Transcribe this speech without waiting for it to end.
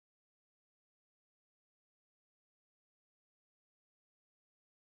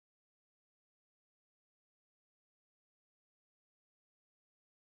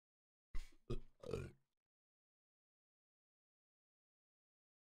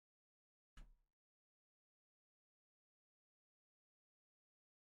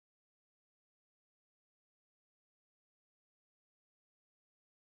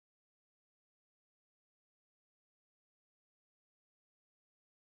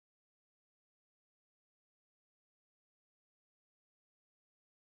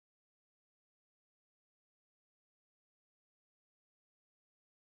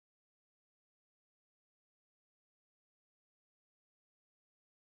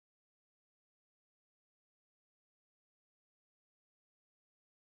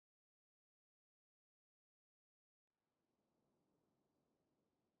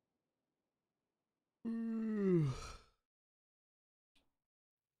I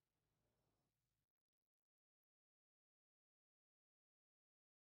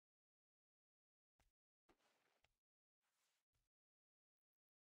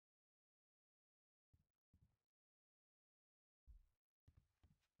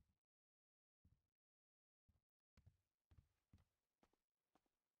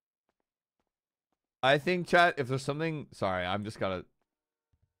think, chat, if there's something... Sorry, I'm just gotta...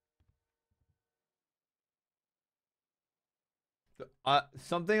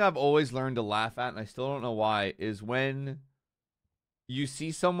 something I've always learned to laugh at, and I still don't know why, is when you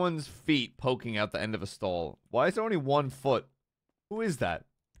see someone's feet poking out the end of a stall. Why is there only 1 foot? Who is that?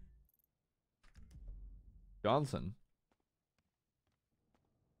 Johnson.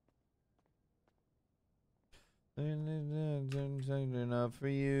 Enough for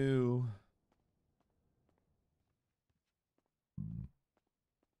you.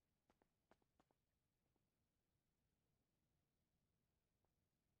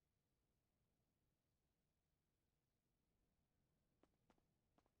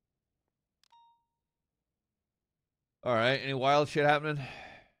 All right, any wild shit happening?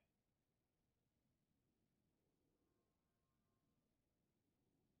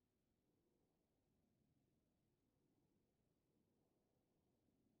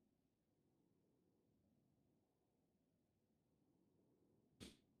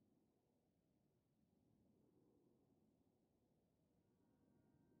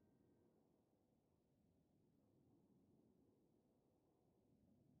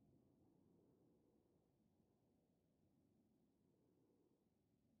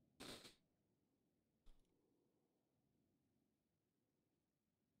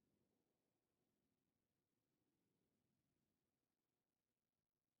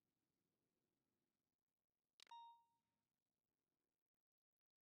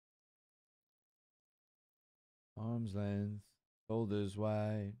 Arms length, shoulders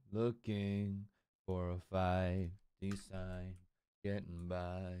wide, looking for a fight. Design, getting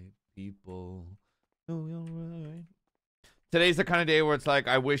by people. Oh, you're right. Today's the kind of day where it's like,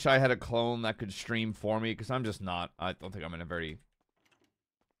 I wish I had a clone that could stream for me, because I'm just not. I don't think I'm in a very,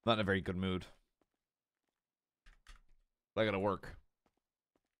 not in a very good mood. I gotta work.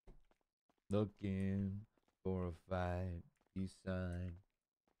 Looking for a fight. Design.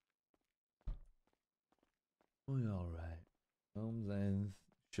 We alright. Arms length,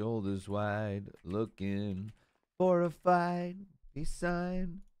 shoulders wide, looking for a fight.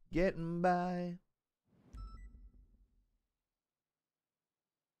 Beside, getting by.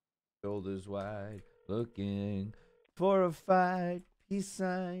 Shoulders wide, looking for a fight.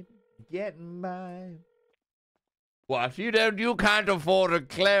 Beside, getting by. What? You can't afford a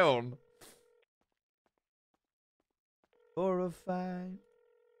clown. For a fight.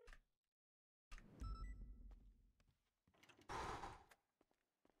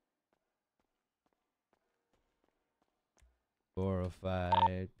 For a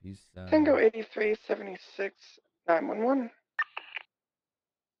fight, peace sign. Tango 8376 911.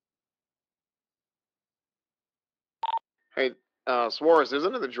 Hey, Suarez, there's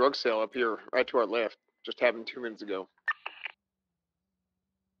another drug sale up here, right to our left. Just happened 2 minutes ago.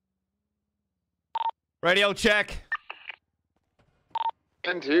 Radio check.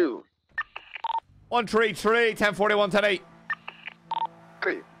 10-2. 133, 1041, 108.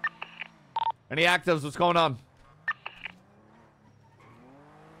 Hey. Any actives? What's going on?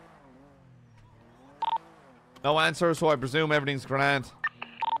 No answer, so I presume everything's grand.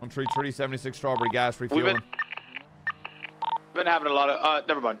 133, 76 strawberry gas refueling. Been having a lot of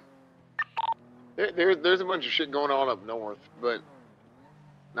never mind. There's a bunch of shit going on up north, but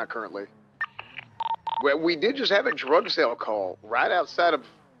not currently. Well, we did just have a drug sale call right outside of,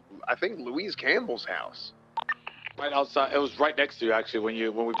 I think, Louise Campbell's house. Right outside. It was right next to you actually when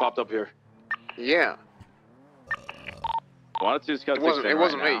we popped up here. Yeah. One or two Scout It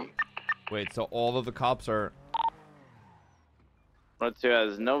wasn't me. Wait, so all of the cops are... One or two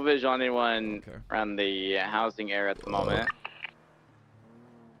has no visual on anyone around the housing area at the moment.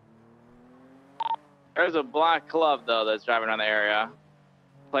 There's a black club though that's driving around the area.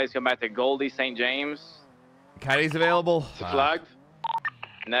 Place come back to Goldie St. James. Caddy's available. Flagged.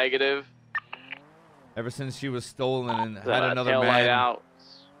 Negative. Ever since she was stolen and So had another tail man light out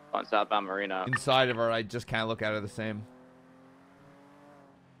on southbound Marina. inside of her, I just can't look at her the same.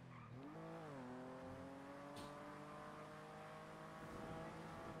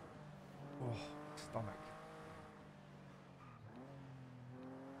 Oh, stomach.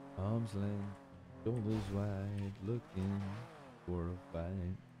 Arms length, shoulders wide, looking for a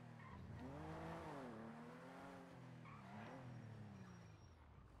fight.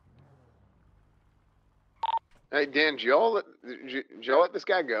 Hey Dan, did y'all let this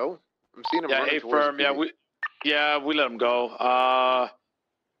guy go? I'm seeing him Yeah, running A towards firm. the We let him go.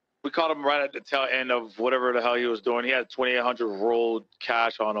 We caught him right at the tail end of whatever the hell he was doing. He had 2,800 rolled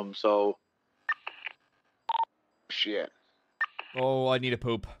cash on him. So shit. Oh, I need a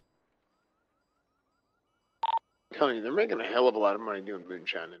poop. I'm telling you, they're making a hell of a lot of money doing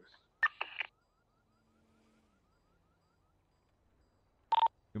moonshining.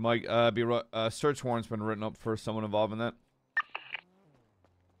 We might be search warrant's been written up for someone involved in that.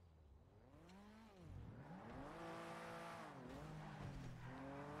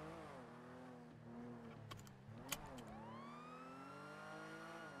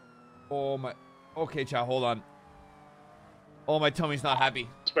 Oh my. Okay, chat. Hold on. Oh, my tummy's not happy.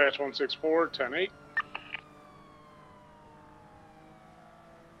 Dispatch 164, 10-8.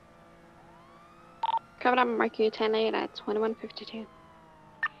 Covered up Mercury 10-8 at 2152.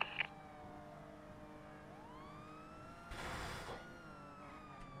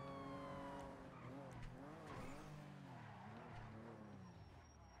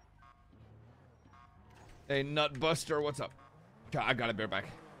 Hey, Nutbuster, what's up? I got it, bareback.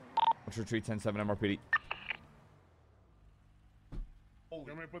 Let's retreat 10-7 MRPD. You want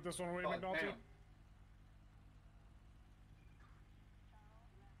me to put this one away, McNulty? Damn.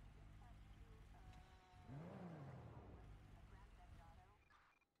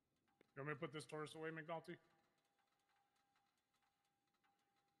 You want me to put this Taurus away, McNulty?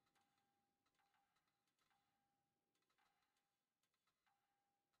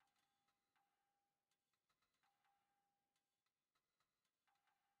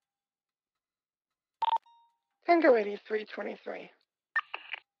 Tango 8323.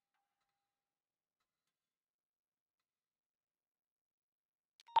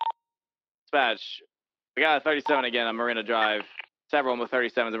 Dispatch. We got a 37 again on Marina Drive. Several with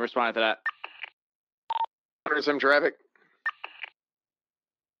 37s. I'm responding to that. There's some traffic.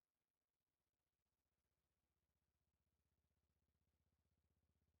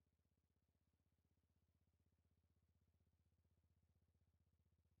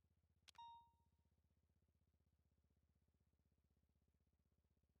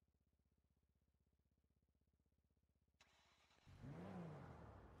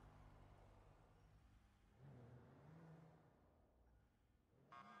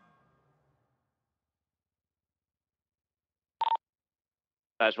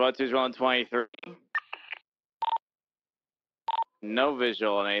 Dispatch 1-2's rolling 23. No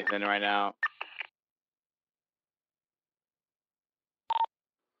visual on anything right now.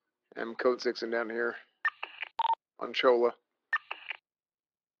 I'm code 6ing down here on Chola.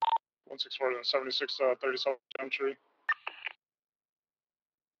 164 and 76, 37 Gentry.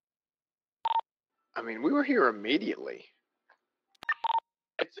 I mean, we were here immediately.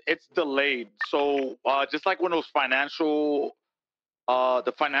 it's delayed. So just like when those financial,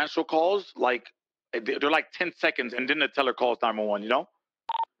 the financial calls, like they're like 10 seconds, and then the teller calls 911. You know?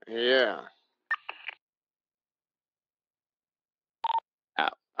 Yeah.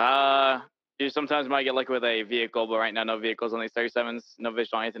 You sometimes might get lucky with a vehicle, but right now no vehicles on these 37s. No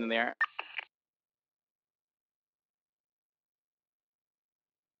visual on anything in the air.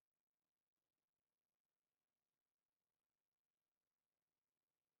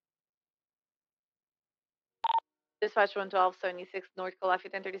 Dispatch 112, 76 North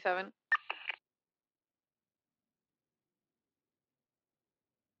Calafia 1037.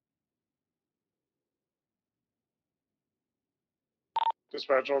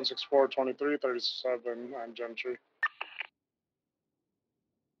 Dispatch 164, 23, 37, I'm Gentry.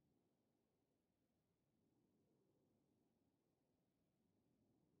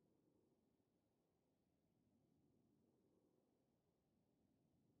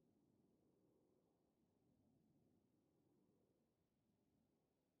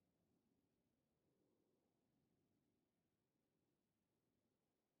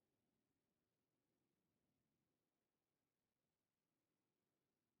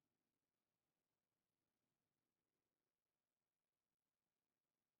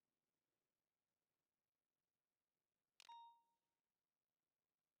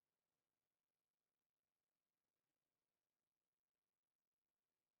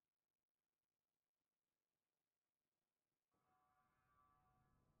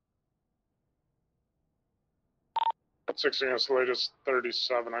 At 16 is the latest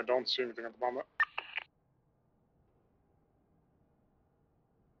 37. I don't see anything at the moment.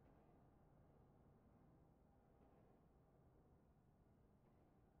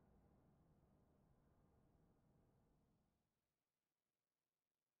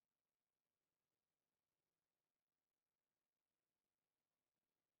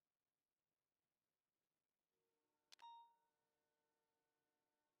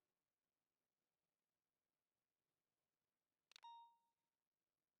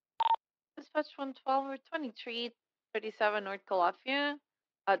 dispatch 112 or 2337 North Calafia.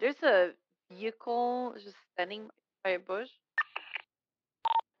 There's a vehicle just standing by a bush.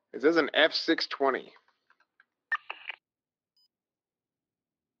 It says an F620.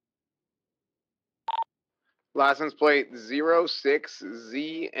 License plate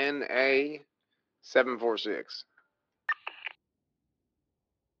 06ZNA746.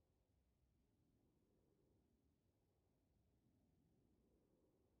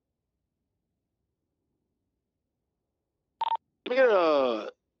 Let me get a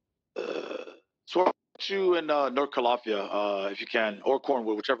sort you in North Calafia, if you can, or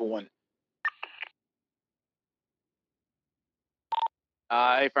Cornwood, whichever one.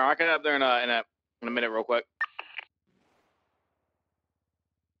 Hey, Farm, I can get up there in a minute, real quick.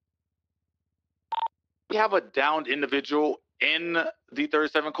 We have a downed individual in the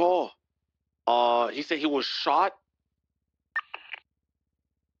 37 call. He said he was shot.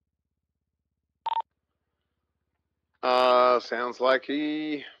 Sounds like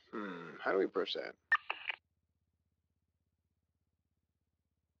he. How do we push that?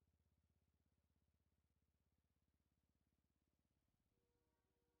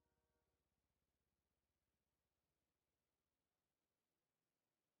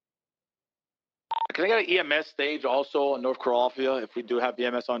 Can I get an EMS stage also in North Calafia if we do have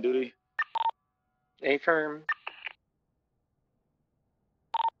EMS on duty? Affirm.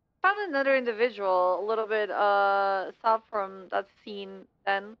 Found another individual a little bit south from that scene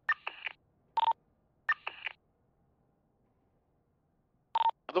then.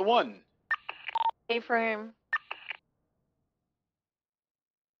 The one. A for him.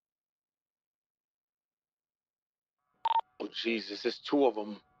 Oh Jesus, there's two of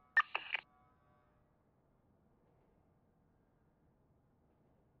them.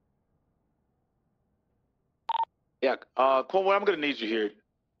 Yeah, Cornwood, I'm gonna need you here.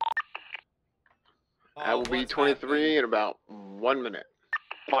 I will be 23 in about 1 minute.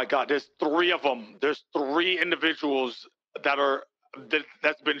 Oh my God, there's three of them. There's three individuals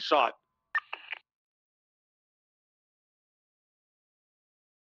that's been shot.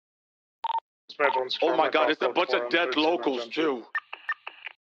 Dispatch 1 Oh my confirm God, I it's a code bunch 4 of dead 13 locals Argento. too.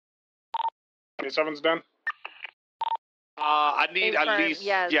 27's done. I need at Confirm, least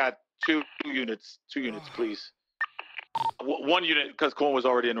yes. two units, please. One unit because Corn was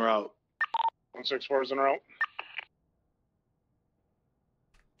already en route. 164 is en route.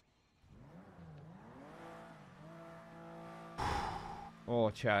 Oh,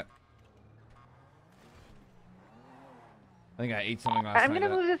 chat. I think I ate something last I'm night.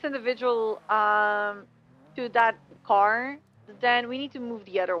 gonna move this individual to that car. Then we need to move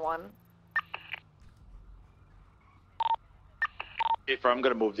the other one. If I'm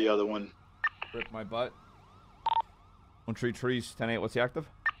gonna move the other one. Rip my butt. 1 tree trees, 10-8, what's the active?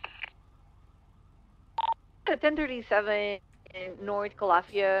 At 1037 in North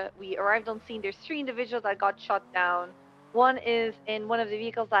Calafia, we arrived on scene. There's 3 individuals that got shot down. One is in one of the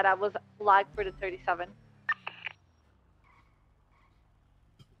vehicles that was flagged for the 37.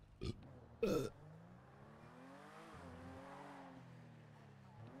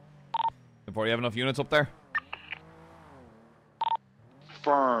 Before you have enough units up there?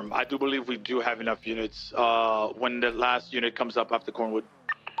 Firm. I do believe we do have enough units. When the last unit comes up after Cornwood.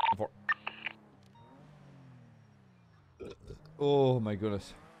 Before. Oh my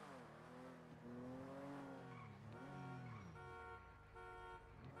goodness.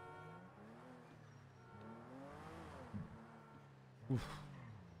 Oof.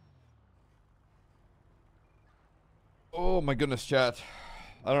 Oh my goodness, chat.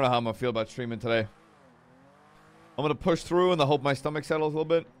 I don't know how I'm gonna feel about streaming today. I'm gonna push through and I hope my stomach settles a little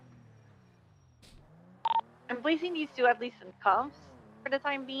bit. I'm placing these 2 at least in cuffs for the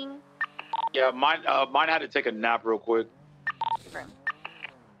time being. Yeah, mine had to take a nap real quick.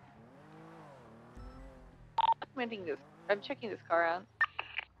 I'm checking this car out.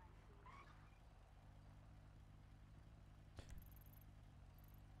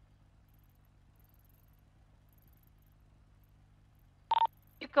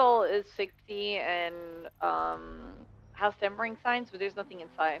 Vehicle is 60 and has tempering signs, but there's nothing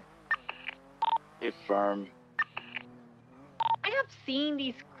inside. Hey, firm. I have seen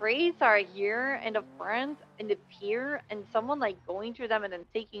these crates are here in the front, in the pier, and someone like going through them and then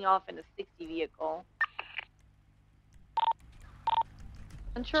taking off in a 60 vehicle.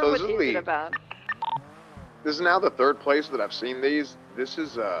 Unsure So what this is is it about. This is now the 3rd place that I've seen these. This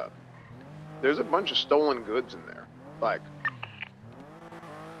is there's a bunch of stolen goods in there. Like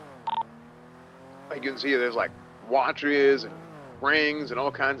you can see there's like watches and rings and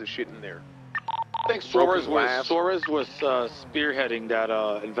all kinds of shit in there. I think Broken Suarez glass. was spearheading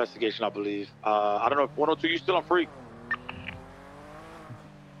that investigation, I believe. I don't know if 102, you still on freak?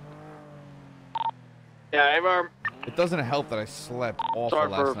 Yeah, Avar. It doesn't help that I slept awful Sorry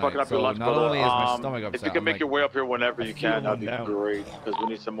last for night. fucking up So your lunch, not brother. only is my stomach upset, If you can I'm make like, your way up here whenever I you feel can, that'd one be down. great, because we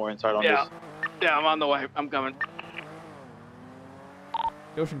need some more insight on Yeah. this. Yeah, I'm on the way. I'm coming.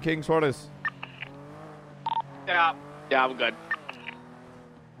 Ocean King Suarez. Yeah. Yeah, I'm good.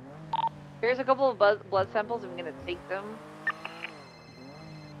 Here's a couple of blood samples. I'm gonna take them.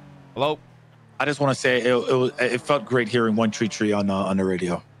 Hello. I just want to say it felt great hearing One Tree on the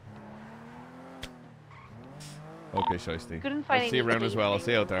radio. Okay, Shiesty. Couldn't find I'll see you around as well. I'll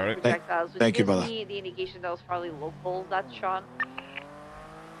see you out there, all right? projectiles, which Thank you, gives brother. me the indication that was probably locals that shot.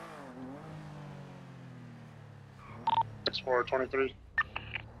 Explorer 23.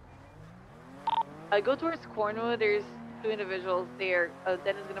 I go towards Cornwood. There's 2 individuals there.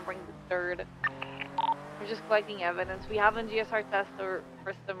 Dennis is gonna bring the 3rd. We're just collecting evidence. We haven't GSR tested or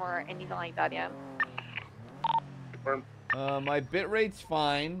frisked them or anything like that yet. Confirm. My bit rate's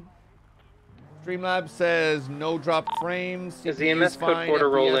fine. Streamlabs says no dropped frames. Is the CPU EMS code fine, 4 to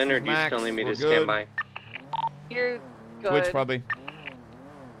roll FPS in, or is do you max, still need me we're to stand good. by? You're good. Which probably.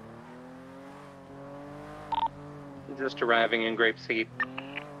 Just arriving in Grapeseed.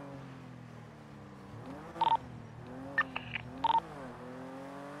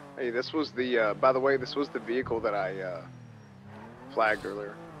 Hey, this was the, by the way, this was the vehicle that I flagged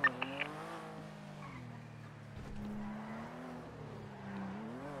earlier.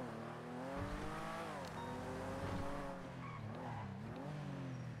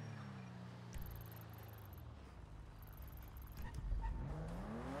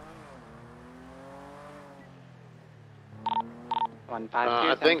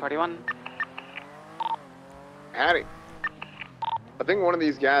 I think. Howdy. I think one of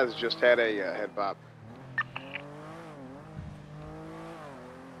these guys just had a head pop.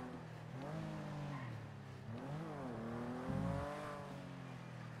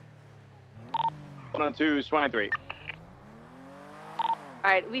 One on 2, 23.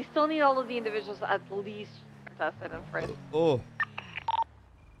 Alright, we still need all of the individuals at least tested and frisked. Oh.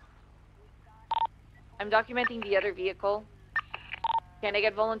 I'm documenting the other vehicle. Can I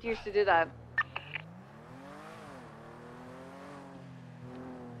get volunteers to do that?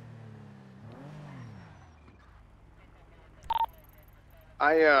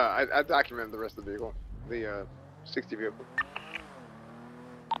 I documented the rest of the vehicle, the 60 vehicle.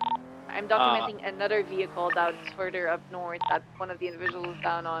 I'm documenting another vehicle that's further up north that one of the individuals is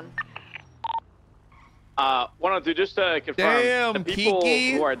down on. 102, just to confirm, Damn, the people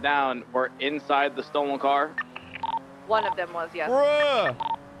Kiki. who are down were inside the stolen car? One of them was, yes. Bruh.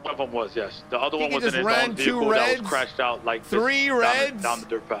 One of them was, yes. The other He one was just in his ran own 2 vehicle that reds, was crashed out like this 3 reds. down the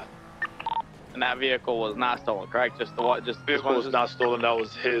dirt path. And that vehicle was not stolen, correct? Just the what? Just The vehicle was not stolen. That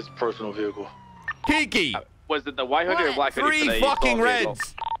was his personal vehicle. Kiki. Was it the white hoodie or What? black hoodie? 3 for the fucking stolen vehicle?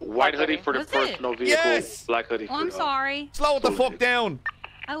 reds. White hoodie for the Was it? personal vehicle. Yes. Black hoodie Oh, for I'm the sorry. Slow it the Stolen fuck down.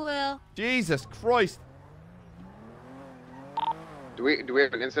 I will. Jesus Christ. Do we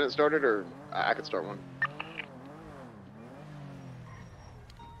have an incident started, or I could start one?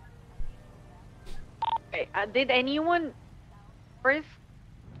 Okay, did anyone frisk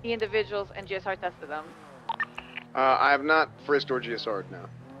the individuals and GSR tested them? I have not frisked or GSR'd now.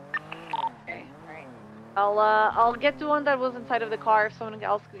 Okay, alright. I'll get to one that was inside of the car if someone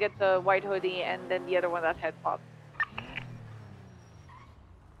else could get the white hoodie, and then the other one that head popped.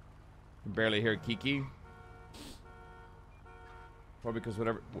 Can barely hear Kiki. Probably because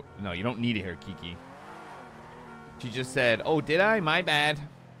whatever. No, you don't need to hear Kiki. She just said, "Oh, did I? My bad."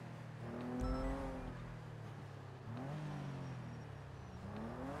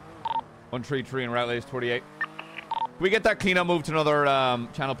 One tree and route lays 28. Can we get that cleanup move to another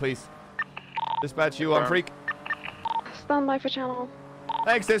channel, please? Dispatch you on freak. Stand by for channel.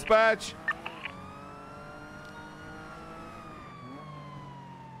 Thanks, dispatch.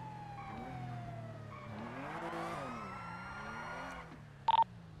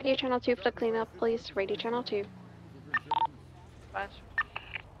 Radio channel 2 for the cleanup, please. Radio channel 2. Bunch.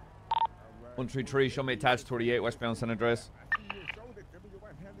 One tree, show me attached 28, westbound San Andreas.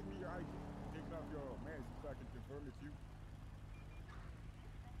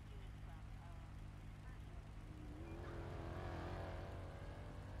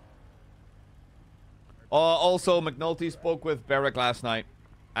 Also, McNulty spoke with Barrick last night.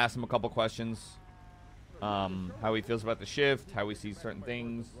 Asked him a couple questions. How he feels about the shift, how he sees certain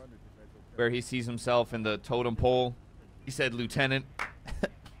things, where he sees himself in the totem pole. He said lieutenant.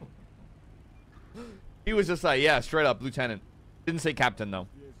 He was just like, yeah, straight up, lieutenant. Didn't say captain, though.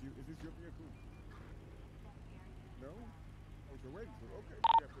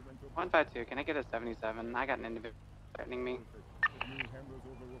 152, can I get a 77? I got an individual threatening me.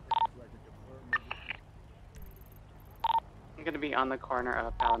 I'm gonna be on the corner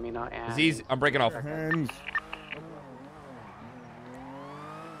of Palomino and... It's easy. I'm breaking off. Hands.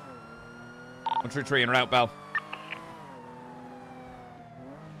 133 en route, Bell.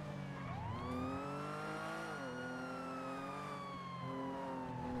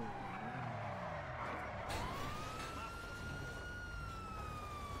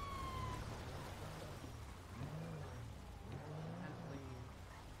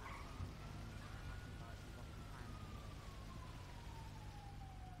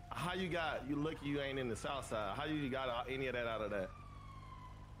 How you got, you lucky you ain't in the south side. How you got any of that out of that?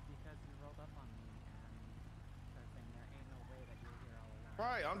 Because you rolled up on me and started saying there ain't no way that you're here all alone.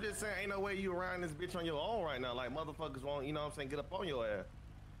 Right, I'm just saying ain't no way you around this bitch on your own right now. Like motherfuckers won't, you know what I'm saying, get up on your ass.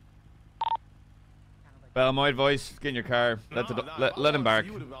 Bell, my advice, get in your car. Let him bark.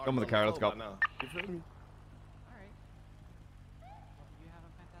 Come with the car, let's go. You feel me? Alright. Well, you have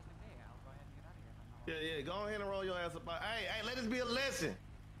a fantastic day. I'll go ahead and get out of here. Yeah, go ahead and roll your ass up. Hey, let this be a lesson.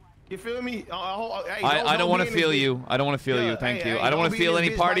 You feel me? I don't want to feel you. I don't want to feel you. Thank you. I don't want to feel any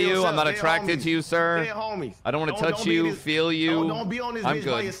part of you. I'm not attracted to you, sir. I don't want to touch you, feel you. Don't be on this bitch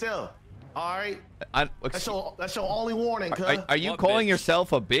by yourself. All right? That's your only warning, cuz. Are you calling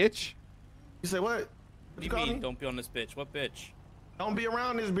yourself a bitch? You say what? What do you mean, don't be on this bitch? What bitch? Don't be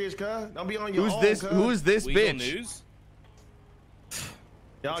around this bitch, cuz. Don't be on your own, Who's this bitch? News?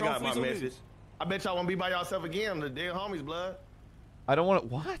 Y'all got my message. I bet y'all won't be by yourself again. The dead homies, blood. I don't want to.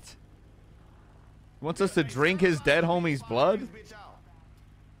 What? He wants us to drink his dead homie's blood?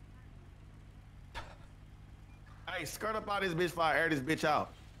 Hey, skirt up out this bitch before I air this bitch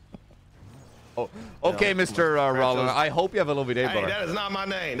out. Oh, okay, Mr. Rollin. I hope you have a lovely day, brother. Hey, that is not my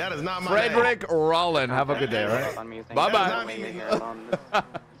name. That is not my name. Frederick Rollin. Have a good day, all right? Bye-bye.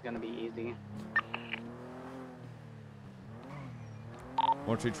 It's gonna be easy.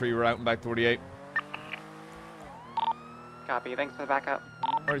 123, we're out and back 48. Copy, thanks for the backup.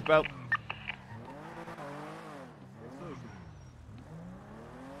 Where's Bell?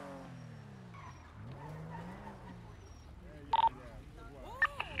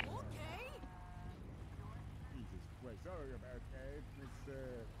 Sorry about that, Miss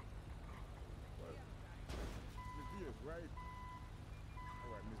Diaz, right?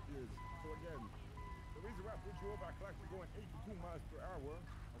 All right, Miss Diaz. So again, the reason why I put you over, I clocked you going 82 miles per hour,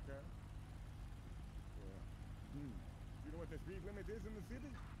 okay? Yeah. You know what the speed limit is in the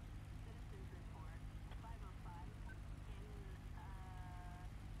city?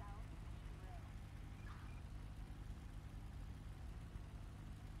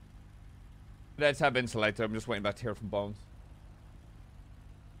 Let's have been selected. I'm just waiting back to hear from Bones.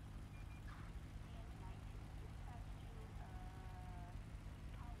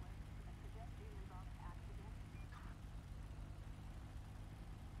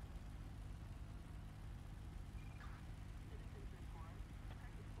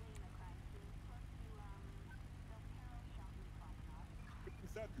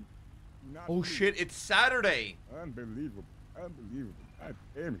 Oh shit, it's Saturday. Unbelievable. Unbelievable. God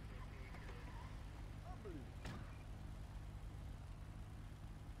damn it.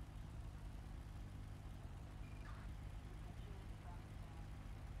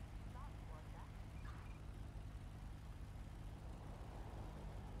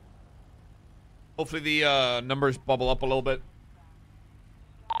 Hopefully the numbers bubble up a little bit.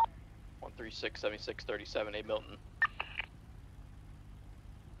 136 76 37 A Milton.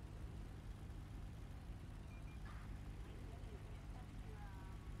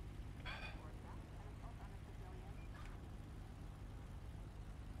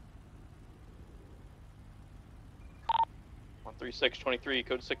 One 3623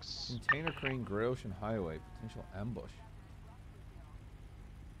 code 6. Container crane, Gray Ocean Highway, potential ambush.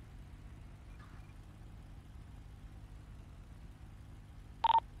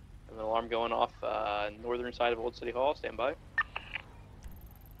 An alarm going off northern side of Old City Hall. Stand by.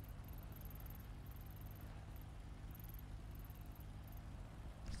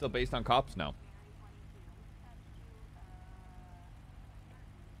 Still based on cops now.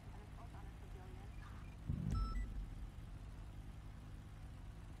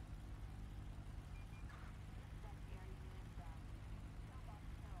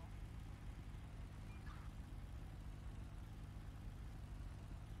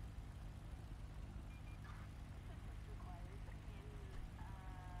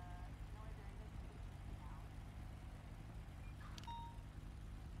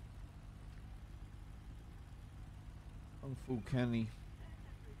 Kung Fu Kenny.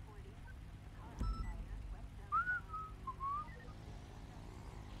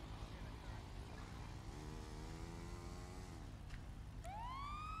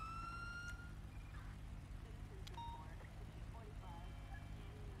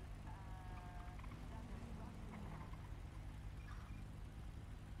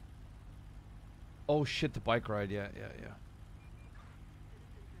 Oh shit, the bike ride. Yeah. Yeah.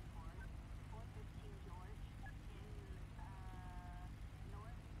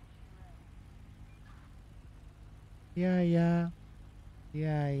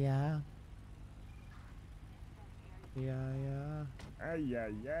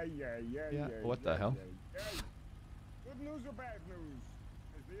 What the hell? Good news or bad news?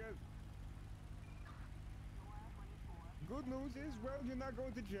 Good news is, well, you're not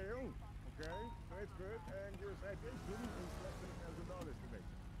going to jail. Okay, so that's good. And your citation is less than $1,000 today.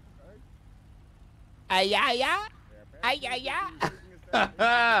 Alright?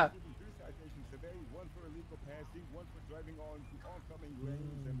 Two citations today, one for illegal passing, one for driving on to oncoming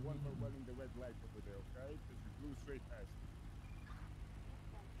lanes, and one for running the red light over there, okay? Because you blew straight past it.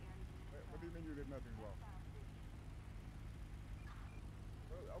 What do you mean you did nothing wrong?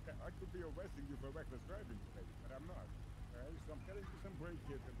 Well, okay, I could be arresting you for reckless driving today, but I'm not. Okay, so I'm getting you some break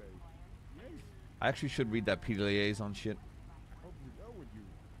here today. Yes. I actually should read that P liaison shit. I hope you know with you.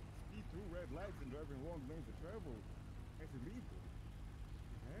 Speed through red lights and driving wrong lanes of travel. That's illegal.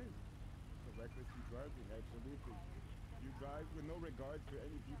 Okay. So recklessly driving, absolutely. You drive with no regard for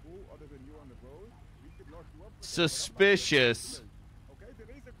any people other than you on the road, we could lock you up. Suspicious. Okay,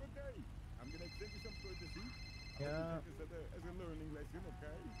 today's a good day. I'm gonna extend you some courtesy. Yeah. This as a learning lesson,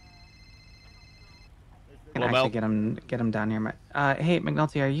 okay? Can actually get him down here. Hey,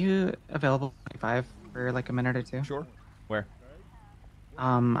 McNulty, are you available 25 for like a minute or two? Sure. Where?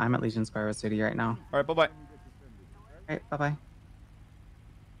 I'm at Legion Spiral City right now. All right, bye-bye. All right, bye-bye. You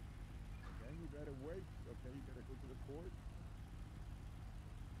gotta wait. Okay, you gotta go to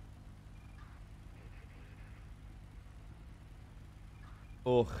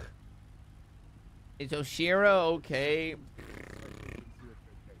the court. Ugh. Is Oshira okay?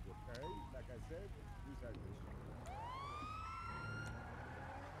 Like I said,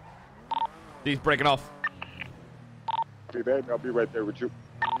 He's breaking off. be back. I'll be right there with you.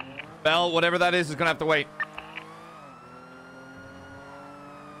 Bell, whatever that is gonna have to wait.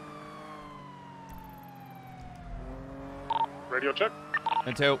 Radio check.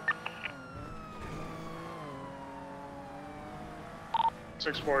 And two.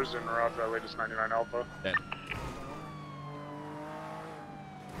 6-4 is in route, that latest 99 Alpha. Dead.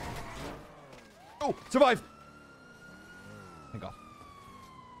 Oh, survive! Thank God.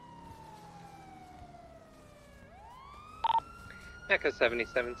 Echo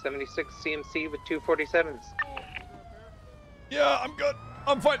 7776 CMC with 247s. Yeah, I'm good.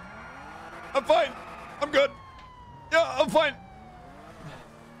 I'm fine. I'm fine. I'm good. Yeah, I'm fine.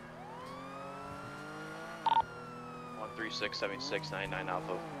 13676 99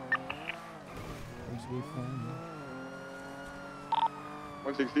 Alpha.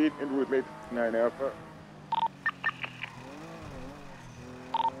 116, en route late 9 Alpha.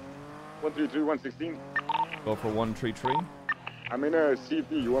 133, 116. Go for 133. I'm in a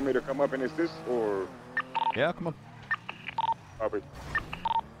CP. You want me to come up and assist, or? Yeah, come on. Robert.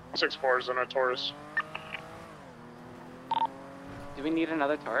 6-4 is in a Taurus. Do we need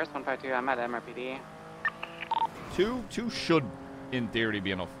another Taurus? 152, I'm at MRPD. Two should, in theory,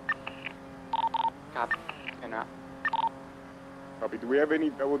 be enough. Copy. In route. Copy. Do we have any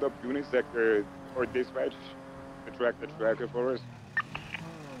doubled up units that or dispatch to track the tracker for us?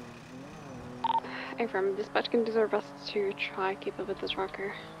 Affirm, dispatch can do their best to try keep up with the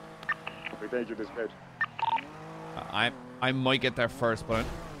tracker. Okay, thank you, dispatch. I might get there first, but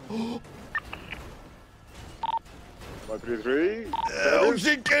 133.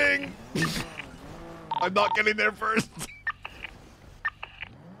 Ocean King! I'm not getting there first.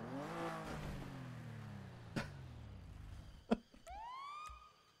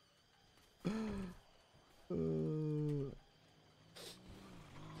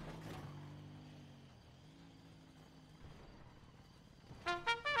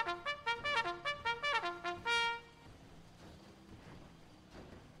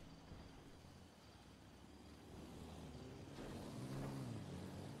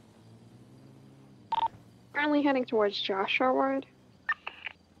 Currently heading towards Joshua Ward.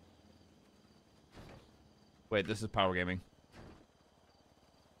 Wait, this is power gaming.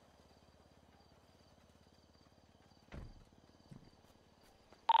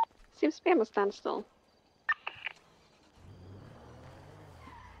 Seems to be on a standstill.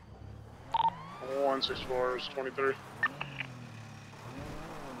 164 is 23.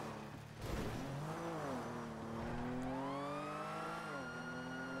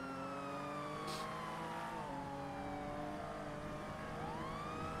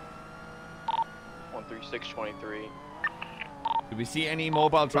 Did we see any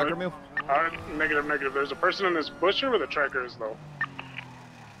mobile tracker move? Negative. There's a person in this bush here where the tracker is, though.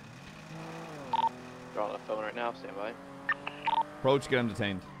 officer on the phone right now. Stand by. Approach, get him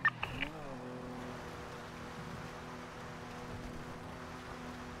detained.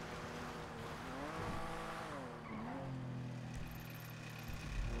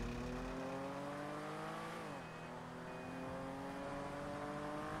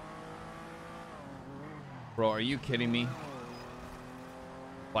 Bro, are you kidding me?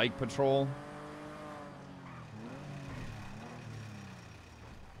 Bike patrol?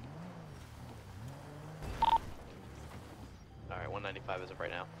 All right, 195 as of right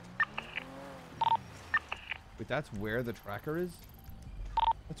now. Wait, that's where the tracker is?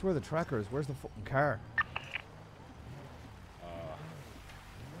 That's where the tracker is. Where's the fucking car?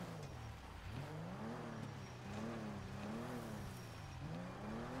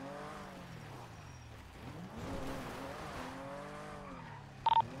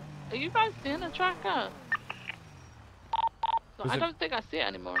 Are you guys seeing a tracker? So I don't think I see it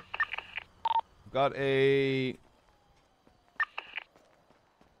anymore. Got a...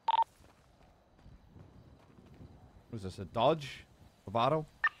 What is this, a Dodge? Bravado?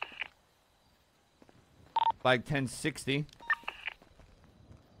 Flag 1060.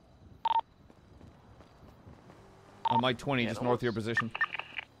 On my 20, just north of your position.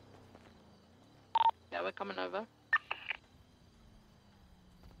 Yeah, we're coming over.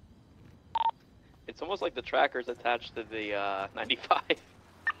 It's almost like the tracker's attached to the 95. That's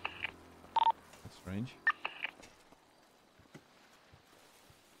strange.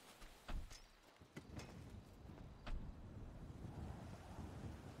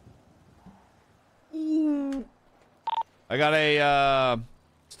 I got a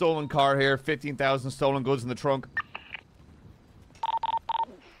stolen car here. 15,000 stolen goods in the trunk.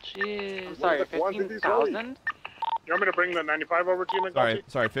 Jeez. Sorry, 15,000? You want me to bring the 95 over to you, McNulty?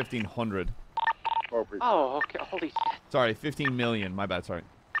 Sorry, 1,500. Oh, okay. Holy shit. Sorry, 15 million. My bad, sorry.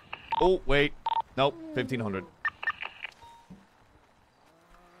 Oh, wait. Nope, 1,500.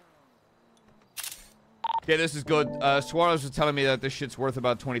 Okay, this is good. Suarez was telling me that this shit's worth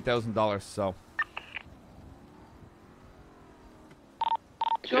about $20,000, so.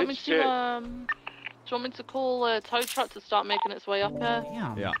 Do you want me to call a tow truck to start making its way up here?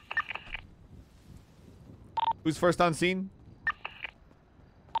 Yeah. Who's first on scene?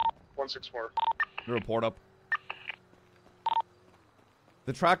 164. The report up.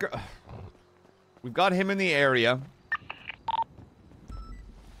 The tracker. We've got him in the area.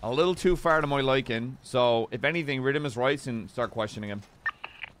 A little too far to my liking. So, if anything, rid him his rights and start questioning him.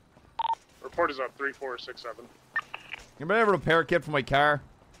 Report is up 3467. Anybody have a repair kit for my car?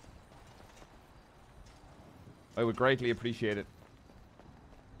 I would greatly appreciate it.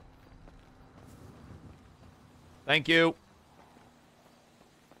 Thank you.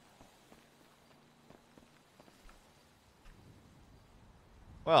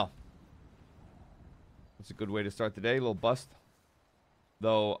 Well, that's a good way to start the day. A little bust.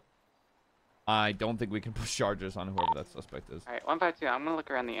 Though, I don't think we can push charges on whoever that suspect is. Alright, 152. I'm gonna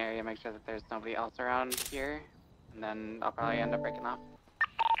look around the area, make sure that there's nobody else around here. And then I'll probably end up breaking off.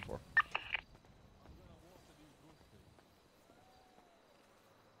 4.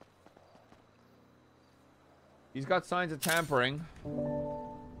 He's got signs of tampering.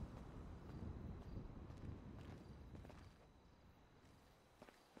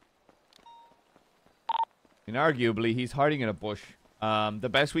 And arguably, he's hiding in a bush. The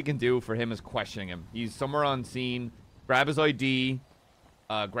best we can do for him is questioning him. He's somewhere on scene. Grab his ID.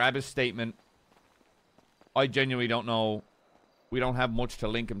 Grab his statement. I genuinely don't know. We don't have much to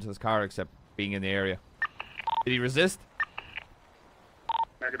link him to this car except being in the area. Did he resist?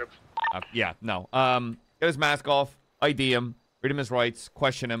 Negative. Yeah, no. Get his mask off. ID him. Read him his rights.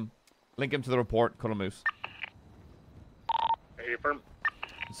 Question him. Link him to the report. Cut him loose. Hey, firm.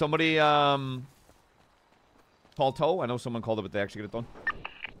 Somebody, call tow. I know someone called it, but they actually get it done.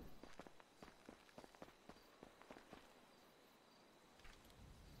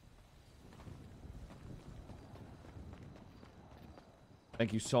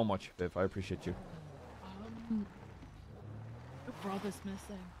 Thank you so much, Viv. I appreciate you. Your brother's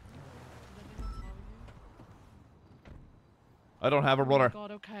missing. I don't have a brother. Oh my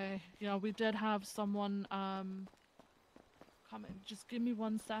God, okay. Yeah, we did have someone come in. Just give me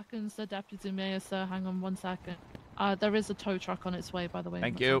 1 second, sir. Deputy Mayor, sir. Hang on 1 second. There is a tow truck on its way, by the way.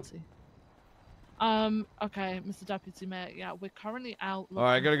 Thank you. Okay, Mr. Deputy Mayor. Yeah, we're currently out. All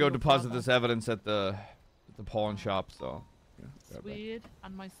right, I gotta go deposit this evidence at the pawn shop. So. Yeah, Swede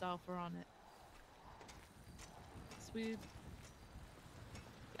and myself are on it. Swede.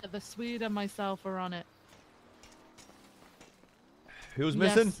 Yeah, the Swede and myself are on it. Who's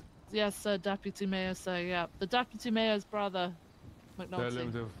missing? Yes, sir, Deputy Mayor, sir, yeah. The Deputy Mayor's brother, McNulty. Tell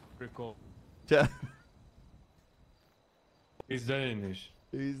him to recall. Yeah. He's Danish.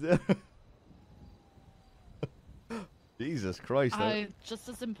 He's Jesus Christ. Just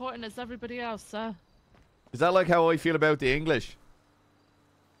as important as everybody else, sir. Is that like how I feel about the English?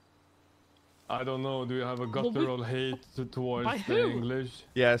 I don't know. Do you have a guttural hate towards By the who? English?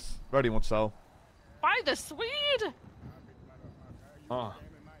 Yes, very much so. By the Swede! Ah,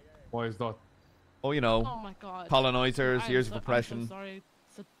 why is that? Oh, you know, Oh my god. colonizers, years of I'm oppression. so sorry.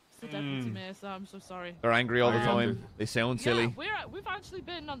 Sir Deputy Mayor, sir, I'm so sorry. They're angry all the Um, time. They sound silly. Yeah, we've actually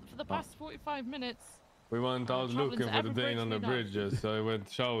been on for the past 45 minutes. We went out traveling looking to for the every Dane on the bridge we know. bridges. So I went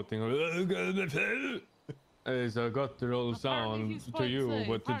shouting. It's a guttural sound to you,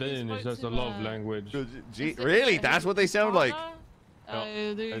 but to Danish that's a love language. Really? That's what they sound like?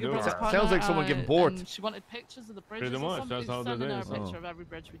 Sounds like someone getting bored. And she wanted pictures of the bridges. Pretty much, that's how sending they her a sound. picture of every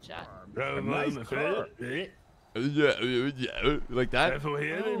bridge we chat. Yeah, like that?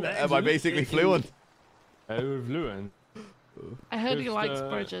 Am I basically fluent? We're fluent. I heard he Just, likes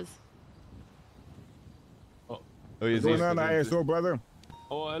bridges. Oh, What's going on, ISO, brother?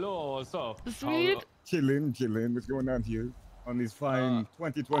 Oh, hello, what's up? The Swede? Chilling. What's going on here? On this fine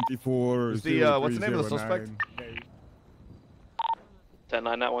 2024. What's the name of the suspect? 10-9,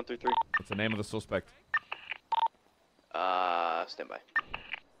 not 133. What's the name of the suspect? Stand by.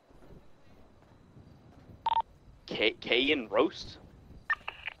 K and Roast?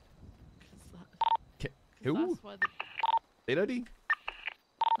 Who? Lady?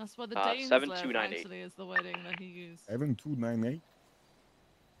 That's why the Danes live, actually, is the wedding that he used. 7298.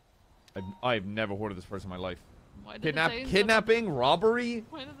 I've never heard of this person in my life. Why did the Danes Kidnapping? Robbery?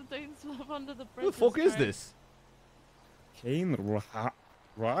 Why do the Danes live under the bridge? Who the fuck is this? Kane Ross?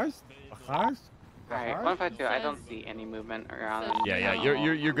 Alright, 152, I don't see any movement around. Yeah,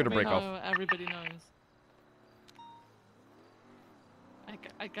 you're gonna break off. Everybody knows.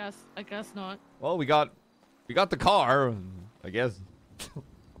 I guess not. Well, we got the car, I guess.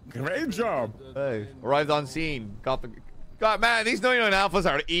 Great job. Hey, arrived on scene. Got man, these 99 alphas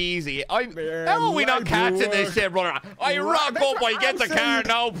are easy. How are we not catching this shit, brother? I rock up, I get the car,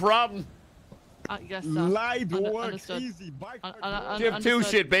 no problem. Yes, light work, understood. easy. Bike. Give two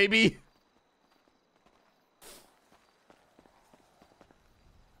shit, baby.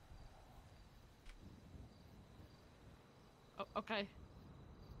 Oh, okay.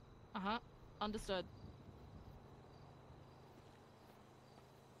 Understood.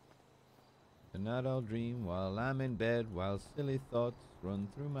 Tonight I'll dream while I'm in bed, while silly thoughts run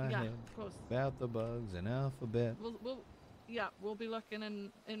through my head of course. about the bugs and alphabet. We'll be looking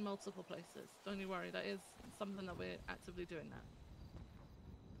in multiple places. Don't you worry. That is something that we're actively doing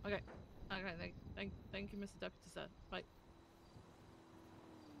now. Okay. Thank you, Mr. Deputy, sir. Bye.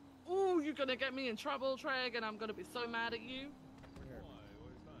 Ooh, you're gonna get me in trouble, Treg, and I'm gonna be so mad at you.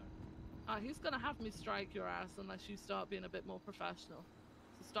 He's gonna have me strike your ass unless you start being a bit more professional.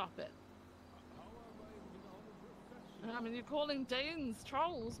 So stop it. I mean, you're calling Danes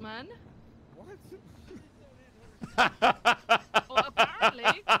trolls, man. What? Well, apparently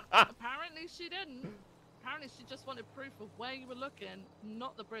she didn't. Apparently she just wanted proof of where you were looking,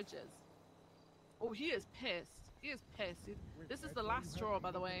 not the bridges. Oh, he is pissed. He is pissed. This is the last straw,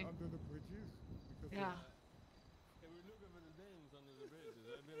 by the way. Yeah.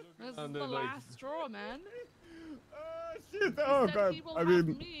 This is the last straw, man. Shit. He Oh, said God. he will I have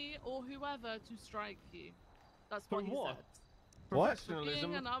mean, me or whoever to strike you. That's For what he what? said. What? For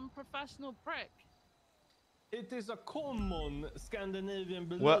being an unprofessional prick. It is a common Scandinavian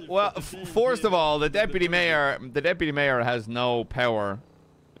belief. Well, that the first of all, the Danes deputy mayor has no power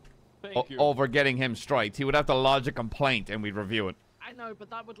over getting him striked. He would have to lodge a complaint, and we'd review it. I know, but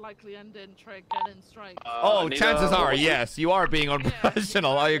that would likely end in Trey getting striked. Chances are, yes, you are being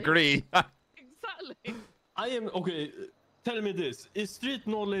unprofessional. I agree. Exactly. I am okay. Tell me this: is street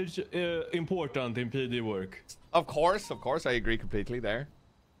knowledge important in PD work? Of course, I agree completely there.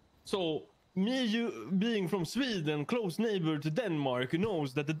 So, you being from Sweden, close neighbor to Denmark,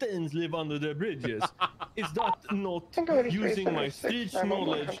 knows that the Danes live under their bridges. Is that not using my street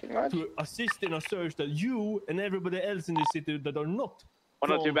knowledge to assist in a search that you and everybody else in the city that are not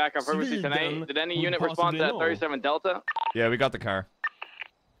 102 back on purposely tonight. Did any unit respond to that 37 Delta? Yeah, we got the car.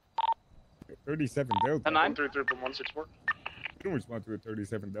 37 Delta. 133 from 164. You don't respond to a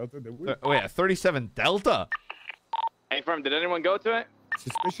 37 Delta, did we? Wait, a 37 Delta? Hey, firm, did anyone go to it?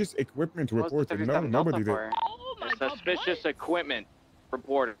 Suspicious equipment What's the reported. No, 37 nobody Delta did. for? Oh my God, Suspicious equipment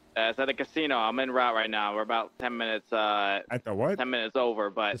reported. It's at a casino. I'm en route right now. We're about 10 minutes. At the what? 10 minutes over,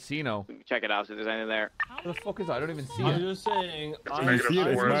 but casino. Check it out. See if there's anything there. What the fuck is that? I don't even see I'm it. just saying. It's a negative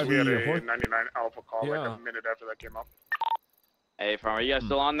it? 4. It's We had might be a a 99 Alpha call like Yeah. a minute after that came up. Hey, firm, are you guys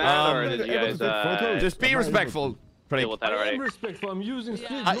still on that, or did you guys? Just be respectful. deal with that I already. am respectful. I'm using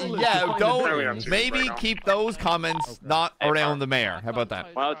street knowledge to Yeah, find don't the maybe keep those comments not around the mayor. How about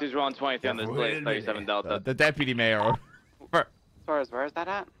that? 102's rolling 23 on this place, 37 Delta. The deputy mayor. Suarez, where is that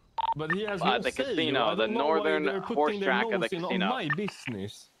at? But he has no the say. casino, I the don't know why northern they're putting horse their track of the nose in casino. on my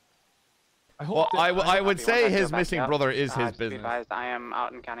business. I hope Well, that I would Copy, say 152 his back missing up. brother is his Just be business. advised, I am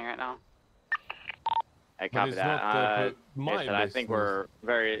out in county right now. I But copy it's that. not, my Jason, I think we're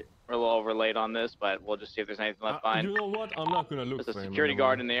a little over late on this, but we'll just see if there's anything left behind. You know what? I'm not gonna look There's a for him security anymore.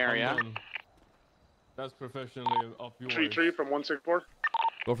 guard in the area. I'm done. That's professionally up yours. Tree from 164.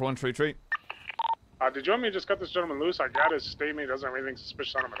 Go for 133. Did you want me to just cut this gentleman loose? I got his statement. He doesn't have anything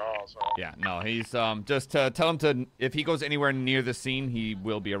suspicious on him at all. So. Yeah, no, he's just tell him to if he goes anywhere near the scene, he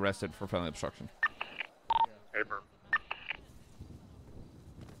will be arrested for felony obstruction. Paper.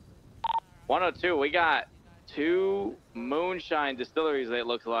 102, we got 2 moonshine distilleries, it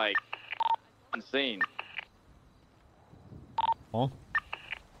looks like, on scene. Huh?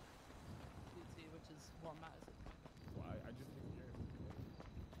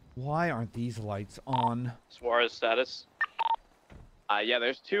 Why aren't these lights on? Suarez status. Yeah,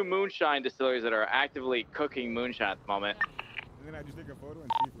 there's 2 moonshine distilleries that are actively cooking moonshine at the moment. Then I just take a photo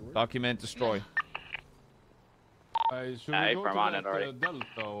and see if it works. Document, destroy. Should we Hey, go I'm to on that it already.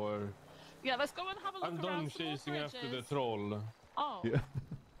 Delta or? Yeah, let's go and have a look I'm around done some more chasing after the bridges. troll. Oh. Yeah.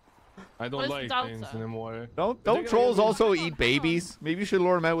 I don't Where's like Delta? things anymore. Don't trolls also eat babies? Maybe you should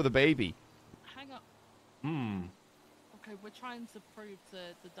lure him out with a baby. Hang up. Hmm. Okay, we're trying to prove to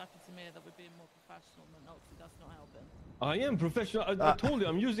the deputy mayor that we're being more professional than McNulty. That's not helping. I am professional. I told you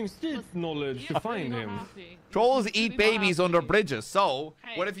I'm using street knowledge to find him. Trolls eat babies under bridges. So,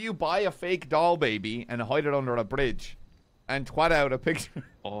 Hey. what if you buy a fake doll baby and hide it under a bridge and twat out a picture?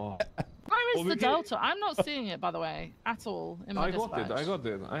 Oh. Where is Well, the we can- Delta? I'm not seeing it, by the way, at all in my I got dispatch. it. I got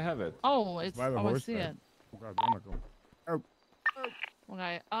it. I have it. Oh, it's. By the Oh, I horse see track. it. Oh, God, where am I going? Oh.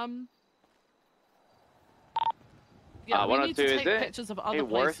 Okay. Yeah, we need 102, to is take it pictures of other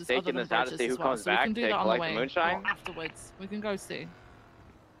worth places other taking than this out to bridges see who as well, comes so we back can do to that on the collect the way moonshine? or afterwards. We can go see.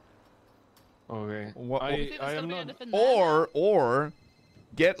 Okay. What- I am not. Or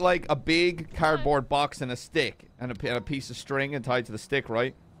get like a big cardboard box and a stick and a piece of string and tied to the stick,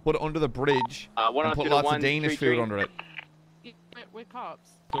 right? Put it under the bridge and 102 put to lots of 1 Danish tree. food under it. We're cops.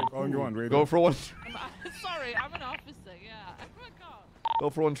 Oh, you on radio? Go for one. Sorry, I'm an officer. Yeah, I'm a cop. Go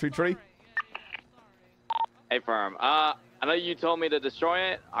for 133. Hey, firm. I know you told me to destroy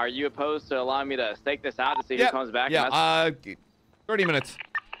it. Are you opposed to allowing me to stake this out to see who comes back? Yeah. 30 minutes.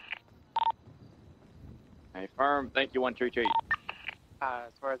 Hey, firm. Thank you, 133.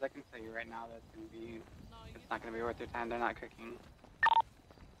 As far as I can tell you right now, that's gonna be. It's not gonna be worth your time. They're not cooking.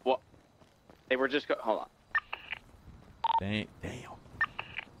 What? They were just. Hold on. Damn.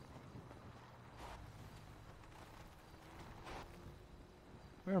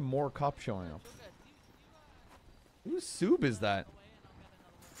 Where are more cops showing up? Whose soup is that?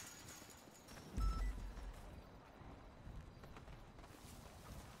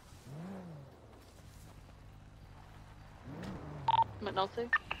 McNulty?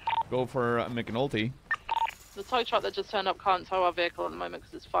 Go for McNulty. The tow truck that just turned up can't tow our vehicle at the moment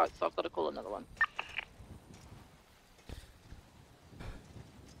because it's fucked, so I've got to call another one.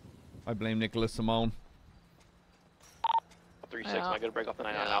 I blame Nicholas Simone. 3-6, am I gonna break off the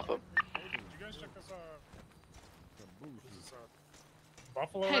 99 Alpha?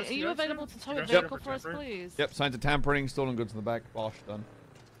 Buffalo Hey, are STS you here? available to tow You a guys check vehicle for us, tampering? please? Yep, signs of tampering, stolen goods in the back. Bosh, done.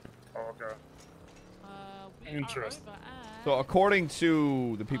 Oh, okay. We Interesting. are over at... So according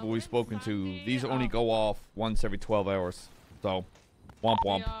to the people we've spoken to, these only go off once every 12 hours. So, womp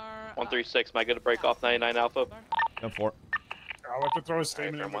womp. 136, am I gonna break off 99 Alpha? Go for it. I'll have to throw a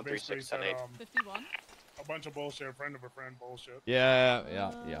statement in. 136, Basically said 51. a bunch of bullshit, a friend of a friend bullshit. Yeah.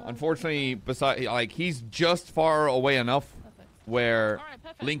 Unfortunately, beside like he's just far away enough where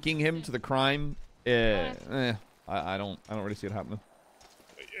linking him to the crime, I don't really see it happening.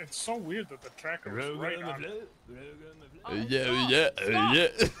 It's so weird that the tracker was right on it. Yeah.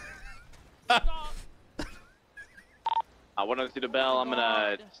 I want to see the bell. I'm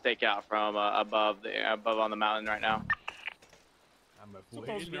gonna stake out from above on the mountain right now. What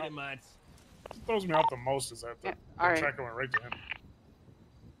throws me off the most is that the tracker went right to him.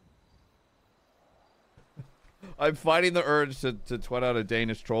 I'm fighting the urge to twat out a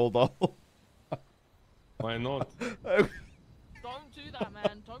Danish troll doll. Why not? Don't do that,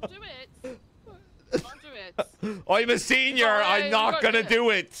 man. Don't do it. Don't do it. I'm a senior. Sorry, I'm not gonna do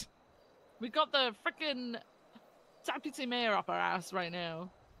it. We got the freaking deputy mayor up our ass right now.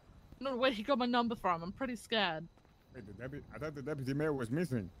 I don't know where he got my number from. I'm pretty scared. Wait, I thought the deputy mayor was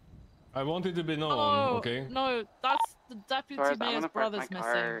missing. I want it to be known, Oh, okay? no, that's the deputy Doris, I'm mayor's gonna park brother's my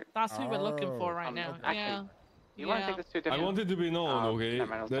missing. car. That's who we're looking for right Um, now. actually, Yeah. You want to take this to a I different? want it to be known, okay? never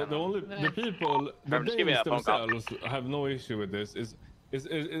mind, The only Yeah. the people, the Just give me Danes that phone call. themselves have no issue with this. Is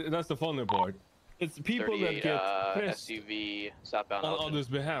that's the funny part. It's people that 38 get pissed SUV southbound on Elgin. others'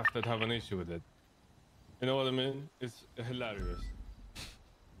 behalf that have an issue with it. You know what I mean? It's hilarious.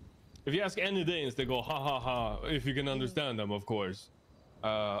 If you ask any Danes, they go ha ha ha. If you can understand them, of course.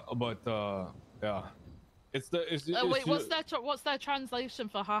 Yeah. It's wait, what's their translation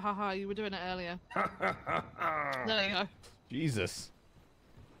for ha ha ha? You were doing it earlier. There you go. Jesus.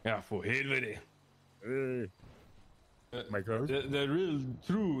 Yeah, for helvete. My clothes? The real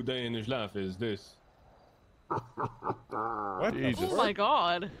true Danish laugh is this. What? Jesus. Oh my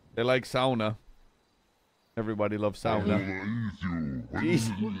god. They like sauna. Everybody loves sauna.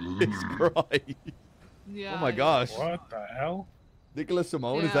 Jesus Christ. Yeah. Oh my gosh. What the hell? Nicholas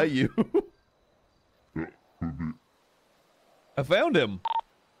Simone, is Yeah. that you? I found him.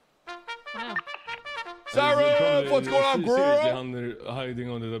 Wow. Sarah, what's going on, Seriously, girl? hiding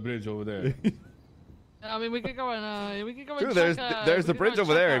under the bridge over there. I mean, we could go and we could go and Dude, check, there's we the could go bridge and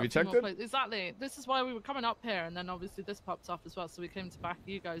over check there. out Have you a few checked more it? places. Exactly. This is why we were coming up here, and then obviously this popped off as well. So we came to back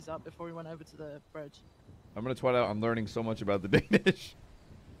you guys up before we went over to the bridge. I'm gonna try it out. I'm learning so much about the Danish.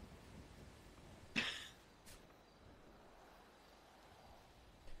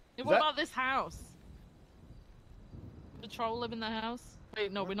 Hey, what about this house? The troll live in the house?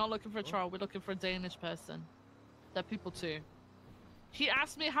 Wait, no, we're not looking for a troll. We're looking for a Danish person. They're people too. He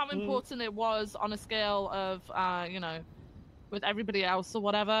asked me how important it was on a scale of, you know, with everybody else or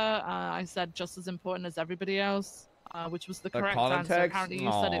whatever. I said just as important as everybody else, which was the correct answer. context? Apparently,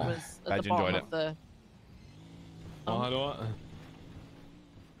 you said it was at Glad the you enjoyed bottom it. of the. Hallå?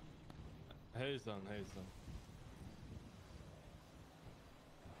 Hejsan, hejsan.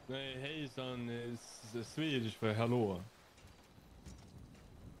 Nej, hejsan är Swedish för hallå.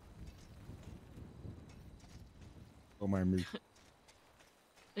 Don't mind me.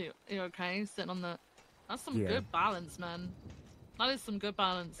 You okay? Sitting on the. That's some Yeah. good balance, man. That is some good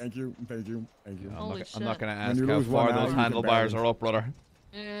balance. Thank you, thank you, thank you. I'm not gonna When ask you how lose far one eye, those you can handlebars balance. are up, brother.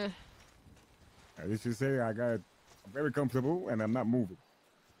 Yeah. Let's just say I'm very comfortable and I'm not moving.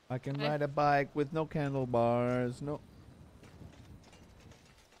 I can ride a bike with no handlebars. No.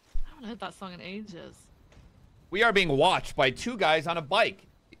 I haven't heard that song in ages. We are being watched by two guys on a bike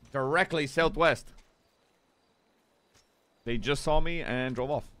directly southwest. They just saw me and drove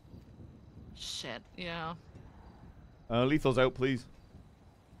off. Shit. Yeah. Lethal's out, please.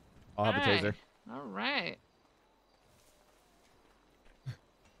 I'll have a taser. All right.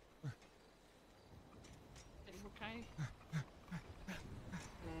 Okay.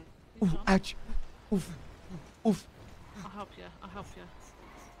 Oof, ouch. Oof. Oof. I'll help you. I'll help you.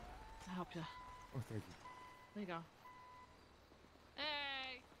 I'll help you. Oh, thank you. There you go.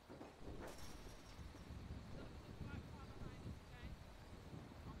 Hey.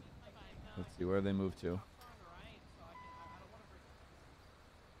 Let's see where they moved to.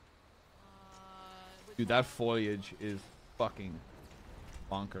 Dude, that foliage is fucking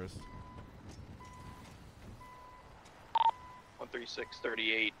bonkers.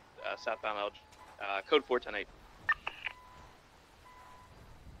 13638 southbound Elgin. Code 4108.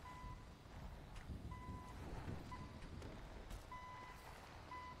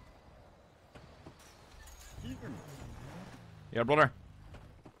 Ethan, Yeah, brother.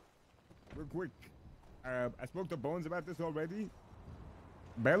 real quick. I spoke to Bones about this already.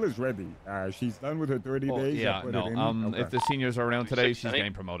 Bella's ready. She's done with her 30 Oh, days. I yeah, put no. it in. Okay. If the seniors are around today, she's 6,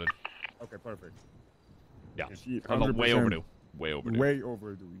 getting promoted. Okay, perfect. Yeah. She Way 100% overdue. Way overdue. Way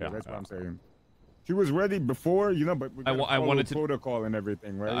overdue. Yeah, Yeah, that's what yeah. I'm saying. She was ready before, you know, but we I gotta follow wanted to- protocol and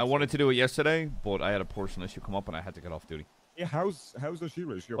everything, right? I wanted to do it yesterday, but I had a personal issue come up and I had to get off duty. Yeah, how's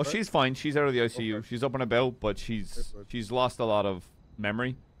Oshira? Is she Oh, okay? she's fine. She's out of the ICU. Okay. She's up and about, but she's lost a lot of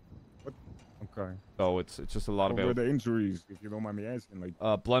memory. Okay. So it's just a lot What were about the injuries, if you don't mind me asking?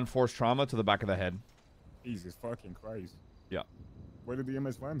 Like, blunt force trauma to the back of the head. Jesus fucking Christ. Yeah. Where did the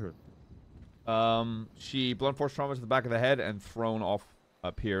EMS find her? She blunt force trauma to the back of the head and thrown off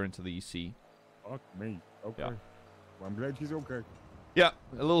up here into the EC. Fuck me. Okay. Yeah. Well, I'm glad she's okay. Yeah,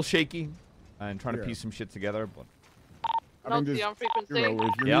 a little shaky and trying to Yeah. piece some shit together, but I mean, Multi on frequency. You know,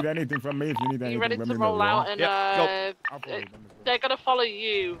 if you Yep. need anything from me, if you need Are anything, you ready let to me roll know, out? yeah? And I'll follow them. they're gonna follow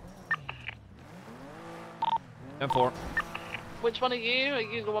you. M4. Which one are you? Are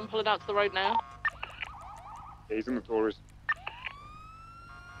you the one pulling out to the road now? He's in the tourist.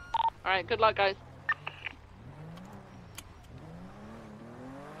 All right. Good luck, guys.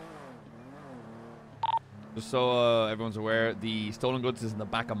 Just so everyone's aware, the stolen goods is in the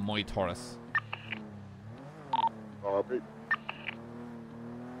back of my Taurus.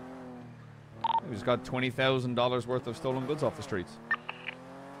 We just got $20,000 worth of stolen goods off the streets.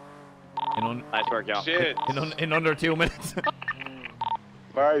 Nice work, y'all. Shit. In under 2 minutes.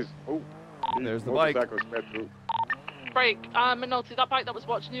 Guys, oh, there's the bike. Break. McNulty, that bike that was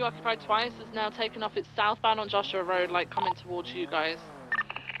watching you occupied twice is now taken off its southbound on Joshua Road, like coming towards you guys.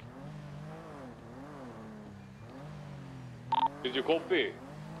 Did you copy?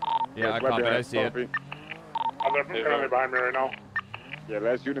 Yeah, I copy. I see it. They're currently behind me right now. Yeah,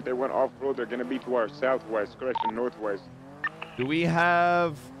 last unit they went off-road. They're gonna be to our southwest, correction, northwest. Do we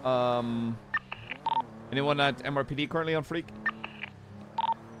have anyone at MRPD currently on Freak?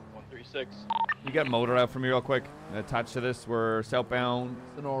 136. You get motor out from me real quick. Attached to this, we're southbound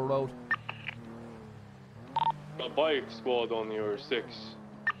Sonora Road. A bike squad on your 6.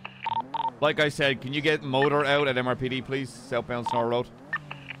 Like I said, can you get motor out at MRPD, please? Southbound Sonora Road.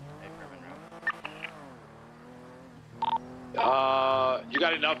 You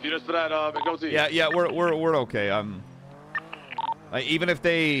got enough units for that, McNulty? Yeah, we're okay. Like, even if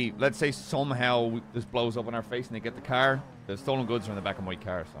they, let's say somehow this blows up in our face and they get the car, the stolen goods are in the back of my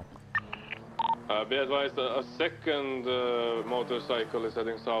car, so. Be advised, a second motorcycle is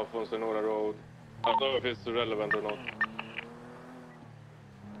heading south on Sonora Road. I don't know if it's relevant or not.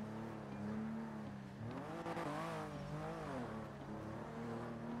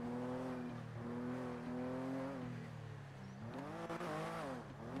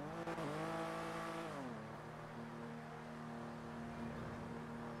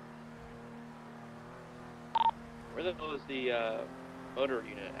 Where the hell is the motor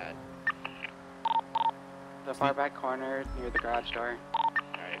unit at? The far back corner near the garage door.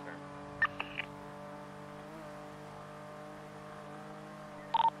 Alright, fair.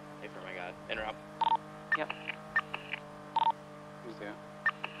 Hey, for my god. Interrupt. Yep. Zoo.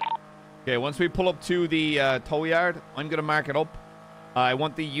 Okay, once we pull up to the tow yard, I'm going to mark it up. I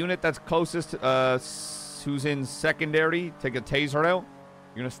want the unit that's closest, who's in secondary, take a taser out.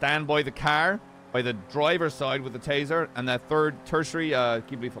 You're going to stand by the car, by the driver's side with the taser, and that third tertiary,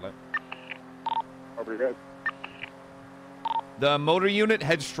 keep lethal out. Over good. The motor unit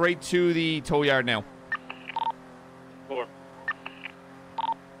heads straight to the tow yard now. 4.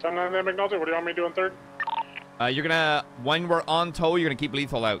 10-9 there, McNulty. What do you want me to do in third? You're gonna, when we're on tow, you're gonna keep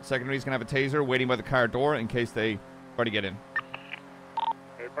lethal out. Secondary's gonna have a taser waiting by the car door in case they try to get in.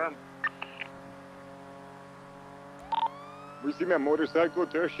 Okay, firm. We see my motorcycle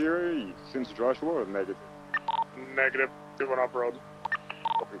tertiary since Joshua or negative? Negative. Doing off road.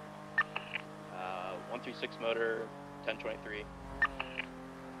 136 motor, 1023.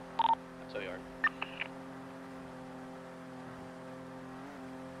 That's OR.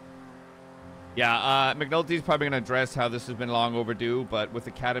 Yeah, McNulty's probably going to address how this has been long overdue, but with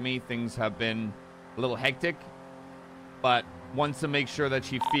Academy, things have been a little hectic. But wants to make sure that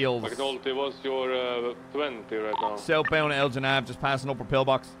she feels... McNulty, what's your 20 right now? Southbound Elgin Ave, just passing upper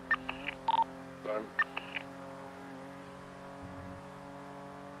pillbox. Time.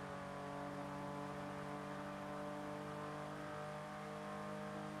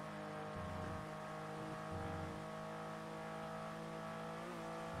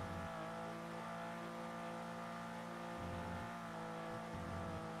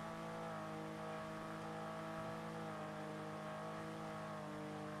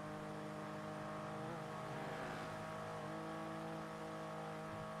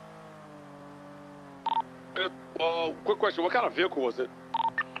 Quick question. What kind of vehicle was it?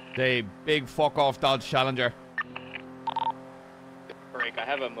 The big fuck-off Dodge Challenger. Break. I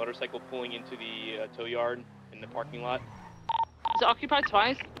have a motorcycle pulling into the tow yard in the parking lot. Is it occupied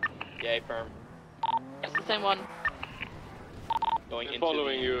twice? Yeah, firm. It's the same one. Going Been into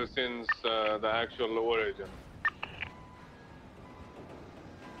following you since the actual origin.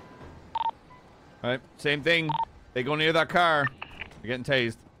 Alright, same thing. They go near that car, they're getting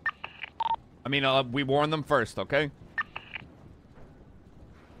tased. I mean, we warn them first, okay?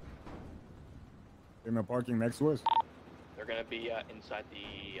 In the parking next to us? They're gonna be inside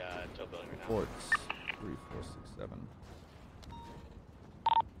the tow building right now. Ports 3, 4, 6, 7.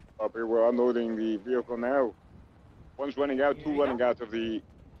 Up here, we're unloading the vehicle now. One's running out, two running out of the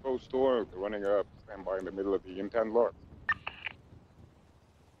closed store. They're running up, stand by in the middle of the M10 lot.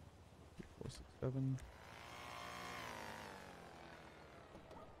 4, 6, 7.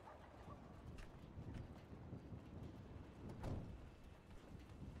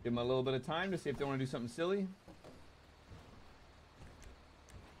 Give them a little bit of time to see if they want to do something silly.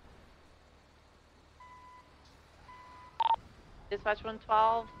 Dispatch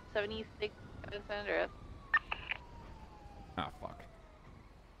 112, 76, San Andreas. Ah, fuck.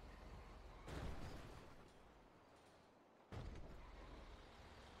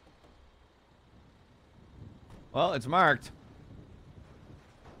 Well, it's marked.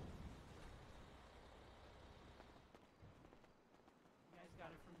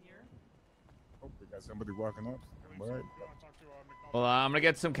 Oh, we got somebody walking up. All right. Well, I'm gonna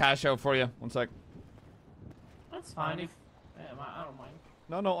get some cash out for you. One sec. That's fine. If I don't mind.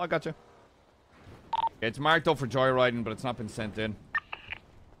 No, I got you. It's marked up for joyriding, but it's not been sent in.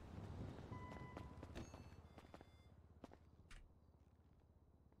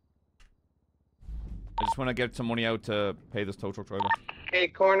 I just want to get some money out to pay this tow truck driver. Hey,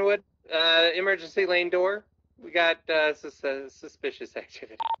 Cornwood, emergency lane door. We got suspicious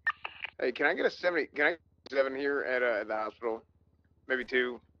activity. Hey, can I get a 70? Can I get 7 here at the hospital? Maybe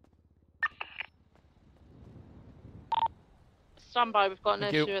 2. Stand by, we've got an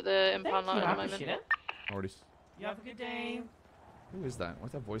Thank you. issue at the impound lot you, at I the moment. appreciate it. Already. You have a good day. Who is that? Why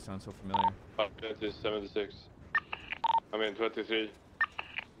does that voice sound so familiar? 76. I mean 23.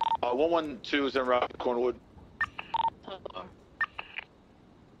 112 is en route to Cornwood.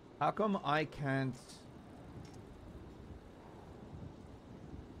 How come I can't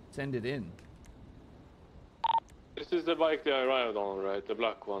send it in? This is the bike they arrived on, right? The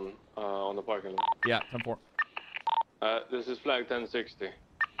black one on the parking lot. Yeah, 10-4. This is flag 1060.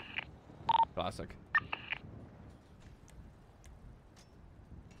 Classic.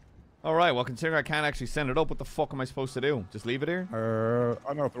 Alright, well, considering I can't actually send it up, what the fuck am I supposed to do? Just leave it here?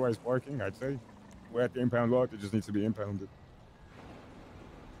 Unauthorized parking, I'd say. We're at the impound lot. It just needs to be impounded.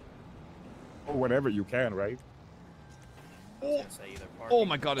 Or whenever you can, right? Oh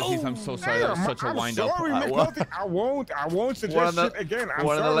my god, Aziz, I'm so sorry. That was such a wind-up. Sorry, McNulty. I won't suggest shit again. I'm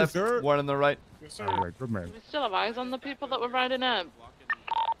one sorry, on the left, sir. one on the right. Yes, sir. All right, good man. We still have eyes on the people that were riding in.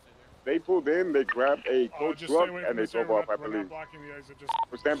 They pulled in, they grabbed a tow truck, and they drove off, I believe.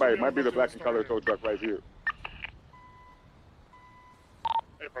 So stand by, it might be the black and color tow truck right here.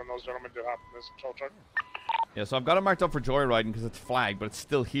 Hey, from those gentlemen to hop in this tow truck. Yeah, so I've got it marked up for joyriding because it's flagged, but it's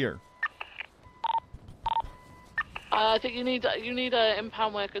still here. I think you need a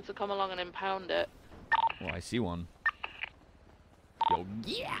impound worker to come along and impound it. Oh, I see one. Yo,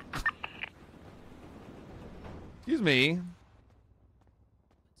 yeah! Excuse me.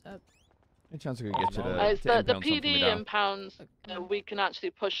 What's up? Any chance I could get you to It's the impound something for me PD down? impounds we can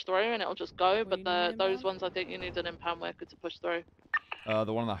actually push through and it'll just go, but those ones I think you need an impound worker to push through.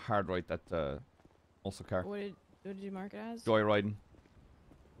 The one on the hard right, that also car. What did you mark it as? Joyriding.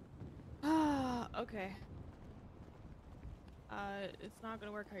 Ah, okay. It's not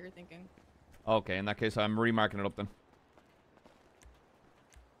gonna work how you're thinking. Okay, in that case, I'm remarking it up then.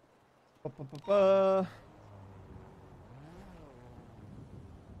 Ba-ba-ba-ba.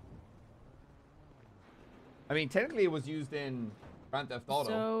 I mean, technically it was used in Grand Theft Auto.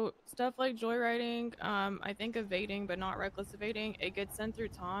 So stuff like joyriding, I think evading but not reckless evading, it gets sent through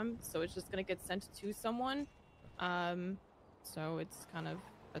Tom, so it's just gonna get sent to someone. So it's kind of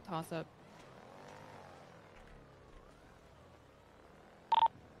a toss-up.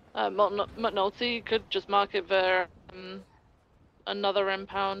 McNulty could just mark it for another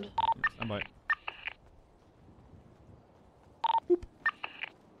impound. Stand by. Boop.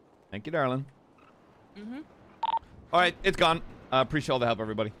 Thank you, darling. All right, it's gone. Appreciate all the help,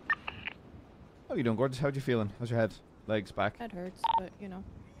 everybody. How you doing, gorgeous? How you feeling? How's your head? Legs, back? Head hurts, but you know.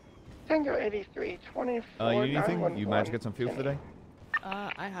 Tango 83, 24, you need anything? You managed to get some fuel today?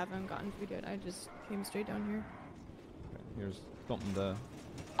 I haven't gotten food yet. I just came straight down here. Okay, here's something to...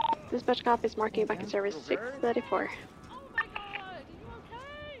 Dispatch cop is marking back in service 634.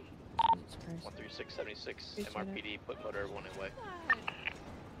 13676 MRPD, put motor one away.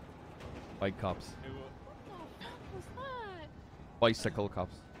 Bike cops. Bicycle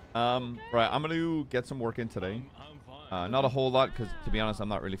cops. Right, I'm gonna get some work in today. Not a whole lot, because to be honest, I'm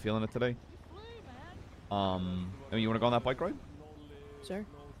not really feeling it today. I mean, you wanna go on that bike ride? Sure.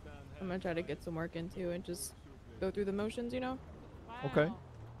 I'm gonna try to get some work in too and just go through the motions, you know? Okay.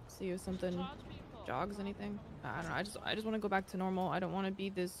 See if something jogs anything. I don't know. I just want to go back to normal. I don't want to be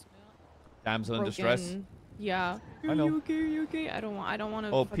this Damsel in distress. Yeah. I know. Are you okay? I don't want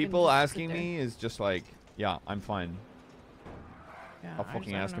to. Oh, people asking me is just like, yeah, I'm fine. Yeah, Stop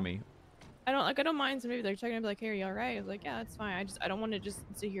fucking asking me. I don't mind. So maybe they're checking and be like, hey, are you alright? I was like, yeah, that's fine. I don't want to just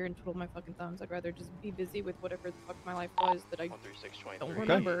sit here and twiddle my fucking thumbs. I'd rather just be busy with whatever the fuck my life was that I don't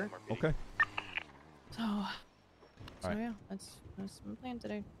remember. Okay. So Alright. yeah, that's my plan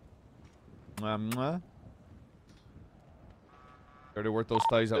today. Mwah. Better work those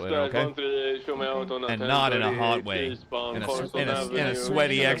thighs out later, okay? And not in a hot way. In a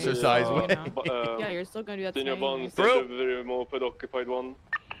sweaty exercise way. Yeah, you're still gonna do that Senior today. Bond, Right? delivery moped occupied 1.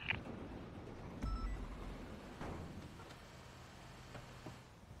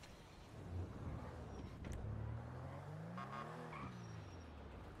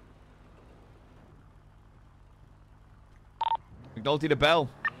 McNulty to Bell.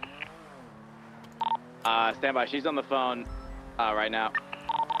 Stand by. She's on the phone right now.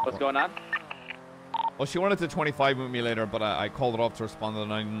 What's going on? Well, she wanted to 25 with me later, but I called it off to respond to the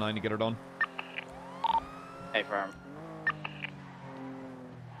 99 to get her done. Hey, firm.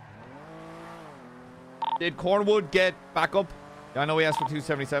 Did Cornwood get back up? I know he asked for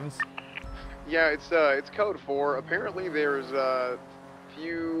 277s. Yeah, it's code 4. Apparently, there's a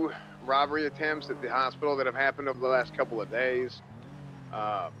few robbery attempts at the hospital that have happened over the last couple of days.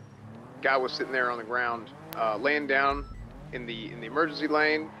 Guy was sitting there on the ground, laying down in the emergency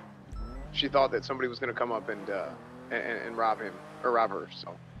lane. She thought that somebody was going to come up and rob him or rob her.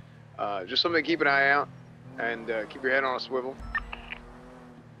 So, just something to keep an eye out and keep your head on a swivel.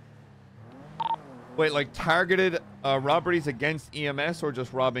 Wait, like targeted robberies against EMS or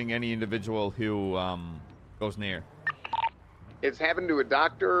just robbing any individual who goes near? It's happened to a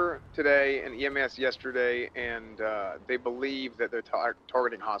doctor today and EMS yesterday, and they believe that they're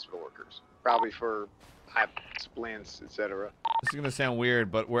targeting hospital workers, probably for splints, etc. This is gonna sound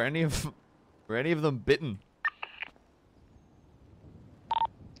weird, but were any of them bitten?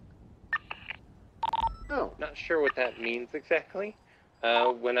 No. Not sure what that means exactly.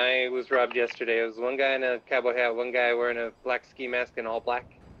 When I was robbed yesterday, it was one guy in a cowboy hat, one guy wearing a black ski mask and all black.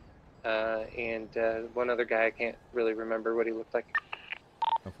 And one other guy, I can't really remember what he looked like.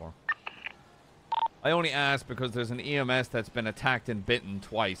 I only asked because there's an EMS that's been attacked and bitten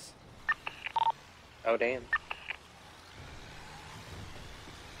twice. Oh, damn.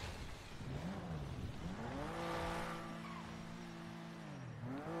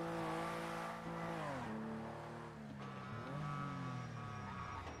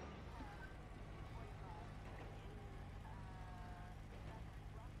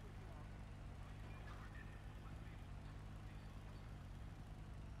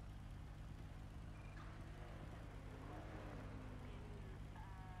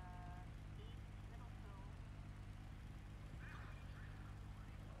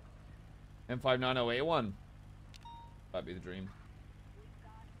 M590A1. That'd be the dream.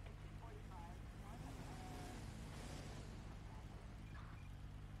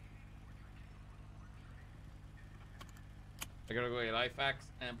 I gotta go get IFAX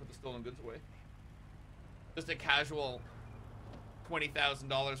and put the stolen goods away. Just a casual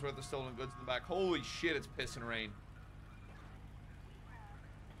 $20,000 worth of stolen goods in the back. Holy shit, it's pissing rain.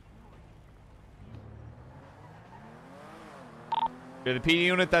 Yeah, the PD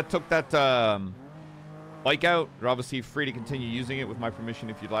unit that took that bike out, you're obviously free to continue using it with my permission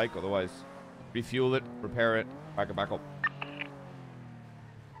if you'd like. Otherwise, refuel it, repair it, back it back up.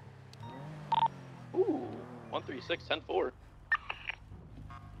 Ooh, 136-10-4.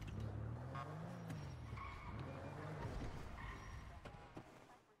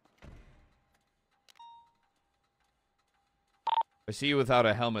 I see you without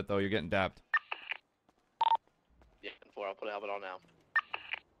a helmet, though. You're getting dapped. Yeah, 10-4. I'll put a helmet on now.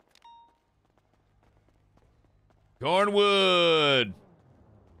 Cornwood!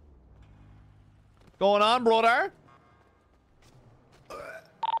 Going on, brother?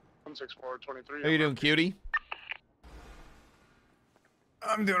 16423. How you doing, cutie?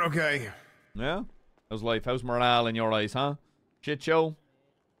 I'm doing okay. Yeah? How's life? How's morale in your eyes, huh? Shit show?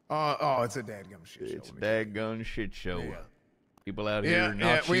 Oh, it's a dadgum shit show. It's a dadgum shit show. Yeah. People out here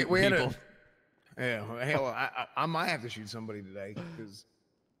not shooting we had people. Hell, I might have to shoot somebody today because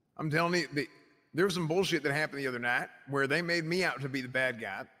I'm telling you, there was some bullshit that happened the other night where they made me out to be the bad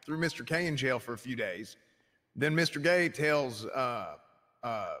guy, threw Mr. K in jail for a few days. Then Mr. Gay tells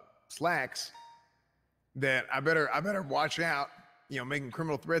Slacks that I better watch out, making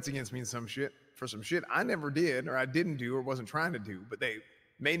criminal threats against me and some shit I never did or I didn't do or wasn't trying to do, but they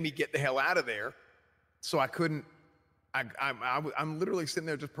made me get the hell out of there, so I couldn't. I'm literally sitting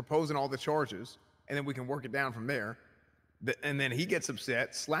there just proposing all the charges, and then we can work it down from there. And then he gets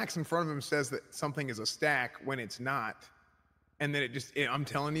upset. Slacks in front of him says that something is a stack when it's not. And then I'm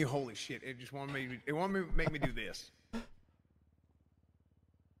telling you, holy shit! It just wanted to make me do this.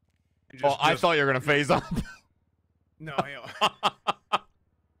 I thought you were gonna phase up. No, hell.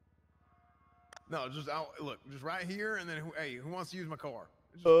 No, look, just right here, and then who wants to use my car?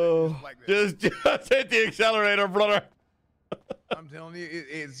 Just like this. Just hit the accelerator, brother. I'm telling you,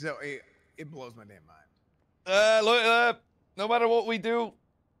 it blows my damn mind. No matter what we do,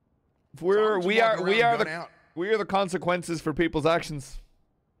 So I'm just walking around, gun out. we are the consequences for people's actions.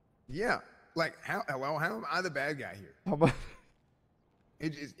 Yeah. Like, how am I the bad guy here? How about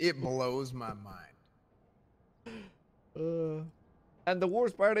It blows my mind. And the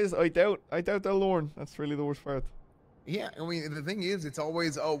worst part is, I doubt they'll learn. That's really the worst part. Yeah, I mean, the thing is, it's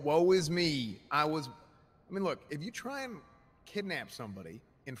always, oh, woe is me. I mean, look, if you try and kidnap somebody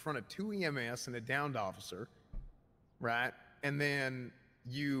in front of 2 EMS and a downed officer, right, and then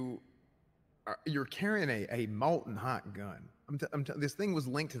you're carrying a molten hot gun. This thing was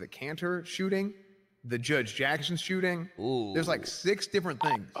linked to the Cantor shooting, the Judge Jackson shooting. Ooh. There's like 6 different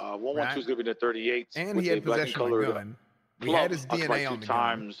things. 112's gonna be the 38. And he had possession of a gun. We had his DNA on the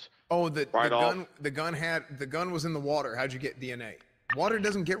gun. Oh, the gun was in the water. How'd you get DNA? Water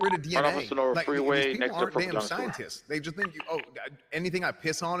doesn't get rid of DNA. Right off the Sonora Freeway, these next people to aren't damn Purple Gun scientists. They just think anything I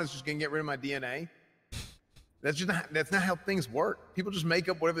piss on is just gonna get rid of my DNA. That's not how things work. People just make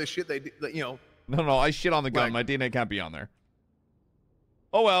up whatever the shit they do. You know. No, I shit on the gun. My DNA can't be on there.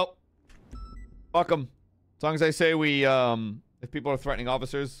 Oh well. Fuck them. As long as I say we, if people are threatening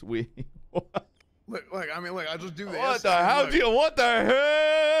officers, we. Look, I just do this. What the hell? What the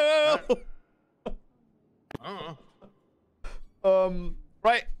hell?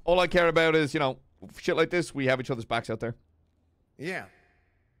 Right. All I care about is, shit like this. We have each other's backs out there. Yeah.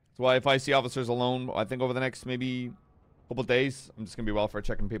 That's why if I see officers alone, I think over the next maybe couple days, I'm just gonna be welfare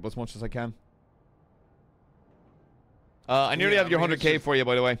checking people as much as I can. I nearly have your 100K for you,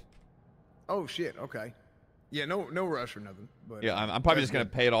 by the way. Oh shit. Okay. Yeah. No rush or nothing. But yeah, I'm probably just gonna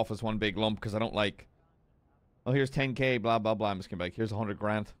pay it off as one big lump because I don't like. Oh, here's 10K. Blah blah blah. I'm just gonna be like, here's 100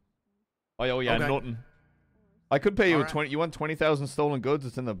 grand. Oh yeah, okay. Nothing. I could pay you right. 20. You want 20,000 stolen goods?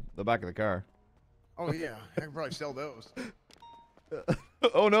 It's in the back of the car. Oh yeah, I could probably sell those.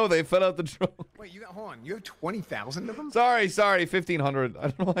 Oh no, they fell out the trunk. Wait, hold on. You have 20,000 of them? Sorry, 1,500. I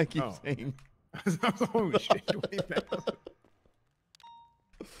don't know why I keep saying. Holy shit, 20,000.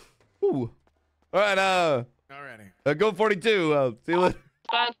 Ooh. All right. Alrighty. Go 42. See you later.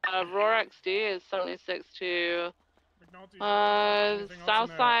 Roar XD is 76 to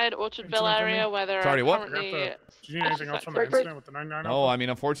south side Orchardville area where they're currently. Do you need anything else from the incident with the 99? No, I mean,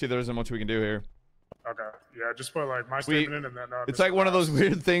 unfortunately, there isn't much we can do here. Okay. Yeah, just put like my statement in and then. It's like one of those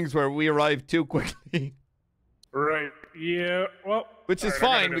weird things where we arrive too quickly. Right. Yeah. Well. Which is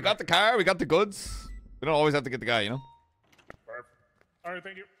fine. We got the car. We got the goods. We don't always have to get the guy, All right.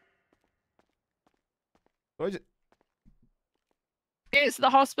 Thank you. It's the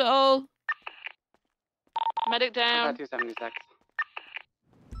hospital. Medic down. 276.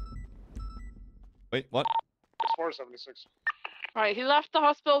 Wait, what? It's 476. Right, he left the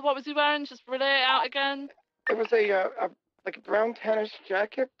hospital. What was he wearing? Just relay it out again. It was a like a brown tennis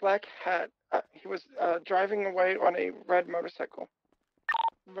jacket, black hat. He was driving away on a red motorcycle.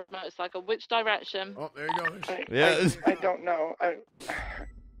 Red motorcycle. Which direction? Oh, there you go. I don't know.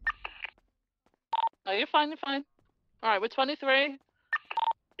 No, you're fine. You're fine. All right, we're 23.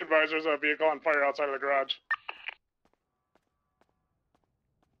 Advisors, a vehicle on fire outside of the garage.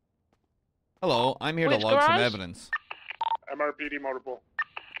 Hello, I'm here to log some evidence. MRPD motor pool.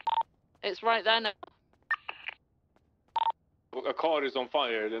 It's right there now. A car is on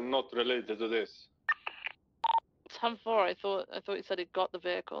fire. They're not related to this. 10-4. I thought you said he got the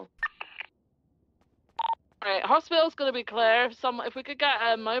vehicle. Alright, hospital's gonna be clear. If we could get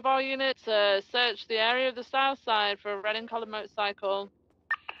a mobile unit to search the area of the south side for a red and colored motorcycle.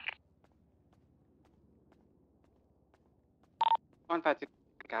 152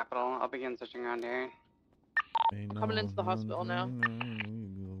 Capital. I'll begin searching around here. Coming into the hospital now.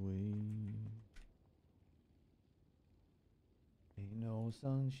 Ain't no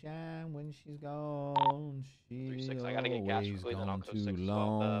sunshine when she's gone. She's always gone too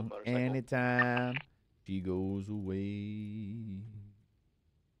long. Anytime she goes away.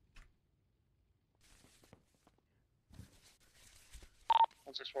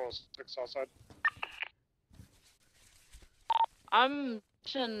 Outside. I'm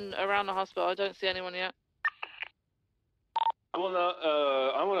around the hospital. I don't see anyone yet. I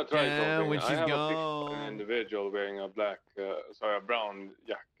wanna try something. When she's I have gone. a picture of an individual wearing a a brown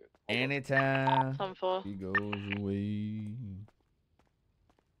jacket. Anytime 10-4. she goes away.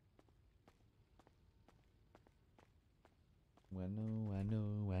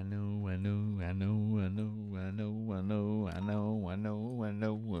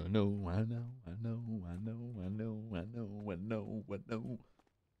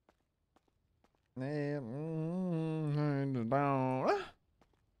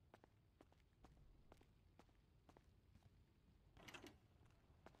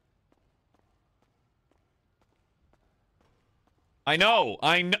 I know.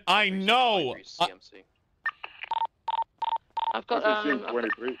 I know. CMC. I've got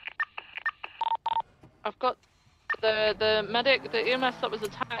I've got the medic, the EMS that was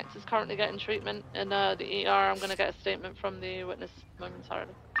attacked is currently getting treatment in the ER. I'm gonna get a statement from the witness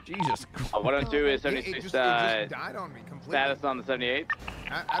momentarily. Jesus Christ. What I'm doing is It just died on me completely. status on the 78.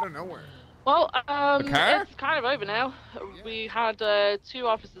 Out of nowhere. Well, car? it's kind of over now. We had 2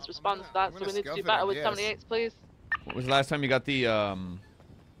 officers respond to that, so we need to do better with 78s, please. What was the last time you got the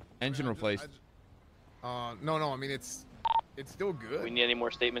engine replaced? No. I mean, it's still good. We need any more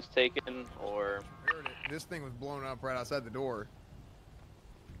statements taken, or This thing was blown up right outside the door.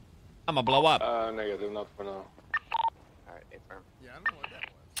 I'm gonna blow up. Negative, not for now. All right, affirm. Yeah, I don't know what that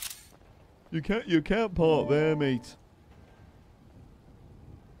was. You can't park there, mate.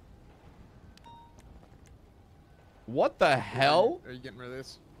 What the hell? Are you getting rid of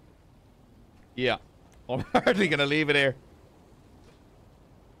this? Yeah. I'm hardly gonna leave it here.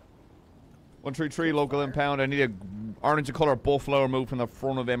 133 local impound. I need a orange color buffalo removed from the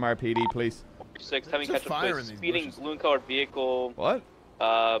front of MRPD, please. 6, having catch a speeding balloon-colored vehicle. What?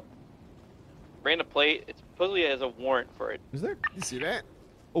 Ran a plate. It supposedly has a warrant for it. Is there? You see that?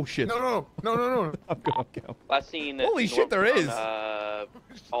 Oh shit. No. I'm going. Last seen. Holy shit, there is.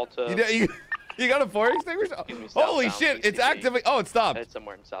 Alta. You got a fire extinguisher? Holy shit, it's actively. Oh, it stopped. It's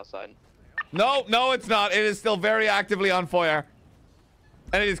somewhere in the south side. No, it's not. It is still very actively on fire.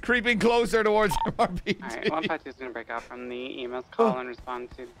 And it is creeping closer towards MRPD. Alright, 152 is gonna break out from the EMS call and respond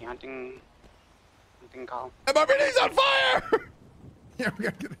to the hunting call. MRPD's on fire! Yeah, we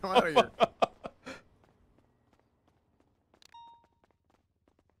gotta get the hell out of here.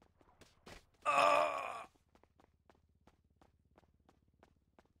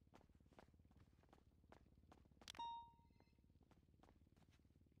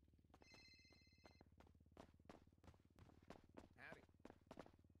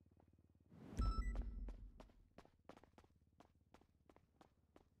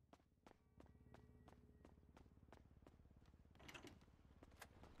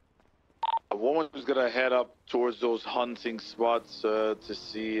 A woman was gonna head up towards those hunting spots to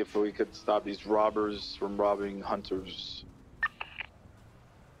see if we could stop these robbers from robbing hunters.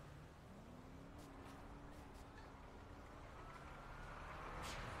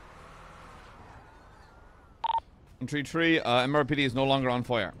 Tree, MRPD is no longer on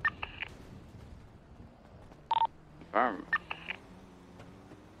fire. Confirm.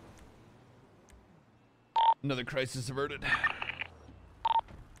 Another crisis averted.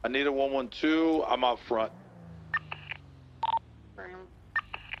 I need a 112. I'm out front.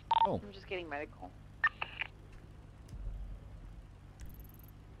 Oh. I'm just getting medical.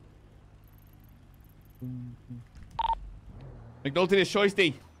 McNulty to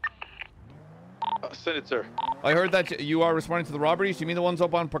Shoisty. Senator. I heard that you are responding to the robberies. You mean the ones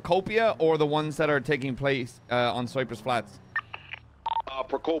up on Procopia or the ones that are taking place on Cypress Flats?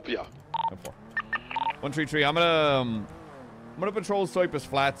 Procopia. 133. I'm gonna patrol Cypress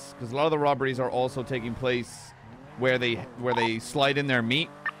Flats because a lot of the robberies are also taking place where they slide in their meat.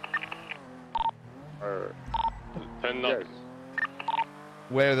 10 knots.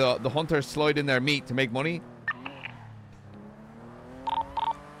 Where the hunters slide in their meat to make money.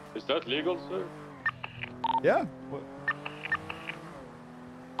 Is that legal, sir? Yeah.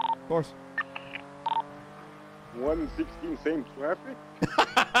 Of course. 116 same traffic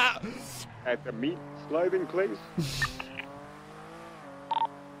at the meat sliding place.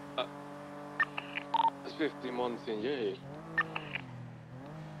 That's 50 months in jail.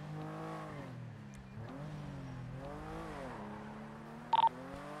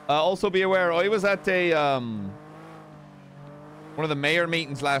 Also be aware, I was at a one of the mayor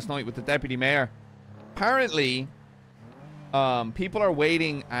meetings last night with the deputy mayor. Apparently, people are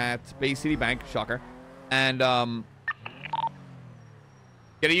waiting at Bay City Bank, shocker, and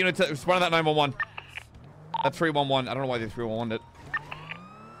get a unit to respond to that 911. That 311. I don't know why they 311 it.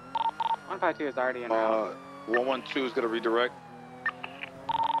 152 is already in route. 112 is gonna redirect.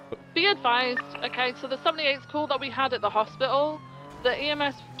 Be advised, okay, so the 78's call that we had at the hospital, the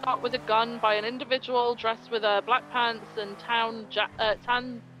EMS was shot with a gun by an individual dressed with black pants and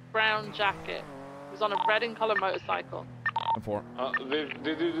tan brown jacket. He was on a red in color motorcycle.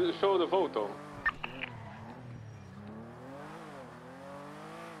 Did you show the photo?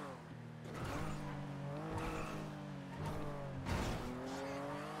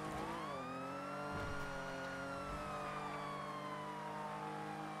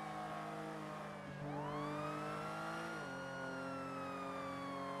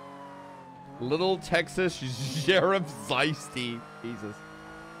 Little Texas Sheriff Zeisty. Jesus.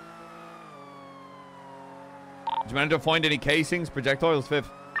 you manage to find any casings, projectiles, Viv?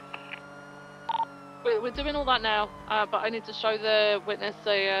 We're doing all that now, but I need to show the witness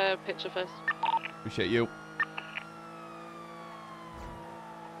a picture first. Appreciate you.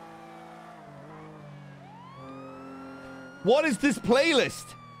 What is this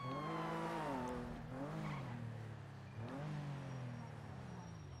playlist?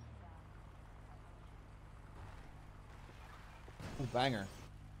 Ooh, banger.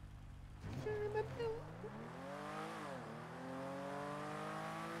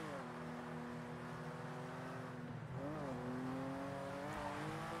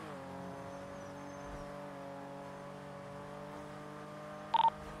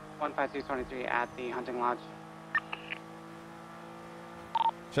 One 5223 at the hunting lodge.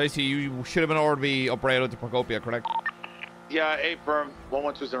 Tracy, you should have been ordered to be upgraded to Procopia, correct? Yeah, A firm.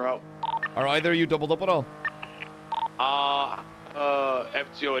 112's en route. Are either of you doubled up at all?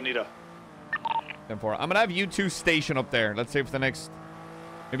 FTO Anita. 10-4. I'm gonna have you two station up there. Let's say for the next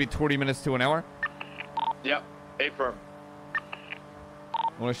maybe 20 minutes to an hour. Yep, A firm.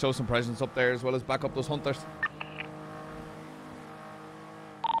 I want to show some presence up there as well as back up those hunters.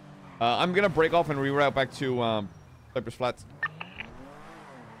 I'm gonna break off and reroute back to Cypress Flats.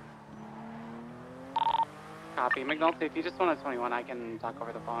 Copy. McNulty, if you just want a 21, I can talk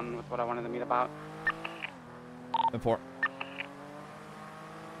over the phone with what I wanted to meet about. 10-4.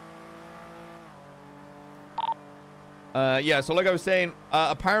 Yeah, so like I was saying,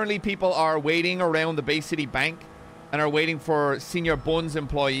 apparently people are waiting around the Bay City Bank and are waiting for Senior Buns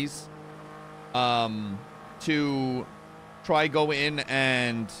employees to try go in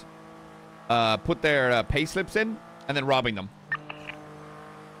and put their pay slips in and then robbing them.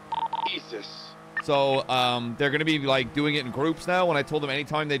 Jesus. So they're going to be like doing it in groups now. When I told them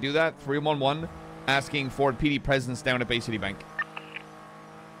anytime they do that, 311 asking for PD presence down at Bay City Bank.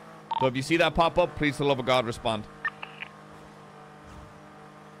 So if you see that pop up, please for the love of God respond.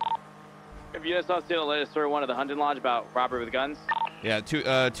 Have you guys not seen the latest story one of the hunting lodge about robbery with guns? Yeah, two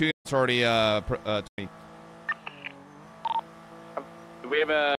units already 20. Do we have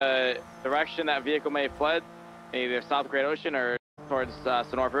a direction that vehicle may have fled? Either South Great Ocean or towards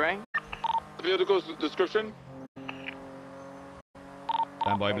Sonora Freeway? The vehicle's description?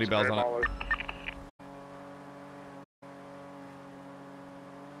 Stand by, I believe bells on it.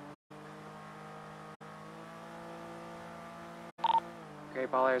 Gray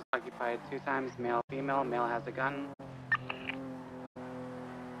baller is occupied 2 times, male, female. Male has a gun.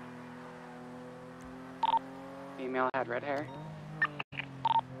 Female had red hair.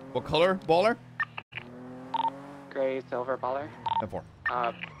 What color baller? Gray, silver baller. 10-4.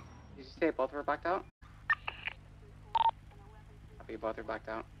 Did you say both were blacked out? Copy, both are blacked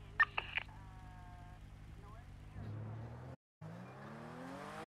out.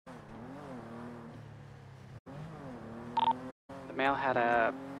 The male had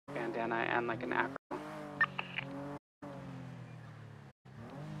a bandana and like an afro.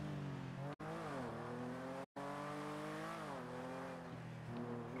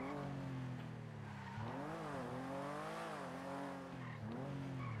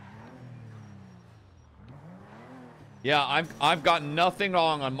 Yeah, I've got nothing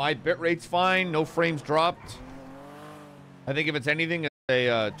wrong on my bit rate's fine. No frames dropped. I think if it's anything, it's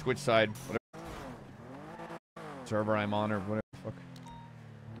a Twitch side, whatever server I'm on or whatever the fuck.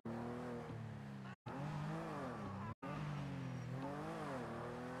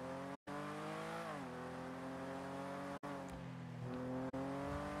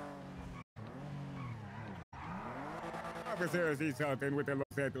 Officer is something with the Los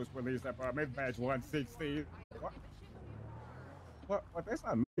Santos Police Department, badge 160. What? That's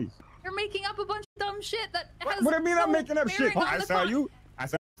not nice. You're making up a bunch of dumb shit that has. What do you mean I'm making up shit? I saw you. I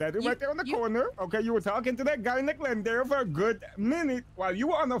saw you right there on the corner. Okay, you were talking to that guy in the Glen there for a good minute while you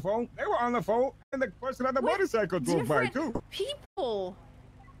were on the phone. They were on the phone, and the person on the motorcycle drove by too. People.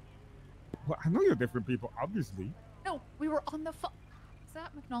 Well, I know you're different people, obviously. No, we were on the phone. Is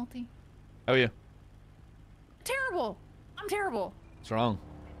that McNulty? Oh yeah. Terrible. I'm terrible. What's wrong?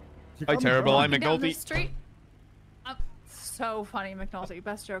 Hi, terrible. I'm Down the McNulty. street. So funny, McNulty.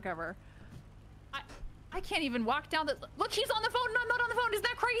 Best joke ever. I can't even walk down the. Look, he's on the phone and I'm not on the phone. Is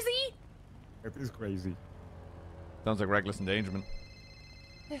that crazy? It is crazy. Sounds like reckless endangerment.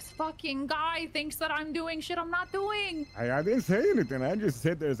 This fucking guy thinks that I'm doing shit I'm not doing. I didn't say anything. I just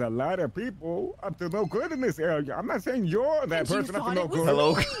said there's a lot of people up to no good in this area. I'm not saying you're that person up to no good.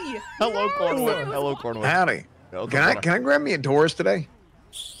 Hello. Hello, Cornwood. Hello, Cornwood. Howdy. Can I grab me a Doris today?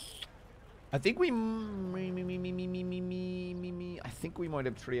 I think we I think we might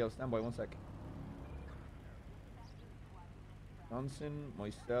have trio. Stand by 1 sec. Johnson,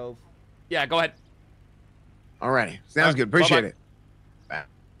 myself. Yeah, go ahead. Alrighty. Sounds good. Appreciate it. Bye.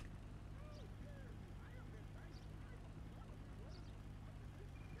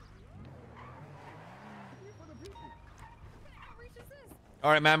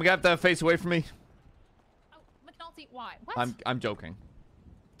 All right, man. We got to face away from me. Oh, McNulty, why? What? I'm joking.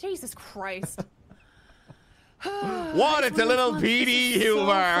 Jesus Christ. What? It's a little PD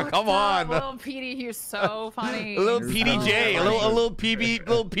humor. Come on. Little PD humor, so funny. A little PDJ. A little PB.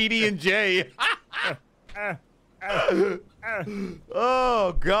 Little PD and J.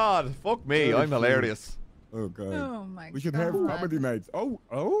 Oh God. Fuck me. I'm hilarious. Oh God. Oh my God. We should have comedy nights.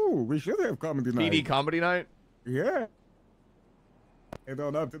 Oh, we should have comedy nights. PD comedy night. Yeah. Head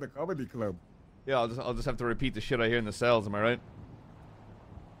on up to the comedy club. Yeah, I'll just have to repeat the shit I hear in the cells. Am I right?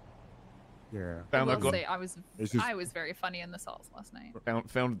 Yeah. I will say I was very funny in the cells last night.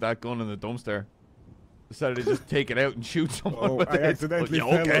 Found that gun in the dumpster. Decided to just take it out and shoot someone with I it. accidentally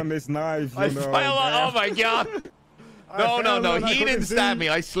fell on this knife. I fell on, oh my God. No. He didn't stab me.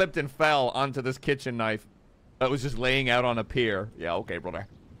 I slipped and fell onto this kitchen knife that was just laying out on a pier. Yeah, okay, brother.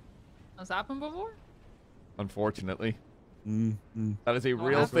 Has that happened before? Unfortunately. That is a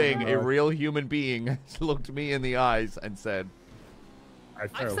real thing. A real human being looked me in the eyes and said,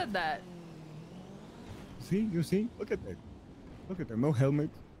 I've said that. You see? Look at that. Look at that. No helmet.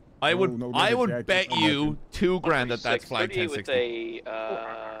 I would bet you $2,000 that's flag 1060.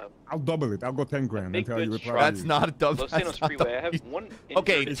 I'll double it. I'll go 10 grand until you reply. That's not a double.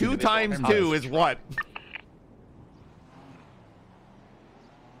 Okay, 2 times 2 is what?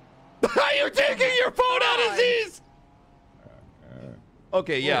 Are you taking your phone out, Aziz?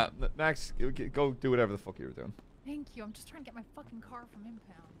 Okay, yeah. Max, go do whatever the fuck you were doing. Thank you. I'm just trying to get my fucking car from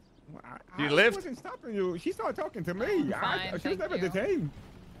impound. You lived? I wasn't stopping you. She started talking to me. She was never detained.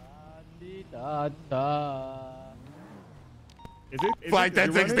 Is it? Flight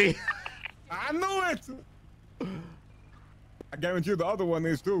 1060. I knew it. I guarantee you the other one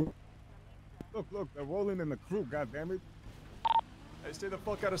is too. Look, they're rolling in the crew. God damn it. Hey, stay the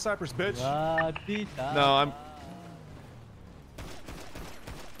fuck out of Cyprus, bitch. No,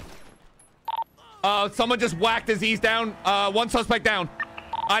 I'm. Someone just whacked Aziz down. One suspect down.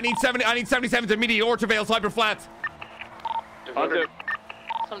 I need 77 immediate Orchardvale, Cyber Flats.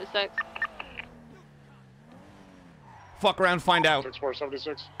 76. Fuck around, find out.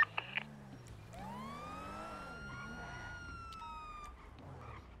 6476.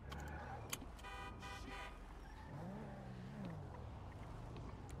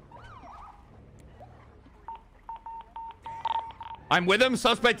 I'm with him.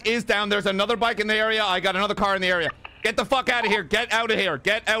 Suspect is down. There's another bike in the area. I got another car in the area. Get the fuck out of here. Get out of here.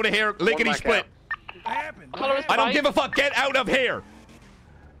 Get out of here. Lickety split. What happened? I don't give a fuck. Get out of here.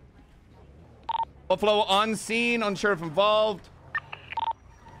 Buffalo on scene. Unsure if involved.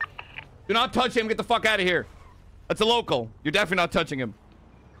 Do not touch him. Get the fuck out of here. That's a local. You're definitely not touching him.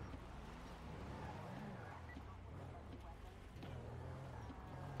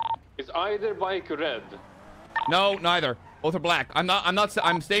 Is either bike red? No, neither. Both are black.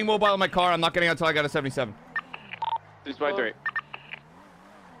 I'm staying mobile in my car. I'm not getting out until I got a 77. 653.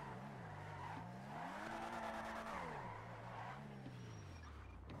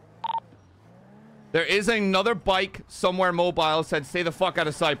 There is another bike somewhere mobile. Said stay the fuck out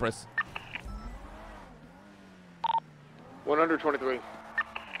of Cyprus. 123.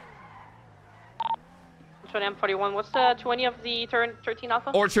 41. What's the 20 of the 13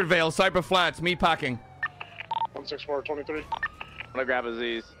 Alpha? Orchardvale, Cypress Flats, meat packing. 16423. I'm gonna grab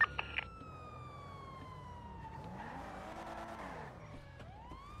Aziz.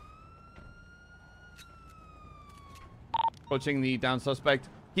 Approaching the down suspect.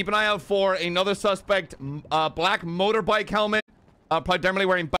 Keep an eye out for another suspect. Black motorbike helmet. Primarily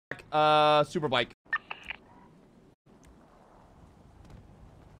wearing black superbike.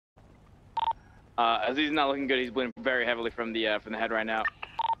 Aziz is not looking good. He's bleeding very heavily from the head right now.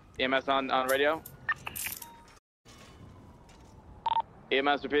 EMS on radio.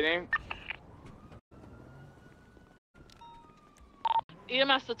 EMS repeating.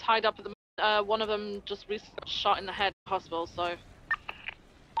 EMS are tied up at the one of them just recently got shot in the head in the hospital, so.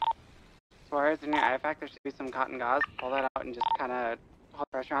 Suarez, in your IFAC, there should be some cotton gauze. Pull that out and just kind of hold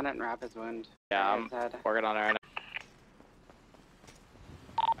pressure on it and wrap his wound. Yeah, I'm working on it right now.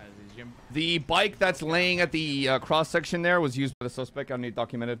 The bike that's laying at the cross section there was used by the suspect. I need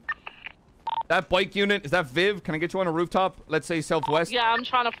documented. That bike unit, is that Viv? Can I get you on a rooftop? Let's say southwest. Yeah, I'm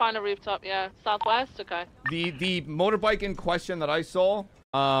trying to find a rooftop. Yeah, southwest. Okay. The motorbike in question that I saw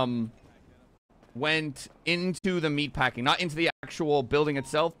went into the meat packing, not into the actual building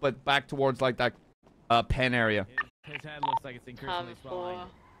itself, but back towards like that pen area. His head looks like it's increasingly swelling.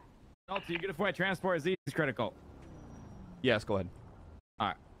 Also, you get a flight transport as is critical. Yes, go ahead. All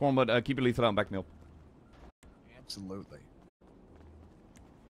right. Cornwood, keep your lethal out back, Neil. Absolutely.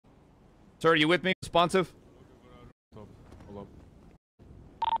 Sir, are you with me? Responsive? Hold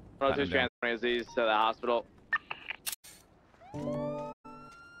up. Two transferring Aziz to the hospital.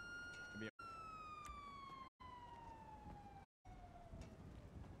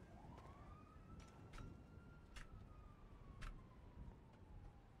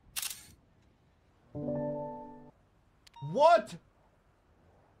 What?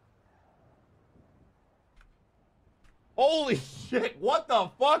 Holy shit, what the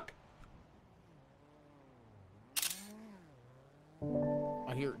fuck?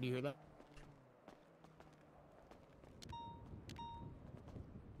 Do you hear that?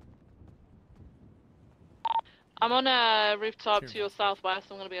 I'm on a rooftop to your southwest.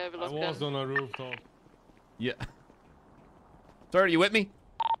 I'm going to be overlooking. I was on a rooftop. Yeah. Sir, are you with me?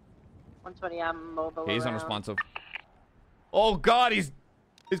 120, I'm mobile. Okay, he's around. unresponsive. Oh god, his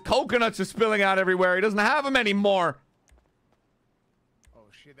coconuts are spilling out everywhere. He doesn't have them anymore. Oh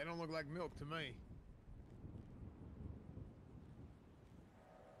shit, they don't look like milk to me.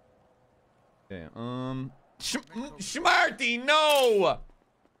 Okay, Schmarty, no!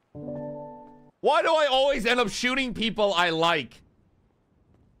 Why do I always end up shooting people I like?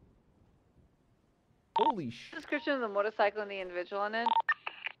 Holy shit. Description of the motorcycle and the individual on it.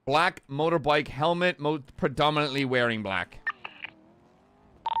 Black motorbike helmet, predominantly wearing black.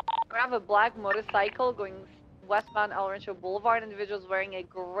 We have a black motorcycle going westbound El Rancho Boulevard. Individuals wearing a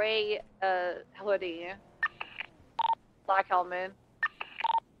gray hoodie. Black helmet.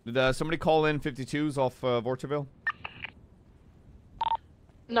 Did somebody call in 52s off Vorterville?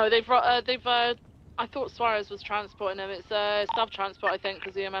 No, I thought Suarez was transporting him. It's self-transport, I think,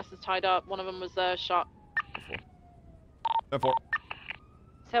 because EMS is tied up. One of them was shot. Therefore.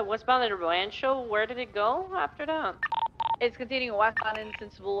 So westbound at Rancho, where did it go after that? It's continuing westbound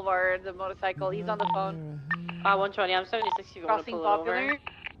Innocence Boulevard. The motorcycle. He's on the phone. 120. I'm 76. If you want to Crossing pull Popular. it over.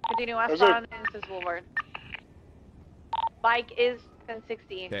 Continue westbound Innocence Boulevard. Bike is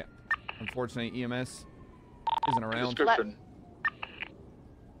 1060. Okay. Unfortunately, EMS isn't around. Description.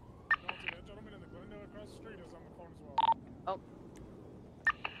 Oh.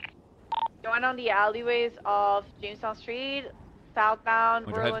 Going on the alleyways of Jamestown Street, southbound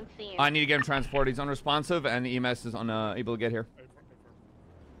Berlin scene. I need to get him transported. He's unresponsive, and the EMS is unable to get here.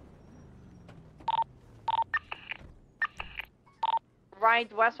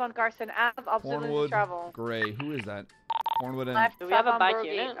 Right, westbound Carson Ave, opposite Cornwood, travel. Gray. Who is that? Cornwood and... Left, Do we have a bike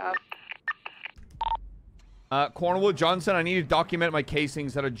Burgate unit? Cornwood, Johnson, I need to document my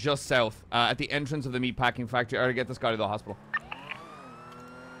casings that are just south, at the entrance of the meatpacking factory. I gotta get this guy to the hospital.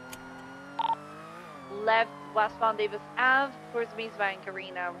 Left, westbound Davis Ave, towards Maze Bank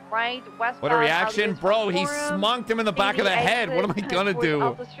Arena. Right, westbound... What a reaction, bro. He Forum, smonked him in the back of the head. What am I gonna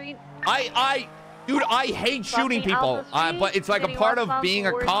do? Dude, I hate shooting people, but it's like a part of being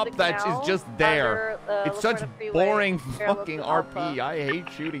a cop that is just there. It's such boring fucking RP. I hate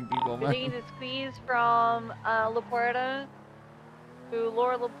shooting people, We're taking man. the squeeze from La Puerta to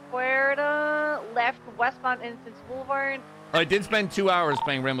Lower La Puerta, left westbound Innocence Boulevard, I did spend 2 hours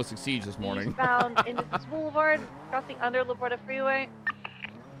playing Rainbow Six Siege this morning. eastbound Innocence Boulevard, crossing under La Puerta Freeway,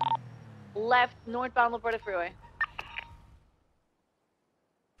 left northbound La Puerta Freeway.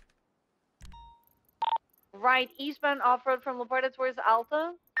 Right, eastbound off-road from La Puerta towards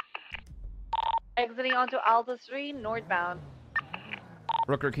Alta. Exiting onto Alta Street, northbound.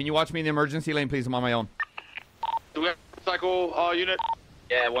 Rooker, can you watch me in the emergency lane, please? I'm on my own. Do we have a cycle unit?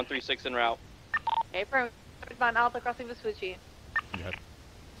 Yeah, 136 en route. Okay, from northbound Alta crossing Vespucci. Okay.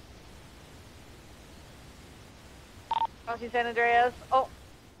 Crossing San Andreas. Oh,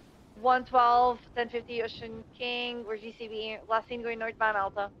 112, 1050 Ocean King. We're GCB. Last seen going northbound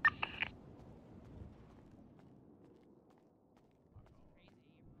Alta.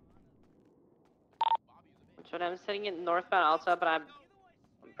 So I'm sending it northbound Alta, but I'm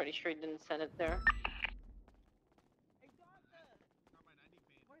pretty sure he didn't send it there.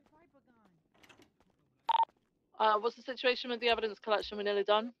 What's the situation with the evidence collection? We're nearly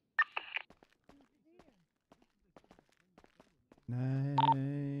done.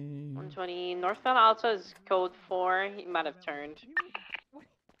 120 northbound Alta is code 4. He might have turned.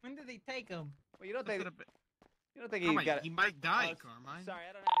 When did they take him? Well, you don't think Carmine, he got it? he might die, Carmine. Sorry,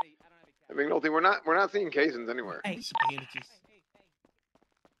 I don't have any. McNulty, we're not seeing casings anywhere. Hey, bandages.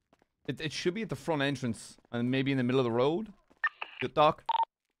 It should be at the front entrance, and maybe in the middle of the road. Good, Doc.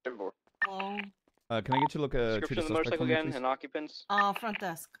 Hello. Can I get you to look Description of the motorcycle again and occupants. Front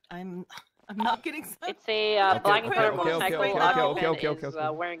desk. I'm I'm not getting some. It's a black and colored motorcycle. Okay. Is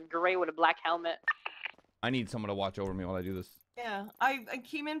wearing gray with a black helmet. I need someone to watch over me while I do this. Yeah, I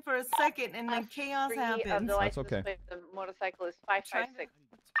came in for a second and then chaos happened. That's okay. The motorcycle is 556.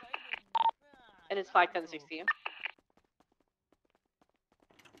 And it's 51060.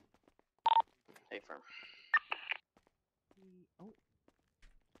 Hey, firm.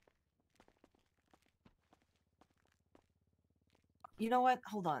 You know what?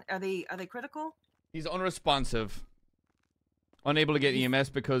 Hold on. Are they critical? He's unresponsive. Unable to get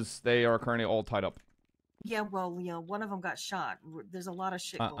EMS because they are currently all tied up. Yeah, well, you know, one of them got shot. There's a lot of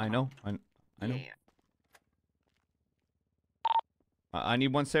shit going I know. on. I know. Yeah. I need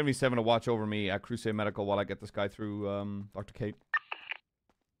 177 to watch over me at Crusade Medical while I get this guy through Dr. Kate.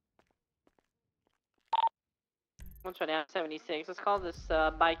 17976. Let's call this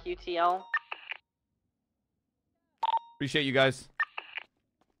bike UTL. Appreciate you guys.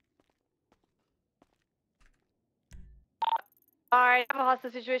 Alright, I have a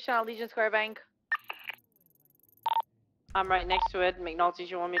hostage situation at Legion Square Bank. I'm right next to it. McNulty,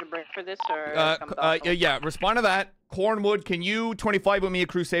 you want me to break for this or? Yeah, respond to that. Cornwood, can you 25 with me at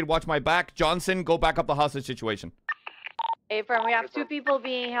Crusade? Watch my back. Johnson, go back up the hostage situation. Hey, firm, we have 2 people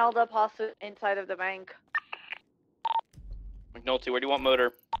being held up hostage inside of the bank. McNulty, where do you want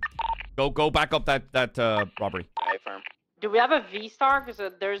motor? Go back up that robbery. Hey, firm. Do we have a V-Star? Because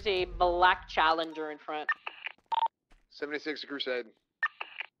there's a black Challenger in front. 76 Crusade.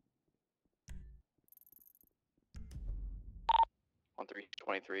 On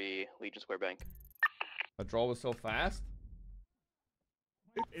 323 Legion Square Bank. The draw was so fast?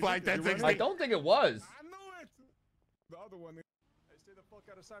 Flight 1060. I don't think it was. I knew it. The other one. Hey, stay the fuck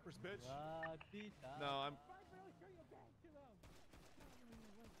out of Cypress, bitch. No, I'm.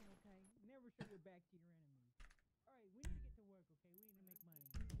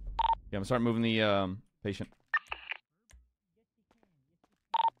 Yeah, I'm starting moving the patient.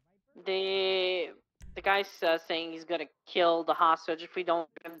 The guy's saying he's gonna kill the hostage if we don't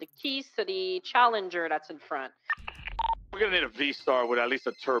give him the keys to the Challenger that's in front. We're gonna need a V-Star with at least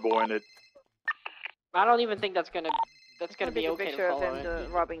a turbo in it. I don't even think that's gonna be Take a okay picture to of follow him it.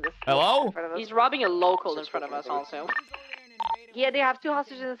 robbing this. Hello? in front of us. He's robbing a local in front of us also. Yeah, they have 2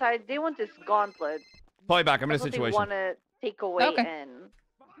 hostages inside. They want this gauntlet. Probably back. I'm in a That's what situation. They want to take away Okay. and.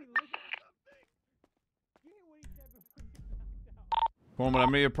 Cornwood, I'm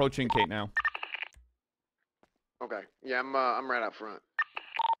gonna be approaching Kate now. Okay. Yeah, I'm right out front.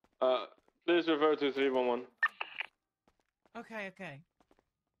 Please refer to 311. Okay.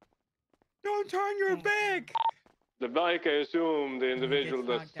 Don't turn your back. The bike, I assume the individual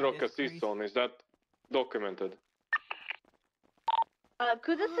that fucked, struck that is assist on, is that documented?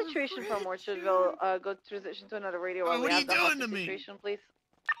 Could the situation from Orchardville go transition to another radio while we what are have you the doing hostage to me? situation, please?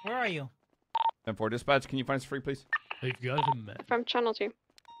 Where are you? 10-4 dispatch, can you find us free, please? They've got him, man. From Channel 2.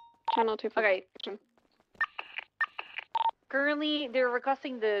 Channel 2. Okay. Currently, they're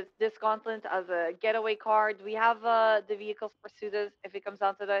requesting this gauntlet as a getaway car. Do we have the vehicles pursued us if it comes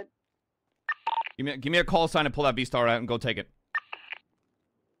down to that? Give me a call sign and pull that V-Star out and go take it.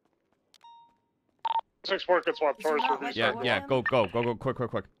 6-4 gets swapped Is it towards not for like Yeah, Go yeah, in? go,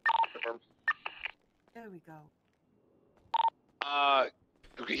 quick. There we go.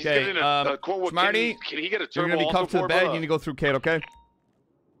 He's Okay, getting a Cornwood. Smarty, Can he get a You're turbo gonna be also cuffed to the for bed. it, You need to go through Kate, okay?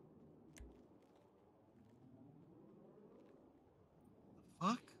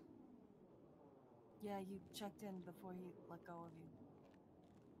 Fuck? Yeah, you checked in before he let go of you.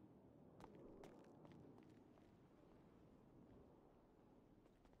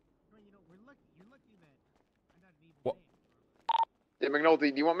 What? Yeah,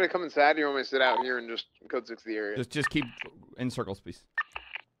 McNulty, do you want me to come inside or do you want me to sit out here and just code 6 the area? Just keep in circles, please.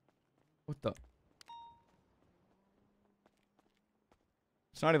 What the?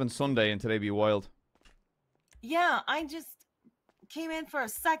 It's not even Sunday and today be wild. Yeah, I just came in for a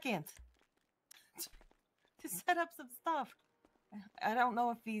second to set up some stuff. I don't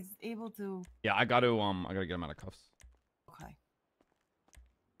know if he's able to. Yeah, I gotta get him out of cuffs. Okay.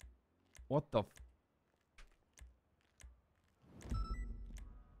 What the?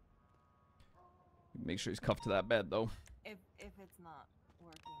 Make sure he's cuffed to that bed, though. If it's not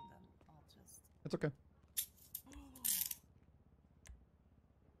working, then I'll just. That's okay.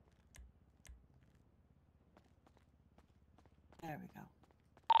 There we go.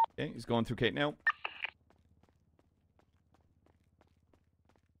 Okay, he's going through Kate now.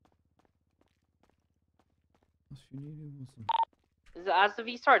 As the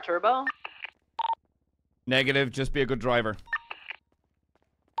V-Star Turbo? Negative, just be a good driver.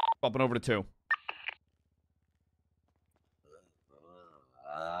 Bumping over to 2.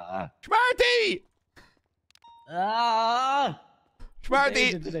 Schmarty!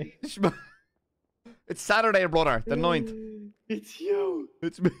 Schmarty! It's Saturday, brother, the 9th. It's you.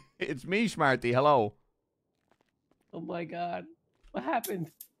 It's me, Schmarty. Hello. Oh my god. What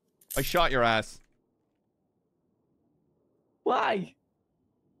happened? I shot your ass. Why?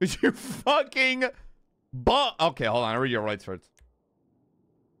 Because you fucking Okay, hold on. I read your rights first.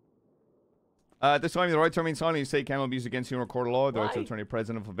 At this time, the right to remain silent. You say can be used against you in a court of law. The right to attorney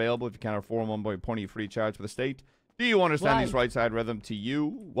president if available. If you cannot afford one by appointing you free charge for the state. Do you understand these rights? I'd read them to you.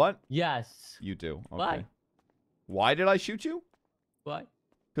 What? Yes. You do. Okay. Why? Why did I shoot you? Why?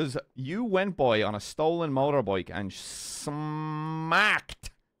 Because you went by on a stolen motorbike and smacked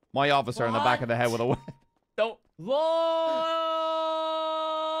my officer in the back of the head with a weapon. Don't. Lawyer!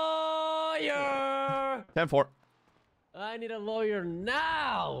 10-4. I need a lawyer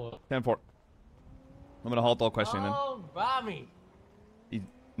now. 10-4. I'm going to halt all questioning then. Oh, Rami. He's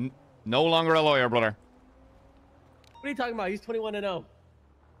no longer a lawyer, brother. What are you talking about? He's 21-0.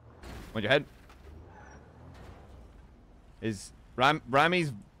 Want your head?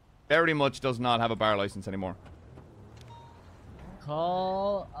 Rami's very much does not have a bar license anymore.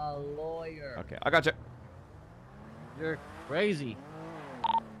 Call a lawyer. Okay, I got you. You're crazy.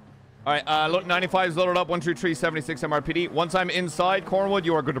 All right, look, 95 is loaded up. 12376 MRPD. Once I'm inside Cornwood,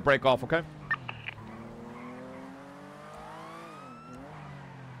 you are good to break off, okay?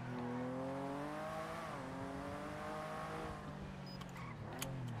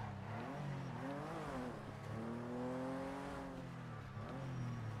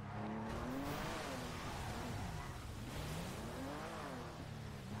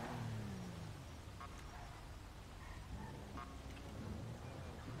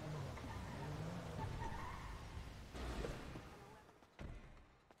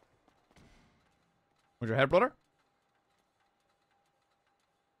 Was your head, brother?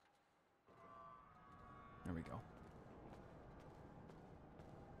 There we go.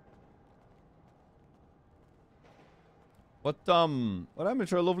 What happened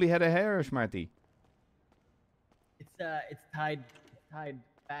to your lovely head of hair, Schmarty? It's tied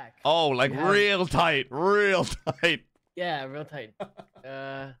back. Oh, like real tight, real tight. Yeah, real tight.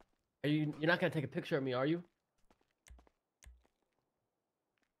 You're not gonna take a picture of me, are you?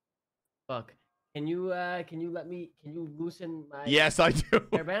 Fuck. Can you loosen my Yes, I do.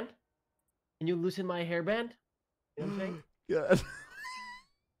 hairband? Can you loosen my hairband? You know what I'm saying? Yeah.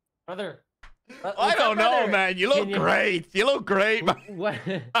 Brother. I don't know, man. You look great. You look great, man. What?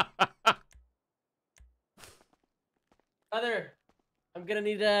 Brother, I'm gonna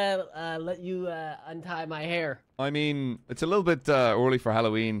need to let you untie my hair. I mean, it's a little bit early for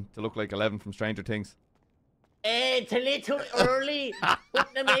Halloween to look like 11 from Stranger Things. It's a little early. What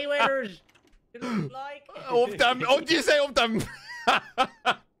the Mayweathers? It looks like. Up them. Oh, do you say up them?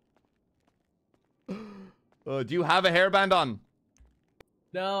 Do you have a hairband on?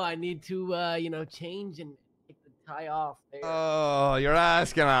 No, I need to, change and take the tie off there. Oh, you're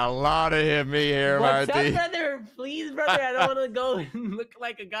asking a lot of me here, What's Marty. up, brother? Please, brother, I don't want to go and look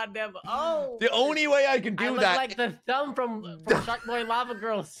like a goddamn. Oh. The only way I can do I look that. like the thumb from Shark Boy Lava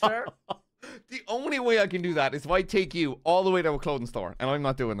Girl, sir. The only way I can do that is if I take you all the way to a clothing store, and I'm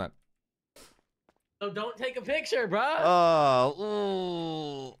not doing that. So don't take a picture, bro.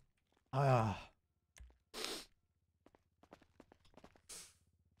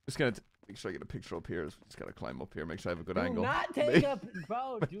 Just gonna make sure I get a picture up here. Just gotta climb up here, make sure I have a good Do angle. not take a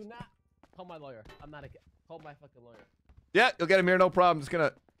bro. Do not call my lawyer. I'm not a call my fucking lawyer. Yeah, you'll get him here, no problem. Just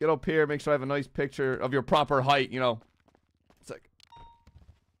gonna get up here, make sure I have a nice picture of your proper height. You know, it's like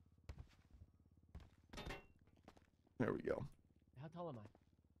there we go. How tall am I?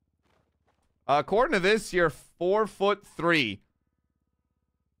 According to this, you're 4'3".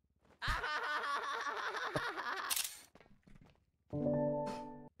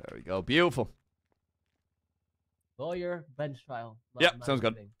 There we go. Beautiful. Lawyer bench trial. Yep, sounds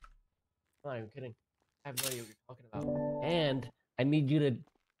good. I'm not even kidding. I have no idea what you're talking about. And I need you to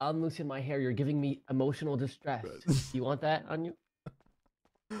unloosen my hair. You're giving me emotional distress. You want that on you?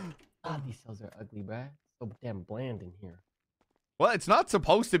 These cells are ugly, bruh. So damn bland in here. Well, it's not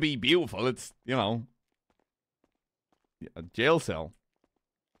supposed to be beautiful. It's, you know, a jail cell.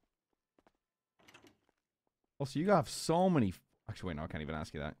 Also, you have so many... Actually, wait, no, I can't even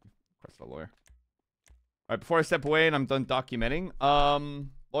ask you that. Request a lawyer. All right, before I step away and I'm done documenting,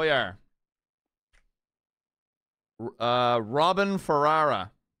 lawyer. Robin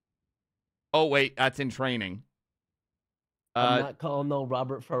Ferrara. Oh, wait, that's in training. I'm not calling no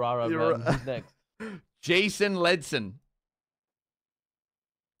Robert Ferrara, man. Who's next? Jason Ledson.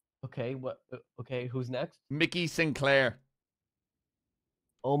 Okay, what? Okay, who's next? Mickey Sinclair.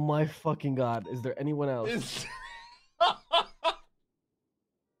 Oh my fucking god! Is there anyone else?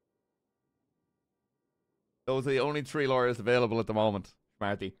 Those are the only 3 lawyers available at the moment,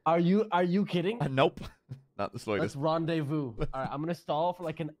 Smarty. Are you kidding? Nope. Not the slightest. Let's rendezvous. All right, I'm gonna stall for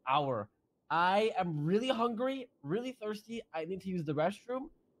like an hour. I am really hungry, really thirsty. I need to use the restroom.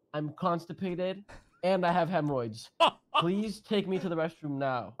 I'm constipated, and I have hemorrhoids. Please take me to the restroom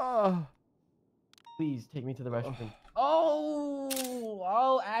now. Please take me to the restroom.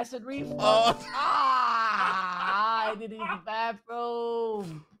 Oh, acid reflux. I need to use the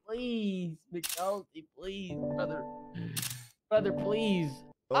bathroom. Please, McNulty, please, brother, please.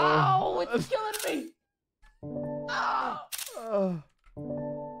 Oh, it's killing me. Oh.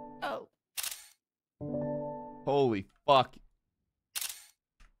 Holy fuck.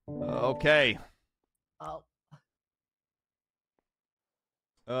 Okay. Oh.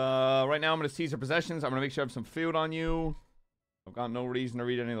 Right now I'm going to seize your possessions. I'm going to make sure I have some food on you. I've got no reason to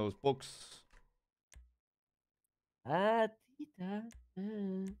read any of those books. Oh. Be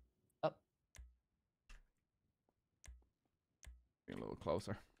a little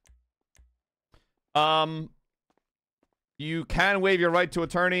closer. You can waive your right to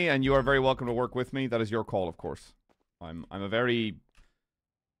attorney, and you are very welcome to work with me. That is your call, of course. I'm a very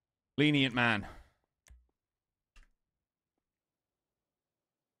lenient man.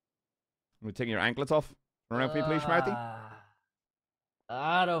 We're taking your anklets off. Turn around for me, please, Smarty.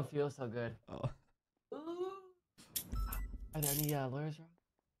 I don't feel so good. Oh. Are there any lawyers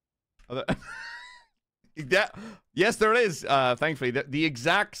around? Yeah, yes, there is. Thankfully, the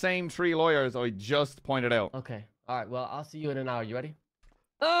exact same 3 lawyers I just pointed out. Okay. All right. Well, I'll see you in an hour. You ready?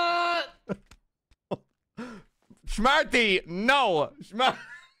 Smarty, no. Okay.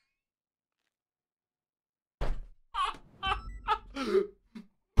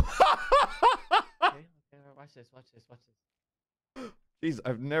 Watch this. Jeez,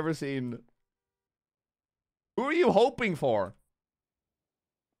 I've never seen. Who are you hoping for?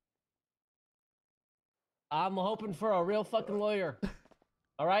 I'm hoping for a real fucking lawyer.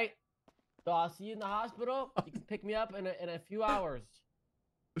 All right. So I'll see you in the hospital. You can pick me up in a few hours.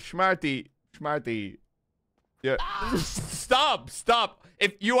 Smarty. Yeah. Stop.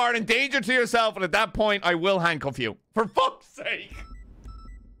 If you are in danger to yourself, and at that point, I will handcuff you. For fuck's sake.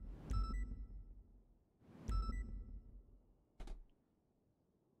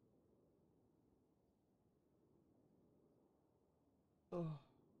 Oh.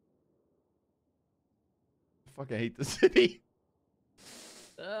 I fucking hate the city.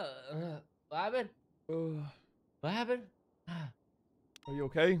 What happened? What happened? Are you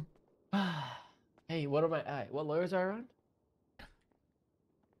okay? Hey, what lawyers are around?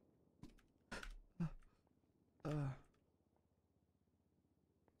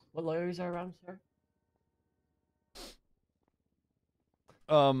 What lawyers are around, sir?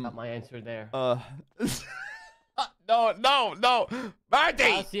 Got my answer there. No, Marty.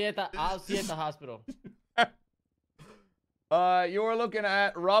 I'll see you at the hospital. You were looking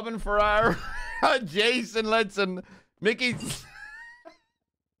at Robin Ferrer, Jason Letson, Mickey,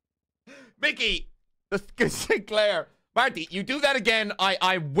 the Sinclair. Marty, you do that again,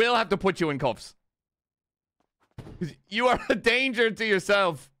 I will have to put you in cuffs. You are a danger to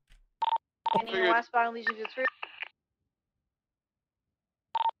yourself. Any westbound leads you to through.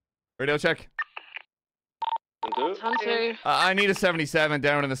 Radio check. Hunter. I need a 77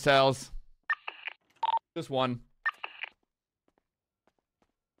 down in the cells. Just one.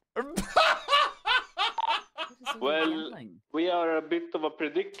 Well, we are a bit of a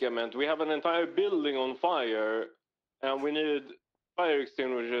predicament. We have an entire building on fire, and we need fire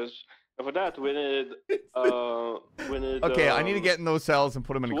extinguishers. And for that, we need Okay, I need to get in those cells and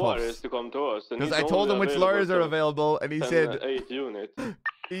put them in cuffs. to come to us. Because I told him which lawyers are available, and he said 8 units.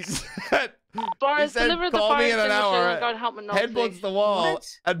 He said, Boris, deliver the call fire me in an extinguisher hour, and God help McNulty. headbutts the wall,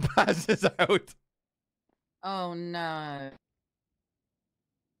 and passes out. Oh no.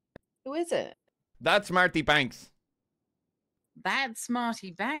 Who is it? That's Marty Banks. That's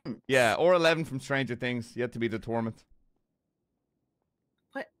Marty Banks. Yeah, or 11 from Stranger Things, yet to be determined.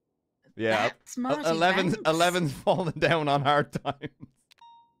 What? Yeah, That's Marty 11's, Banks? 11's fallen down on hard times.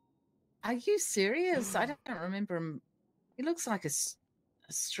 Are you serious? I don't remember him. He looks like a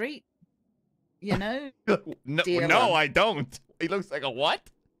street, you know? No, I don't. He looks like a what?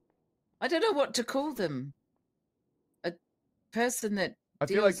 I don't know what to call them. A person that I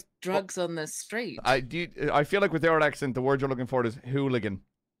feel deals like drugs on the street. I feel like with their accent, the word you're looking for is hooligan.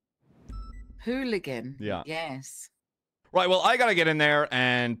 Hooligan. Yeah. Yes. Right, well, I gotta get in there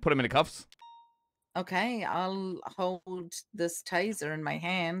and put him in the cuffs. Okay, I'll hold this taser in my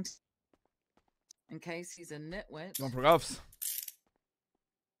hand in case he's a nitwit. Going for cuffs.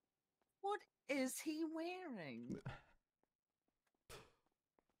 What is he wearing?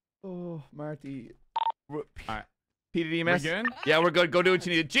 Oh, Marty. Alright. PDD We mess? good? Yeah, we're good. Go do what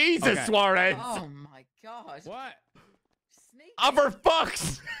you need. Jesus, Okay. Suarez! Oh my god. What? Oh, for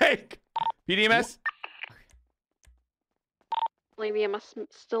fuck's sake! PDMS? Maybe I must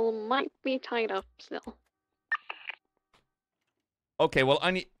still might be tied up still. Okay, well,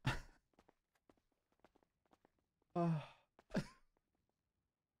 I need...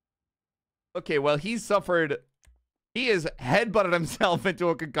 Okay, well, he's suffered... He has headbutted himself into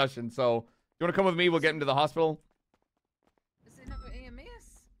a concussion, so... You want to come with me? We'll get him to the hospital. Is there no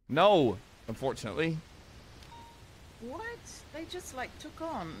EMS? No, unfortunately. What? They just like took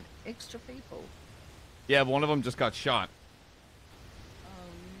on extra people. Yeah, one of them just got shot. Oh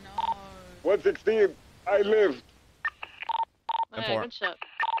no. 116. I lived. M4. Good shot.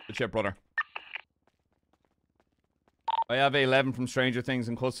 Good shit, brother. I have 11 from Stranger Things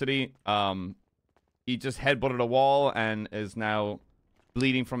in custody. He just headbutted a wall and is now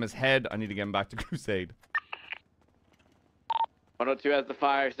bleeding from his head. I need to get him back to Crusade. 102 has the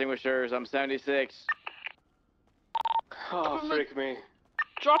fire extinguishers. I'm 76. Oh, freak me.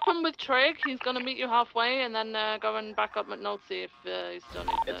 Drop him with Trig. He's gonna meet you halfway, and then go and back up McNulty if he's still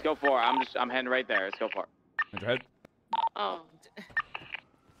needs Let's it. go for it. I'm heading right there. Let's go for it. Head. Oh.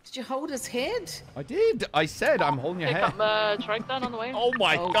 Did you hold his head? I did. I said I'm holding your Pick head. up Trig then on the way. Oh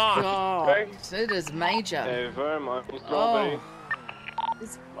my Oh god. god. It is major. Hey, very much. Strawberry.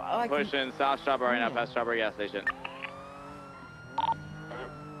 I can- Pushing South Strawberry now, past Strawberry gas station.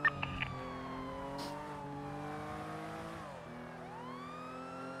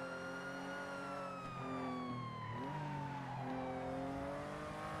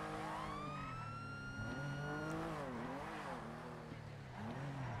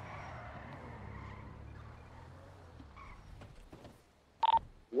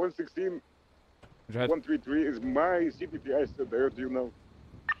 One 16. Head. 133 is my CPPI still there? Do you know?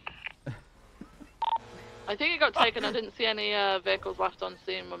 I think it got taken. I didn't see any vehicles left on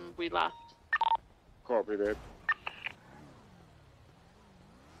scene when we left. Copy that.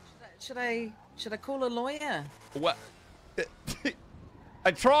 Should I call a lawyer? What?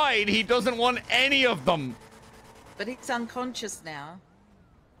 I tried. He doesn't want any of them. But he's unconscious now.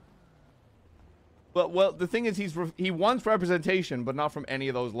 Well, the thing is, he wants representation, but not from any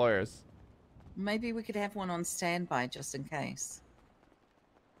of those lawyers. Maybe we could have one on standby just in case.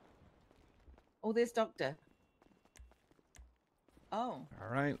 Oh, there's Doctor. Oh. All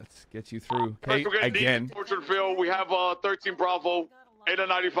right, let's get you through. Right, Okay, we're getting again. deep in Orchardville. We have 13 Bravo,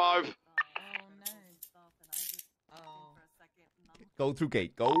 895. Go through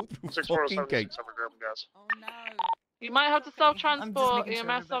gate. Go through fucking gate. You might have to self-transport. making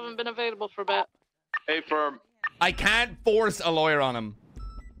sure EMS haven't been available for a bit. Hey, firm. I can't force a lawyer on him.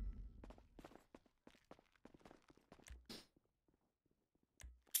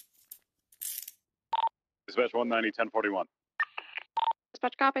 Dispatch 190, 1041.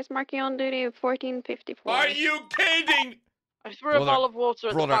 Dispatch copies, marking on duty 1454. Are you kidding? I threw a ball of water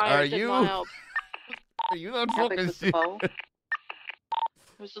at the brother, fire. are It did you? not help. Are you not How big fucking was the serious? bowl? It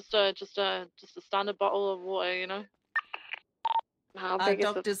was just a standard bottle of water, you know. How big is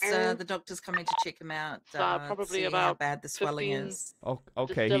Doctors, the fire? the doctor's coming to check him out. Probably see how about bad the swelling 15 is. Oh,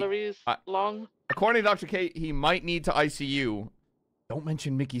 okay. Distilleries long. According to Dr. K, he might need to ICU. Don't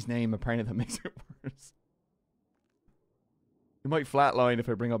mention Mickey's name. Apparently, that makes it worse. You might flatline if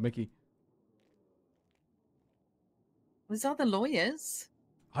I bring up Mickey. There's other lawyers.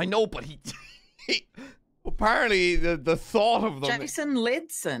 I know, but he apparently the thought of them. Jason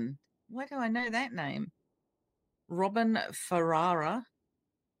Ledson. Why do I know that name? Robin Ferrara.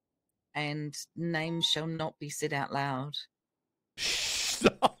 And names shall not be said out loud.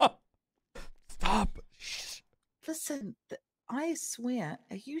 Stop. Stop. Listen, I swear,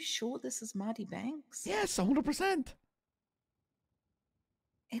 are you sure this is Marty Banks? Yes, 100%.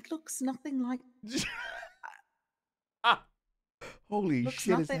 It looks nothing like. Holy looks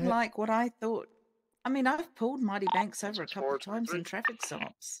shit! nothing like what I thought. I mean, I've pulled Marty Banks over a couple of times in traffic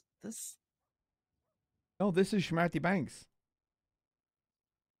stops. This. No, this is Schmarty Banks.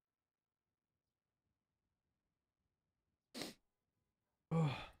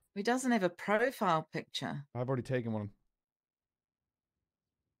 He doesn't have a profile picture. I've already taken one.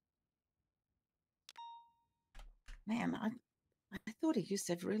 Man, I thought he used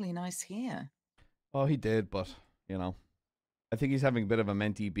to have really nice hair. Oh, he did, but you know, I think he's having a bit of a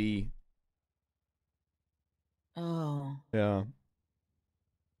mentee B. Oh. Yeah.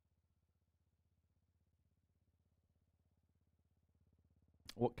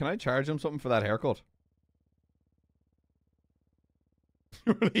 What can I charge him something for that haircut?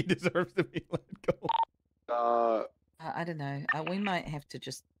 He deserves to be let go. I don't know. We might have to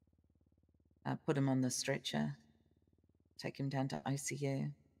just put him on the stretcher, take him down to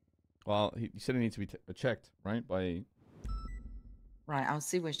ICU. Well, he said he needs to be checked, right? By. Right, I'll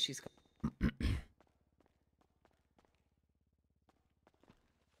see where she's got.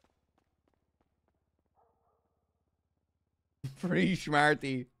 Free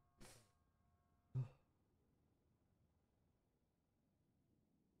Schmarty.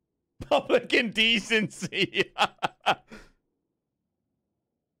 Public indecency.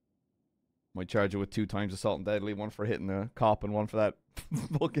 Might charge you with 2 times assault and deadly, one for hitting the cop and one for that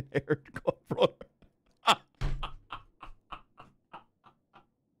fucking haired brother.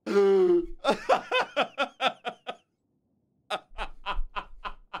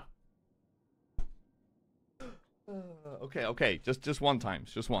 Okay. Just one time.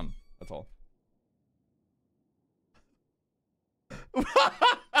 Just one. That's all.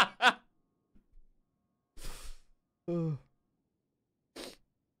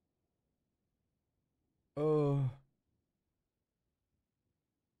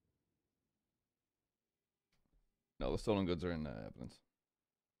 No, the stolen goods are in evidence.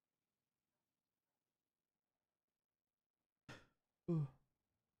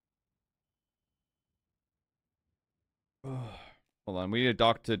 Hold on, we need a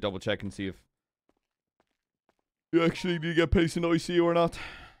doc to double check and see if you actually need to get placed in ICU or not.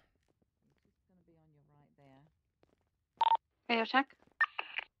 Okay, check.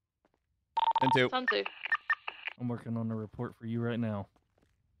 And 2. Son 2. I'm working on a report for you right now.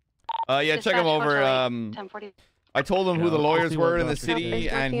 Yeah, check him over. 1040. I told him who the lawyers were in the city,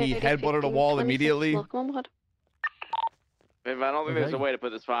 and he headbutted a wall immediately. Viv, I don't think there's a way to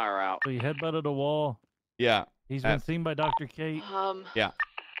put this fire out. So he headbutted a wall. Yeah. He's been seen by Dr. Kate. Yeah.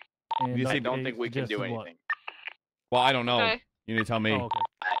 And You see- I don't think we can do suggested what? anything. Well, I don't know. Okay. You need to tell me. Oh,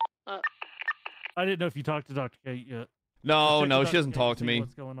 okay. I didn't know if you talked to Dr. Kate yet. No, Check no, with she Dr. doesn't Kate talk and to see me.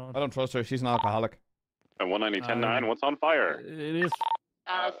 What's going on. I don't trust her. She's an alcoholic. At 190.10.9, what's on fire? It is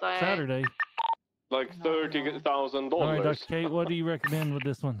Sorry. Saturday. Like $30,000. All right, Dr. Kate, what do you recommend with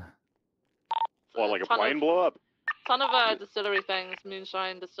this one? Well, like a Ton of- plane blow up? Ton of distillery things,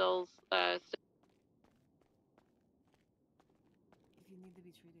 moonshine distills. If you need to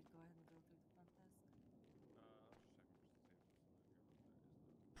be treated, go ahead and go through the front desk.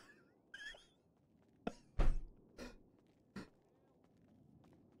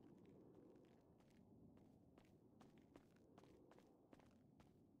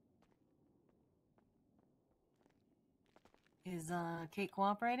 Is Kate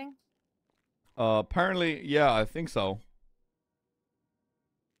cooperating? Apparently, yeah, I think so.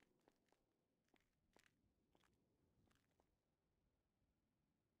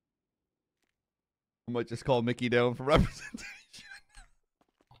 I might just call Mickey down for representation.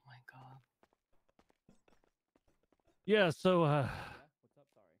 Oh my god. Yeah, so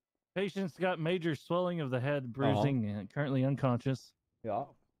patient's got major swelling of the head, bruising, and currently unconscious. Yeah.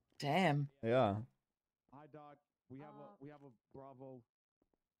 Damn. Yeah. Hi, Doc. We have a Bravo.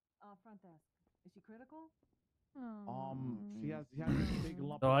 Front desk. Is she critical? She has a big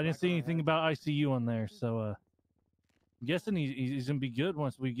lump. So on I the didn't back see of her anything head. about ICU on there, so I'm guessing he's gonna be good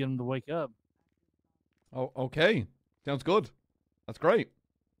once we get him to wake up. Oh, okay. Sounds good. That's great.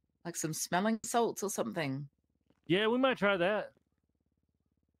 Like some smelling salts or something. Yeah, we might try that.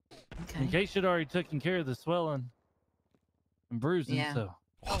 Okay. In case you'd already taken care of the swelling and bruising, Yeah. so.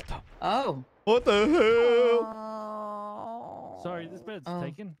 Oh. What the hell? Sorry, this bed's Oh.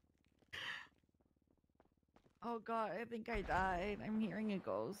 taken. Oh god, I think I died. I'm hearing a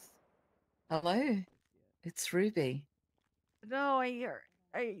ghost. Hello. It's Ruby. No, I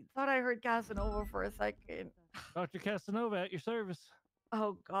thought I heard Casanova for a second. Dr. Casanova at your service.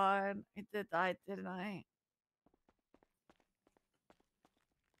 Oh god, I did die, didn't I?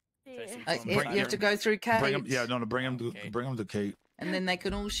 You have to go through Kate. Bring him, bring him to Kate. And then they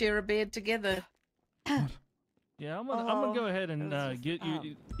can all share a bed together. Yeah, I'm gonna go ahead and get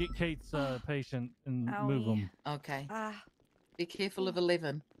Kate's patient and move him. Okay. Be careful of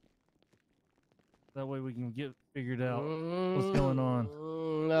 11. That way we can get figured out what's going on.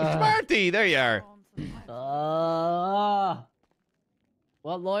 Smarty, there you are.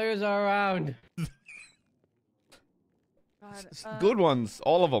 What lawyers are around? Good ones,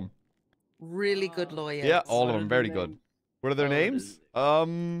 all of them. Really good lawyers. Yeah, all of them, very good. What are their names?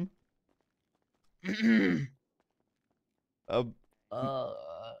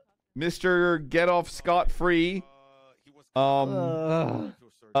 Mr. Get Off Scot Free. Oh,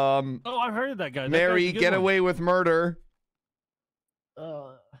 I've heard of that guy. That Mary guy's a good Get one. Away with Murder.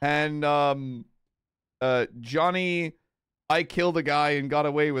 And Johnny I killed a guy and got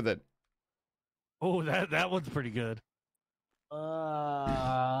away with it. Oh, that one's pretty good.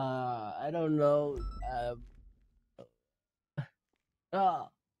 I don't know. Oh.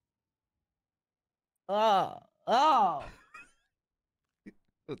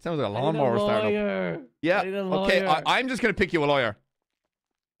 It sounds like a I need a lawnmower startup. lawyer. Yeah. I need a Okay. lawyer. I'm just gonna pick you a lawyer.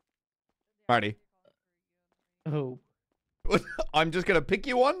 Marty. Who? I'm just gonna pick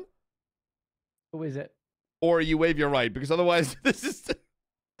you one. Who is it? Or you waive your right, because otherwise, this is.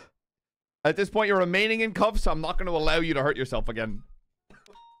 At this point, you're remaining in cuffs. So I'm not going to allow you to hurt yourself again.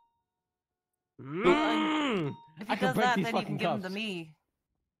 If I he could does break that, these then you fucking can give him cuffs. to me.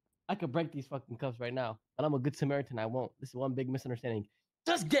 I could break these fucking cuffs right now, and I'm a good Samaritan. I won't. This is one big misunderstanding.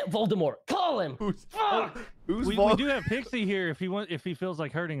 Just get Voldemort. Call him. Fuck. We do have Pixie here if he feels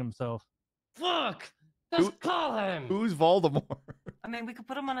like hurting himself. Fuck. Just call him. Who's Voldemort? I mean, we could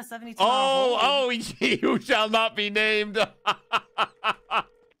put him on a 72 Oh, you shall not be named.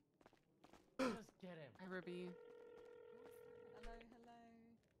 Ruby.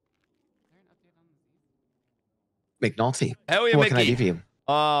 McNulty. Hell yeah, What can I Mickey. do for you?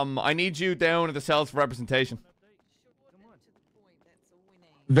 I need you down at the cells for representation.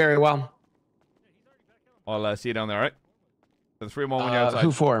 Very well. I'll see you down there, all right? For the 3-1 when you're outside.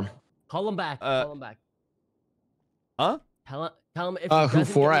 Who for? Call him back. Call him back. Huh? Tell him if. Who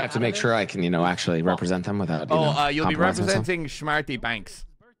for? I have to make sure I can, actually represent them without. You'll be compromising myself. representing Schmarty Banks.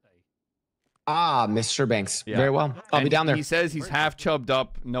 Ah, Mr. Banks. Yeah. Very well. I'll be And down there. He says he's half chubbed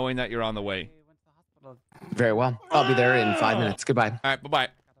up, knowing that you're on the way. Very well. I'll be there in 5 minutes. Goodbye. All right, bye-bye.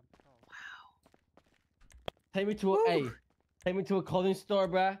 Take me to take me to a clothing store,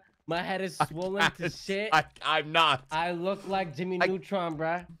 bruh. My head is swollen to shit. I'm not. I look like Jimmy Neutron,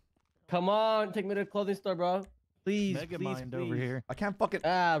 bruh. Come on, take me to the clothing store, bro. Please, Megamind over here. I can't fucking.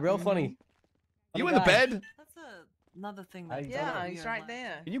 Real funny. You in the bed? That's another thing. That Yeah, he's right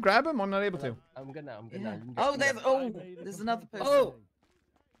there. Can you grab him? I'm not able to. I'm good now. I'm good Yeah. now. You can Oh, get- there's another person. Oh,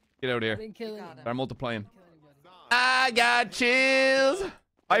 Get out of here. didn't kill him. Start multiplying. I got chills.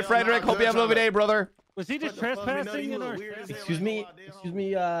 Hi, Frederick. Hope you have a lovely day, brother. Was he just trespassing in our? Excuse me,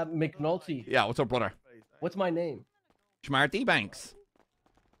 McNulty. Yeah, what's up, brother? What's my name? Schmarty Banks.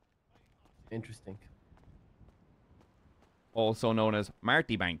 Interesting. Also known as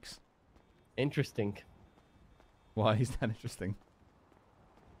Marty Banks. Interesting. Why is that interesting?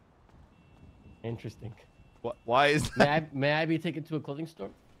 Interesting. What? Why is that? May I be taken to a clothing store?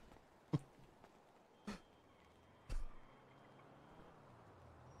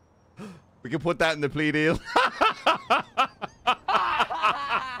 We can put that in the plea deal.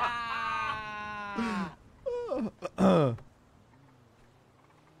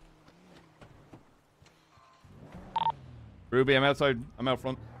 Ruby, I'm outside. I'm out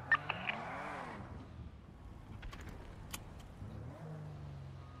front.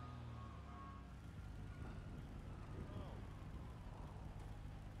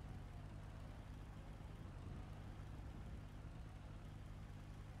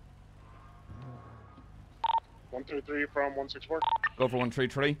 One through three from 164. Go for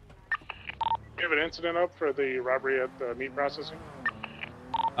 133. We have an incident up for the robbery at the meat processing.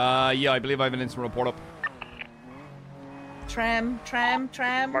 Yeah, I believe I have an instant report up. Tram.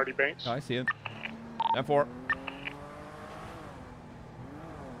 Marty Banks. Oh, I see it. 10-4.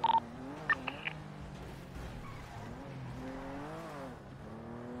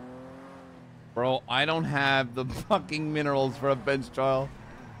 Bro, I don't have the fucking minerals for a bench trial.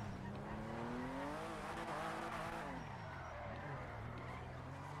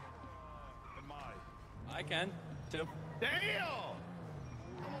 I can, too. Damn!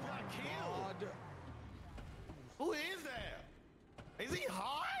 Almost got killed. Who is that? Is he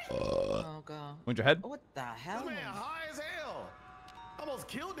high? Oh god. Went your head? What the hell? This man high as hell. Almost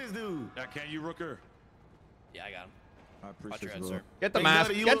killed this dude. Yeah, can't you, Rooker? Yeah, I got him. I Watch appreciate your head, you, sir. Get the Hey, mask.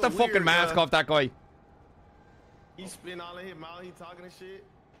 Nutty, you Get the look fucking weird, mask bruh. off that guy. He spitting all in his mouth. He talking and shit.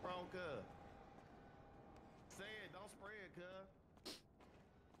 Wrong, cuz. Say it. Don't spray it, cuz.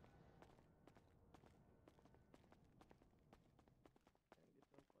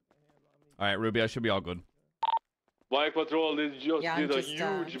 All right, Ruby, I should be all good. Bike Patrol is just Yeah, did I'm a just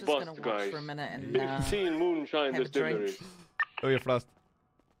gonna huge watch bust, guys. for a minute and 15 moonshine have a drink. distillery. Oh, you're frost.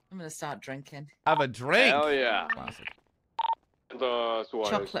 I'm gonna start drinking. Have a drink. Hell yeah. Classic. The Suarez.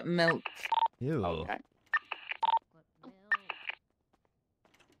 Chocolate milk. Ew. Okay.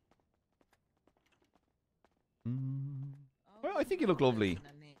 Well, I think you look lovely,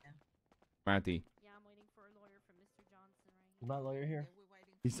 Marty. Is my lawyer here?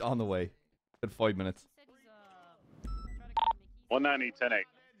 He's on the way. In 5 minutes. 190, 10-8.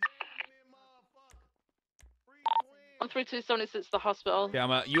 13276, the hospital.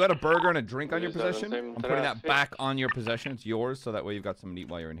 Yeah, you had a burger and a drink on your Is that the possession. same I'm putting that traffic? back on your possession. It's yours, so that way you've got something to eat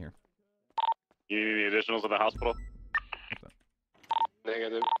while you're in here. You need any additionals at the hospital?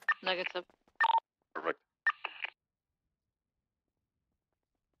 Negative. Negative. Perfect.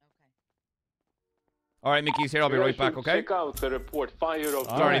 All right, Mickey's here. I'll be You right guys back, should okay? Check out the report. Fire of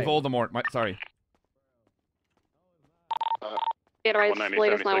Sorry, right. Voldemort. Sorry. Gatorade, 190,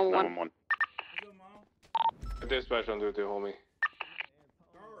 latest 76, 911. 911. Dispatch on duty, homie.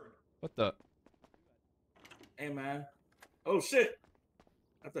 What the? Hey, man. Oh, shit.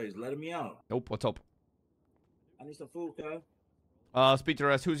 I thought he was letting me out. Nope. What's up? I need some food, cuz. Speak to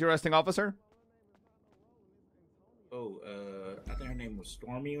arrest. Who's your arresting officer? Oh, I think her name was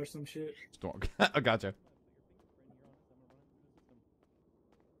Stormy or some shit. Storm. I gotcha.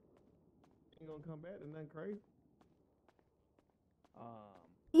 Ain't gonna come back to nothing crazy.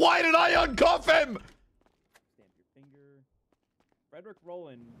 Why did I uncuff him? Stamp your finger. Frederick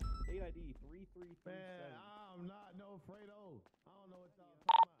Rowland, state ID 3337. I'm not no Fredo. I don't know what y'all.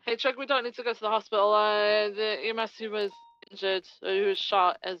 Hey, Chuck, we don't need to go to the hospital. The EMS who was injured, who was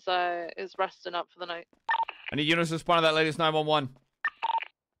shot, is resting up for the night. I need units to respond to that latest 911.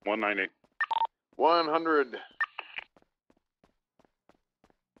 190. 100. Any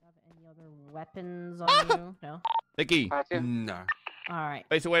other weapons on you? No. Vicky. No. All right.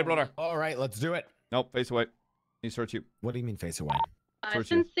 Face away, brother. All right, let's do it. Nope, face away. Need to search you. What do you mean face away? Search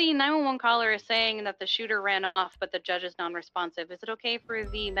Since the 911 caller is saying that the shooter ran off, but the judge is non-responsive, is it okay for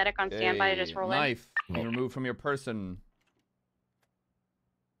the medic on standby to just roll in? Knife. Removed from your person.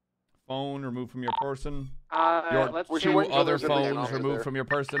 Phone removed from your person. Your let's see two what other colors are there. phones removed from your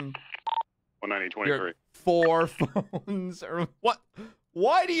person. 190, 23. Your 4 phones. What?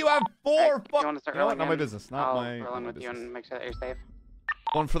 Why do you have 4 phones? want to start You know what? rolling Not my in? business. Not I'll my. roll not in my with you business. and make sure that you're safe.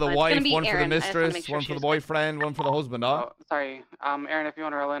 One for the It's wife, gonna be one for the Erin. I just wanna mistress, make sure one for the she's- boyfriend, one for the husband. Huh? Oh, sorry. Aaron, if you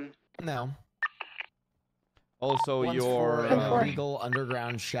want to roll in. No. Also, One's your for an illegal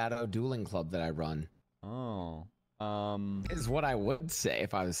underground shadow dueling club that I run. Oh. Is what I would say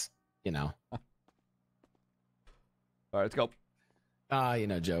if I was, you know. All right, let's go.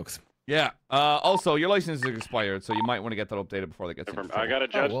 Jokes. Yeah. Also, your license is expired, so you might want to get that updated before that gets into I got a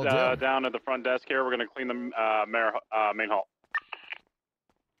judge will do. down at the front desk here. We're going to clean the main hall.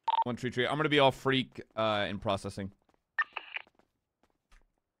 133. I'm gonna be all freak in processing.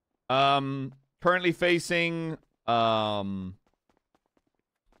 Currently facing attempted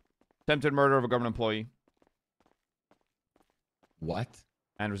murder of a government employee. What?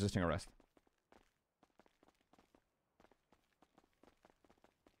 And resisting arrest.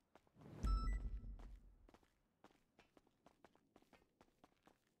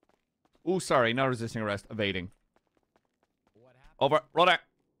 Ooh, sorry, not resisting arrest, evading. Over, roll that.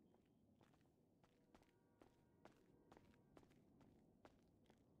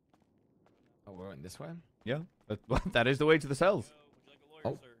 Oh, we're going this way? Yeah, that is the way to the cells.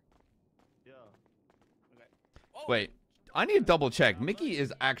 Oh. Wait, I need to double check. Mickey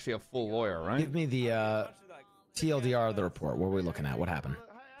is actually a full lawyer, right? Give me the TLDR of the report. What are we looking at? What happened?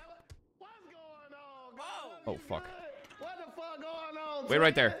 Oh, fuck. What the fuck going on? Wait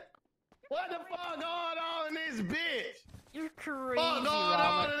right there. What the fuck going on in this bitch? You're crazy, What going on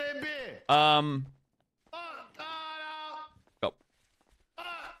Robert. in that bitch? Go.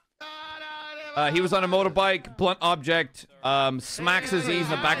 He was on a motorbike, blunt object, smacks his knees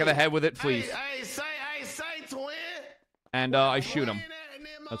in the back of the head with it, flees. Hey, say twin. And I shoot him.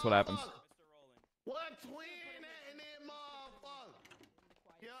 That's what happens. What twin in that motherfucker?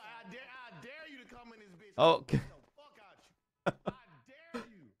 Yo, I dare you to come in this bitch. Oh. Get the fuck out you. I dare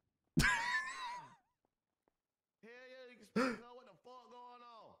you. Hell yeah, you can speak up what the fuck going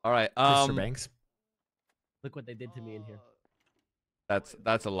on. All right. Mr. Banks. Look what they did to me in here.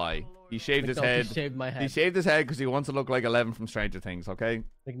 That's a lie. He shaved his McNulty head. shaved my head. He shaved his head because he wants to look like 11 from Stranger Things. Okay.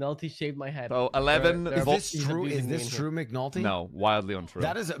 McNulty shaved my head. So 11. Is this true? Is this true, McNulty? No, wildly untrue.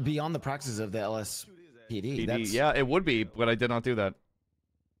 That is beyond the practices of the LSPD. That's... Yeah, it would be, but I did not do that.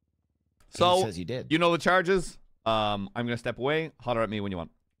 He So says you did. You know the charges. I'm gonna step away. Holler at me when you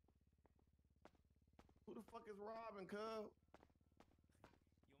want. Who the fuck is Robin, cuz?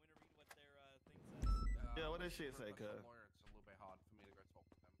 Yeah, what that shit say, cuz?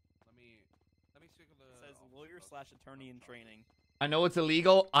 Says lawyer/attorney in training. I know it's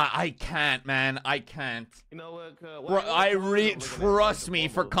illegal. I can't, man. I can't. You know what, cuz? Trust me,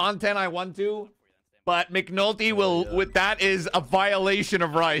 for content I want to, but McNulty will. With that is a violation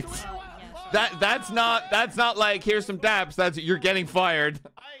of rights. That's not like here's some daps. That's you're getting fired.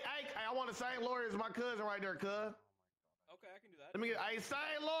 I want the same lawyer as my cousin right there, cuz. Okay, I can do that. Let me get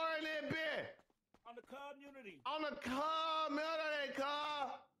same lawyer in that bitch. On the community. On the community,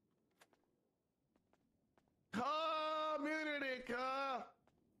 car. Community, car.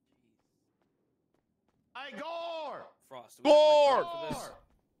 Hey, Gore. Frost. Gore.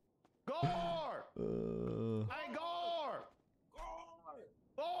 Gore. Hey, Gore.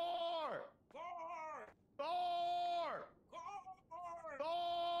 Gore. Gore.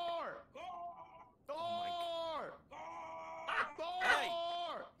 Gore. Gore. Gore. Hey,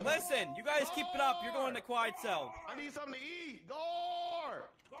 listen, you guys keep it up. You're going to quiet cell. I need something to eat. Gore.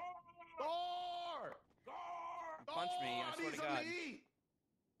 Gore. Punch me, I swear to God.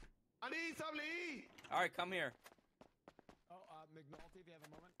 I need something to eat. All right, come here. Oh, McNulty, if you have a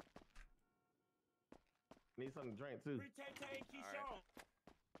moment. Need something to drink too.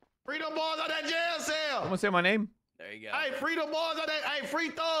 Freedom boys out that jail cell. Someone say my name. There you go. Hey, freedom boys out that. Hey, free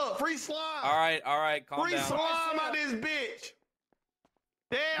thug, free slime. All right, calm free down. slime out this bitch.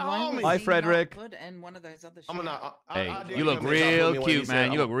 Yeah, One homie. was Hi, the Frederick. Notwood and one of those other I'm not. Hey, you look real cute,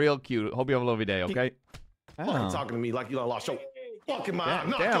 man. You look real cute. Hope you have a lovely day, okay? Fucking talking to me like you done lost your fucking mind.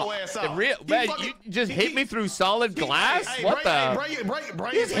 Knock your ass out. Man, you just hit me through solid glass? What the?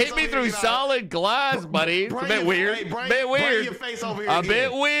 You just hit me through solid glass, buddy. It's a bit weird. A bit weird. A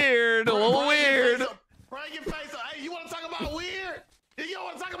bit weird. A little weird. Bring your face up. Hey, you want to talk about weird? You don't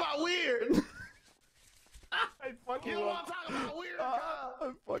want to talk about weird? You don't want to talk about weird?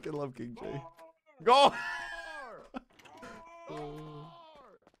 I fucking love King J. Go.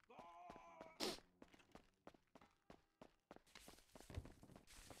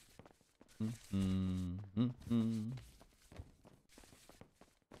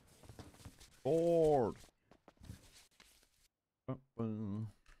 Bored. I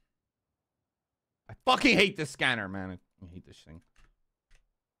fucking hate this scanner, man. I hate this thing.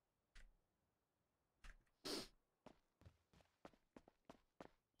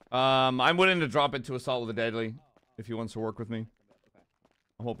 I'm willing to drop it to assault with a deadly if he wants to work with me.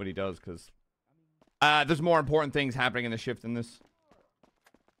 I'm hoping he does, because there's more important things happening in the shift than this.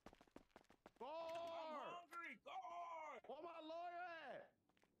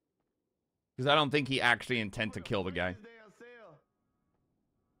 Because I don't think he actually intend to kill the guy.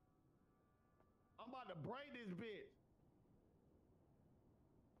 I'm about to braid this bitch.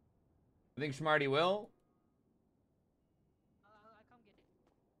 I think Smarty will.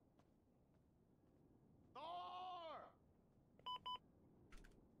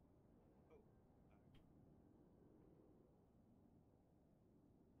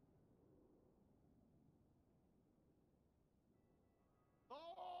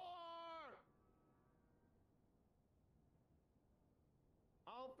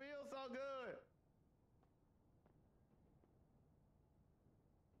 I don't feel so good.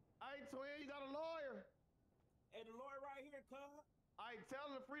 Hey, twin, you got a lawyer? Hey, the lawyer right here, cuz. I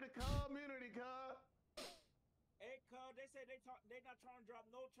tell them to free the community, cuz. Hey, cuz, they say they not trying to drop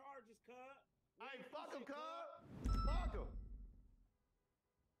no charges, cuz. Hey, fuck them, cuz. Fuck them.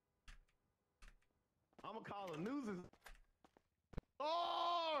 I'm gonna call the news.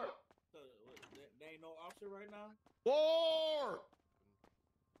 War! There ain't no officer right now? War!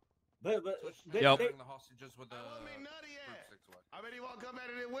 But Yep. The hostages with the I bet he won't come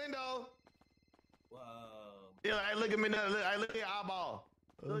out of the window. Whoa. Yeah, hey, look at me now. Look at your eyeball.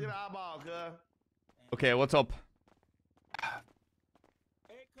 Look at the eyeball, cuz. Okay, what's up? Hey,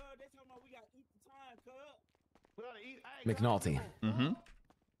 cuz, they talking about we gotta eat the time, cuz. We gotta eat. McNulty. Mm-hmm.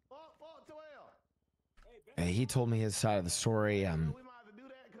 Hey, he told me his side of the story.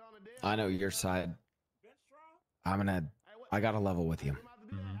 I know your side. I gotta level with you.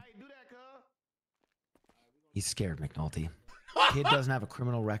 He's scared, McNulty. Kid doesn't have a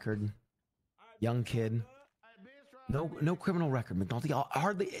criminal record. Young kid. No criminal record, McNulty.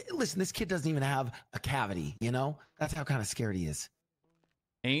 Listen, this kid doesn't even have a cavity, you know? That's how kind of scared he is.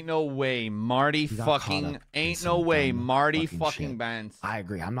 Ain't no way, Marty fucking. Ain't no way, Marty fucking Bans. I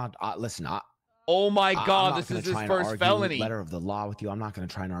agree. I'm not. Listen. Oh my God, I'm this not is gonna his try and first argue felony. Letter of the law with you. I'm not going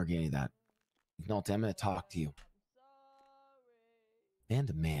to try and argue any of that. McNulty, I'm going to talk to you. Man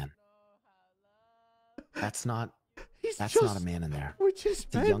to man. That's not. That's not a man in there. It's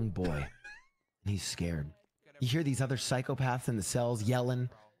a young boy, and he's scared. You hear these other psychopaths in the cells yelling.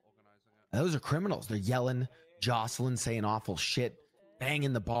 Those are criminals. They're yelling, jostling, saying awful shit,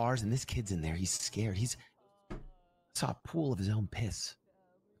 banging the bars, and this kid's in there. He's scared. I saw a pool of his own piss.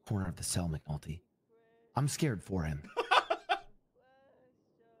 Corner of the cell, McNulty. I'm scared for him.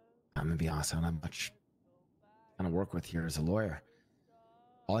 I'm gonna be honest. I don't have much kind of work with here as a lawyer.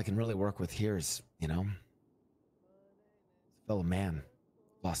 All I can really work with here is, fellow man,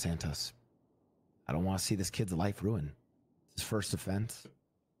 Los Santos. I don't want to see this kid's life ruined. It's his first offense.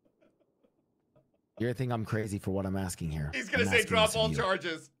 You're gonna think I'm crazy for what I'm asking here. He's gonna I'm say asking drop this of all you.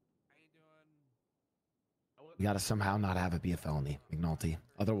 charges. We gotta somehow not have it be a felony, McNulty.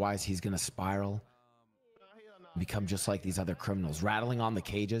 Otherwise, he's gonna spiral and become just like these other criminals, rattling on the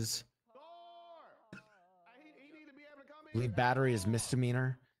cages. I believe battery is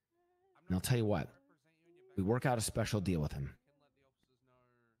misdemeanor. And I'll tell you what, we work out a special deal with him.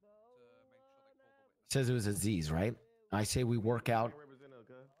 He says it was Aziz, right? I say we work out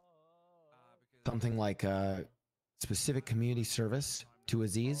something like a specific community service to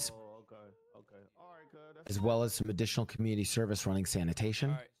Aziz, as well as some additional community service running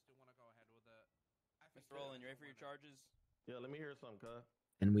sanitation. All right. Mr. Roland, you ready for your charges? Yeah, let me hear something, cuz.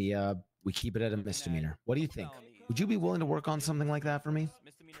 And we keep it at a misdemeanor. What do you think? Would you be willing to work on something like that for me?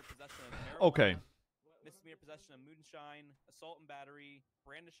 Misdemeanor possession of marijuana, Okay. misdemeanor possession of moonshine, assault and battery,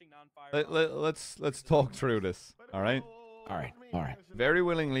 brandishing non-fire. Let's talk through this. All right. All right. All right. Very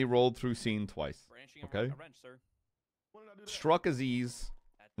willingly rolled through scene twice. Okay. A wrench, sir. Struck Aziz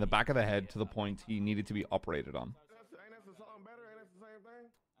in the back of the head to the point he needed to be operated on.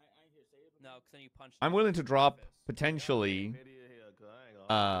 No, 'cause then you punched. I'm willing to drop potentially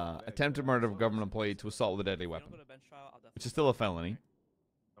attempted murder of a government employee to assault with a deadly weapon, which is still a felony.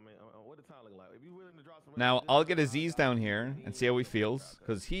 What the time look like? If you willing to drop some Now, I'll get Aziz down here and see how he feels,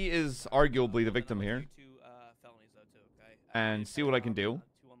 because he is arguably the victim here, and see what I can do.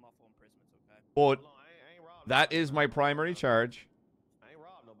 But that is my primary charge.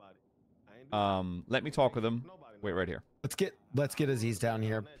 Let me talk with him. Wait right here. Let's get Aziz down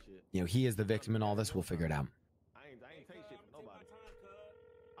here. You know, he is the victim in all this. We'll figure it out.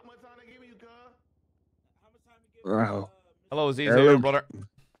 Wow. Hello, Aziz. How you doing, brother?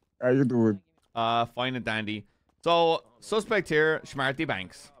 How you doing? Fine and dandy. So, suspect here, Schmarty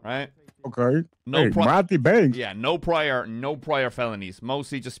Banks, right? Okay. No hey, Marty Banks. Yeah, no prior felonies.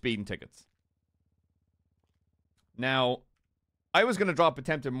 Mostly just speeding tickets. Now, I was gonna drop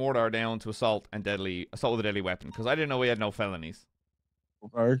attempted murder down to assault with a deadly weapon because I didn't know he had no felonies.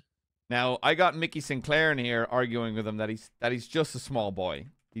 Okay. Now, I got Mickey Sinclair in here arguing with him that he's just a small boy.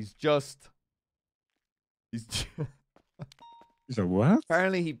 He's He said what?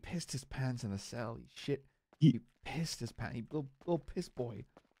 Apparently, he pissed his pants in a cell. He pissed his pants. He little piss boy,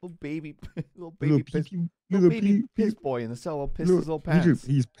 little baby piss boy in the cell. Pissed his little pants.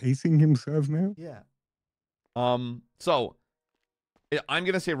 He's pacing himself now. Yeah. So I'm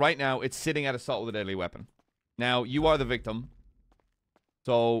gonna say right now it's sitting at assault with a deadly weapon. Now you are the victim.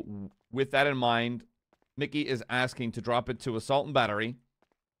 So with that in mind, Mickey is asking to drop it to assault and battery,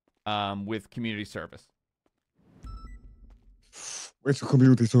 with community service. Where's the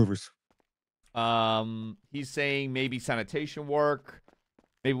community service? He's saying maybe sanitation work.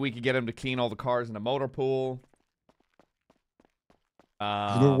 Maybe we could get him to clean all the cars in the motor pool. You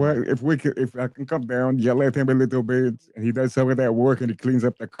know what? If I can come down, yell at him a little bit, and he does some of that work, and he cleans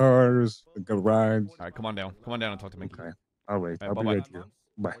up the cars, the garage. All right, come on down. Come on down and talk to Mickey. Okay. All right. I'll be bye-bye. right here.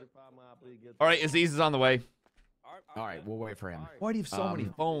 Bye. All right, Aziz is on the way. All right, we'll wait for him. Why do you have so many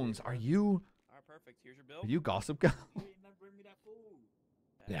phones? Are you? All right, perfect. Here's your bill. Are you gossip guy?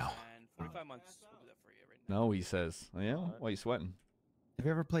 No. And 45 months. We'll do that for you right now. No, he says. Oh, yeah? Why are you sweating? Have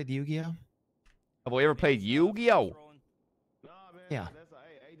you ever played Yu-Gi-Oh? Have we ever played Yu-Gi-Oh? Yeah.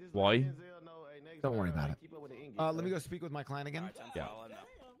 Why? Don't worry about it. Let me go speak with my client again. Yeah.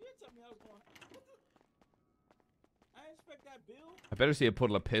 I better see a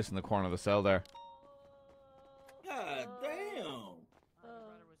puddle of piss in the corner of the cell there. God damn.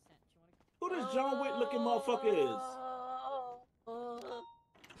 Who this John Wick looking motherfucker is?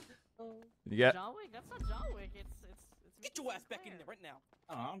 You get? John Wick? That's not John Wick. It's Get your ass back in there right now.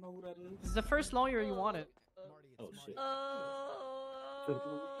 Oh, I don't know who that is. This is the first lawyer you wanted. Oh shit.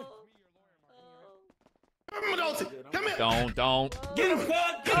 Come here. Don't. Get him,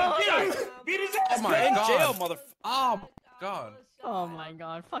 cut! Get him! Get him! Get his ass! Oh my God. Jail, mother. Oh my God. Oh my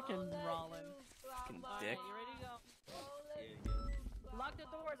God, fucking Rollin. Fucking dick. You ready to go? Lock the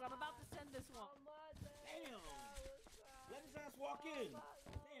doors. I'm about to send this one. Damn! Let his ass walk in.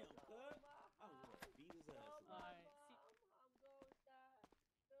 Damn, cut! I want to beat his ass.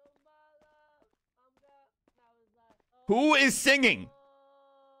 Who is singing?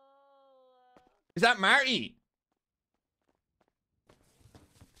 Is that Marty?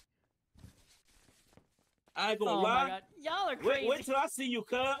 I ain't gonna Oh lie. my God, y'all are crazy. Wait till I see you,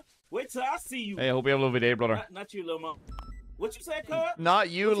 cuz. Wait till I see you. Hey, I hope you have a lovely day, brother. Not you, little mama. What you say, cuz? Not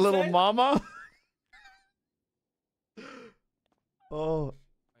you, What you little say? mama. Oh.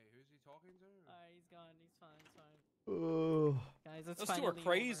 He's gone. He's fine. It's fine. Oh. Guys, it's Those two are finally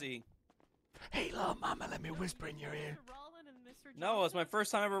crazy. Hey, little mama, let me whisper in your ear. Mr. Rollin and Mr. No, it's my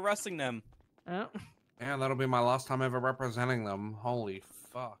first time ever arresting them. Oh. Yeah, that'll be my last time ever representing them. Holy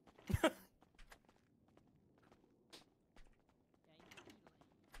fuck.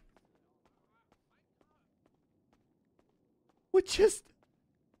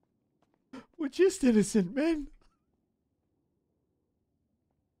 We're just innocent men.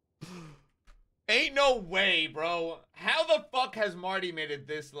 Ain't no way, bro. How the fuck has Marty made it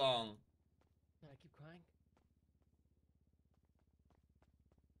this long? I keep crying.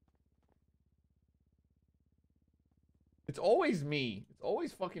 It's always me. It's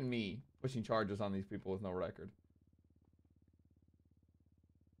always fucking me pushing charges on these people with no record.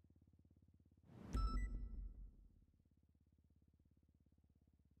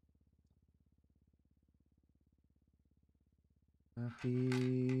 I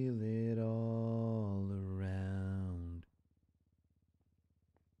feel it all around.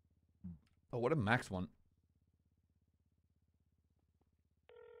 Oh, what a Max one.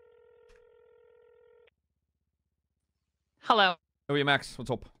 Hello. Oh, yeah, Max. What's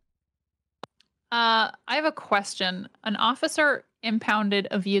up? I have a question. An officer impounded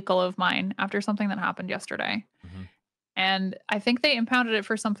a vehicle of mine after something that happened yesterday. And I think they impounded it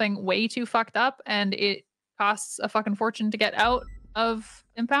for something way too fucked up, and it costs a fucking fortune to get out of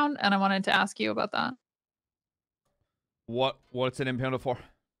impound, and I wanted to ask you about that. What's it impounded for?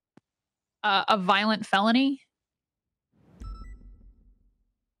 A violent felony.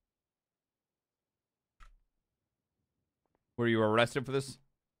 Were you arrested for this?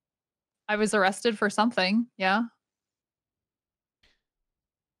 I was arrested for something, yeah.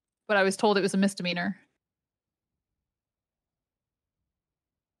 But I was told it was a misdemeanor.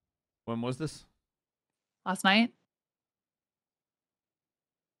 When was this? Last night.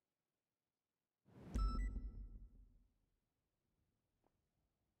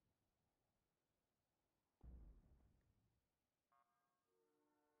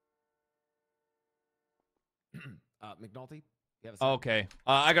 McNulty? You have a Okay.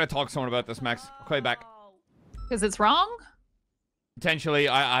 I gotta talk to someone about this, Max. I'll call you back. Because it's wrong? Potentially.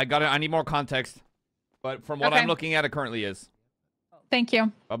 I need more context. But from what I'm looking at, it currently is. Thank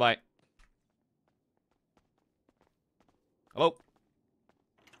you. Bye-bye. Hello?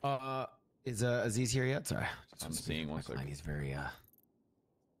 Is Aziz here yet? Sorry. I'm seeing one second. He's very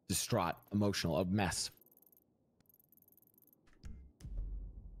distraught, emotional, a mess. Let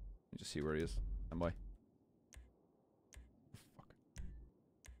me just see where he is. Stand by.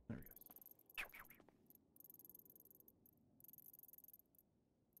 There he goes.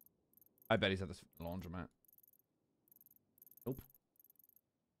 I bet he's at this laundromat. Nope.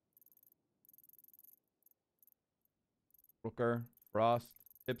 Rooker, Frost,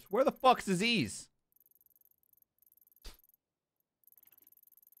 Tips. Where the fuck's Aziz?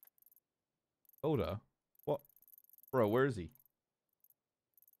 Oda? What? Bro, where is he?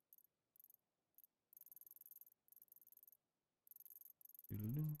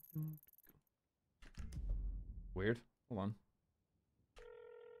 Weird. Hold on.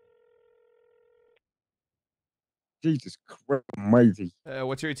 Jesus Christ almighty.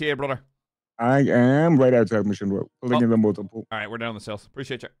 What's your ETA, brother? I am right outside Mission Road, pulling in the multiple. All right, we're down the cells.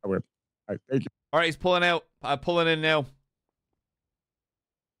 Appreciate you. I will. All right, thank you. All right, he's pulling out. Pulling in now.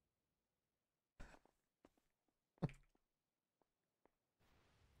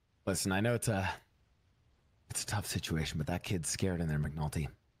 Listen, I know it's a tough situation, but that kid's scared in there, McNulty.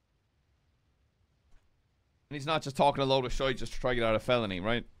 And he's not just talking a load of shit just to try to get out of felony,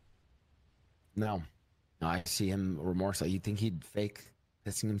 right? No, I see him remorseful. You think he'd fake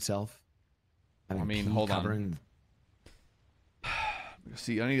pissing himself? I mean, hold on.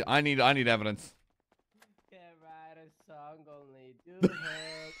 See, I need evidence. Can't write a song, only do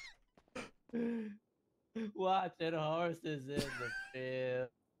hope. Watching horses in the field.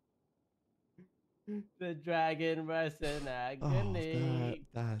 The dragon rests in agony.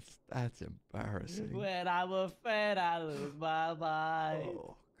 Oh, that's embarrassing. When I'm afraid I lose my mind.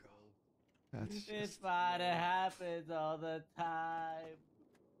 Oh, God. That's It's fine, it happens all the time.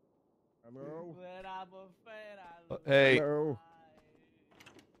 Hello? When I'm afraid I lose Hey. Hello?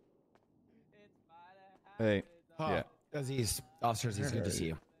 Hey. Yeah. Aziz, officers, it's good to see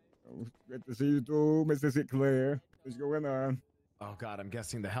you. Good to see you too, Mr. Sinclair. What's going on? Oh, God, I'm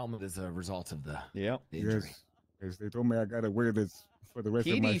guessing the helmet is a result of the Yes. injury. Yes, they told me I gotta wear this for the rest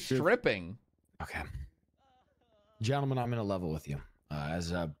of my shift. stripping. Okay. Gentlemen, I'm in a level with you.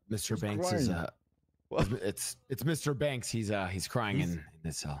 As Mr. He's Banks crying. is it's Mr. Banks. He's crying in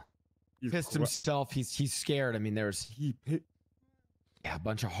his cell. Pissed himself. He's scared. I mean, there's a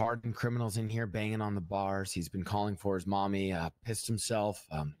bunch of hardened criminals in here banging on the bars. He's been calling for his mommy. Pissed himself.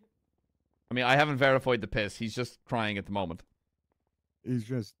 I mean, I haven't verified the piss. He's just crying at the moment. He's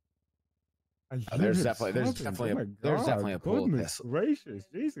just There's definitely a pool of piss. Gracious,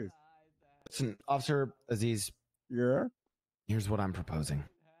 Jesus. Listen, Officer Aziz. Yeah. Here's what I'm proposing.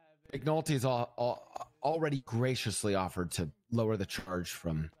 McNulty has already graciously offered to lower the charge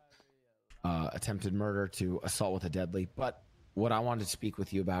from attempted murder to assault with a deadly. But what I wanted to speak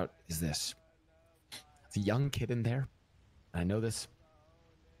with you about is this. There's a young kid in there. I know this.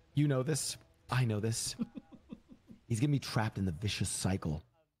 You know this. I know this. He's going to be trapped in the vicious cycle.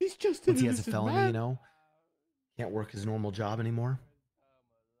 He's just Once he has a felony, you know, can't work his normal job anymore.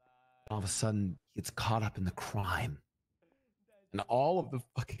 All of a sudden, he gets caught up in the crime. And all of the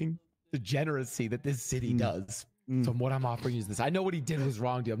fucking degeneracy that this city does. So what I'm offering you is this. I know what he did was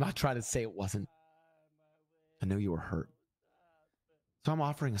wrong to you. I'm not trying to say it wasn't. I know you were hurt. So I'm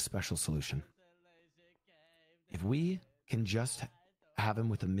offering a special solution. If we can just have him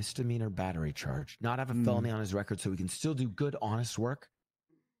with a misdemeanor battery charge, not have a felony on his record so we can still do good, honest work,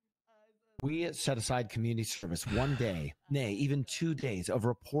 we set aside community service 1 day, nay, even 2 days of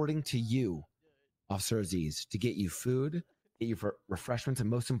reporting to you, Officer Aziz, to get you food, get you for refreshments, and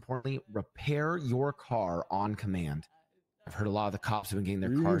most importantly, repair your car on command. I've heard a lot of the cops have been getting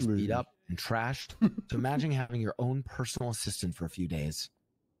their cars beat up and trashed. So imagine having your own personal assistant for a few days,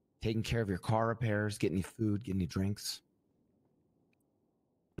 taking care of your car repairs, getting you food, getting you drinks.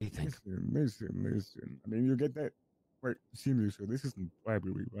 What do you think? Listen. I mean, you get that. Wait, seriously, so this isn't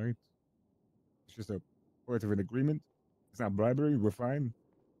bribery, right? It's just a part of an agreement. It's not bribery. We're fine.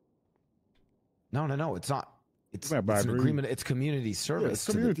 No, it's not. It's not bribery. It's an agreement. It's community service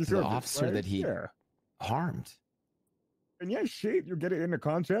to the officer that he harmed. And yeah, shit, you get it in the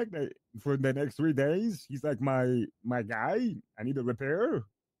contract that for the next 3 days. He's like my guy. I need a repair.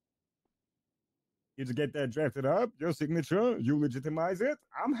 You just get that drafted up, your signature, you legitimize it.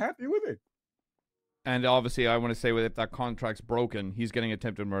 I'm happy with it. And obviously, I want to say if that contract's broken, he's getting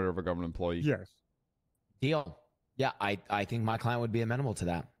attempted murder of a government employee. Yes. Deal. Yeah, I think my client would be amenable to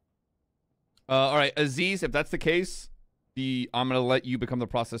that. All right, Aziz, if that's the case, I'm going to let you become the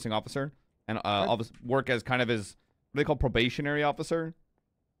processing officer and work as kind of what they call probationary officer.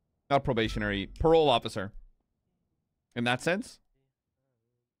 Not probationary, parole officer. In that sense?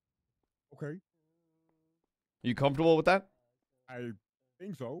 Okay. Are you comfortable with that? I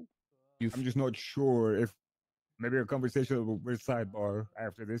think so. I'm just not sure if maybe a conversation with sidebar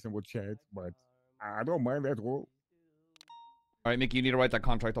after this and we'll chat, but I don't mind at all. All right, Mickey, you need to write that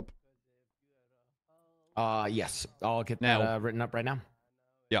contract up. Yes. I'll get that written up right now.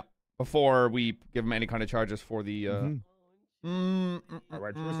 Yeah. Before we give him any kind of charges for the All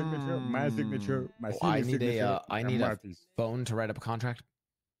right, your signature, my signature, my signature. I need a phone to write up a contract.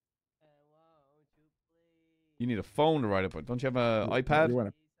 You need a phone to write up. Don't you have an iPad? You want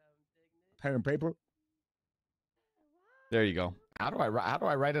a pen and paper? There you go. How do I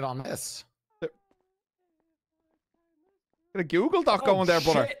write it on this? Get a Google Doc going there,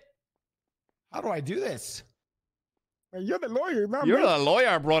 brother. Shit. How do I do this? Man, you're the lawyer, man. You're the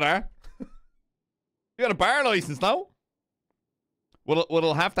lawyer, brother. You got a bar license now?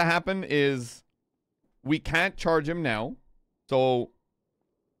 What'll have to happen is we can't charge him now. So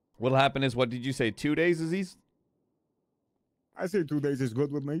what'll happen is, what did you say, 2 days, Aziz? I say 2 days is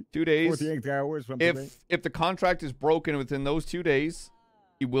good with me. 2 days. 48 hours from today. If the contract is broken within those 2 days,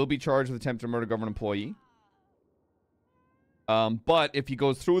 he will be charged with attempted murder of government employee. But if he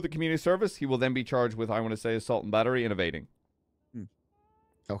goes through the community service, he will then be charged with, I want to say, assault and battery and evading.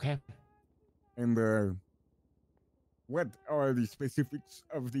 Okay. And what are the specifics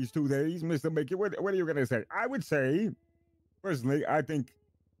of these 2 days, Mr. Mickey? What are you going to say? I would say, personally, I think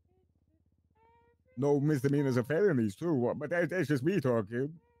no misdemeanors or felonies, too. But that's just me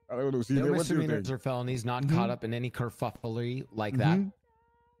talking. I don't know. No misdemeanors or felonies, not caught up in any kerfufflery like that.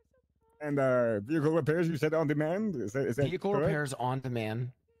 And vehicle repairs, you said on demand? Is that vehicle correct? repairs on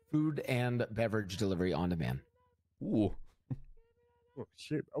demand, food and beverage delivery on demand. Ooh. Oh,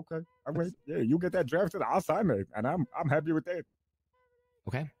 shit. Okay. All right. Yeah, you get that drafted, I'll sign it. And I'm happy with that.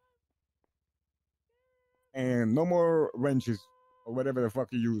 Okay. And no more wrenches or whatever the fuck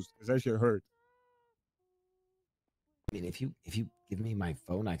you used, because that shit hurt. I mean, if you give me my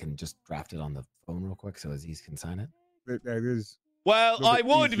phone, I can just draft it on the phone real quick so Aziz can sign it. That is. Well, I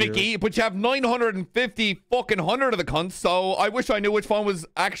would, Mickey, but you have 950 fucking hundred of the cunts, so I wish I knew which phone was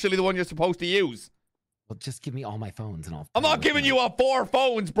actually the one you're supposed to use. Well, just give me all my phones and I'm not giving you 4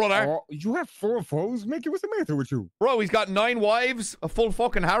 phones, brother. Oh, you have 4 phones? Mickey, what's the matter with you? Bro, he's got 9 wives, a full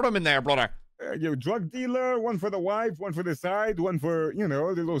fucking harem in there, brother. You're a drug dealer, one for the wife, one for the side, one for, the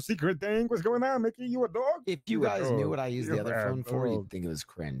little secret thing. What's going on, Mickey? You a dog? If you guys knew what I use the other phone for, you'd think it was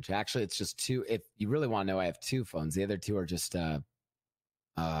cringe. Actually, it's just 2. If you really want to know, I have 2 phones. The other 2 are just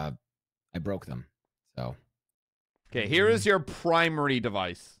I broke them. So. Okay, here is your primary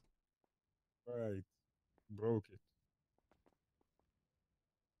device. Right. Broke it.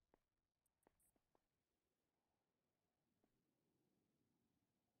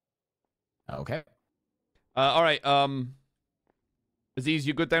 Okay. All right. Aziz,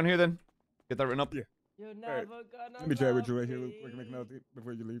 you good down here then? Get that written up. Yeah. You're All right. never gonna Let me chat with love you right here real me. quick, McNulty,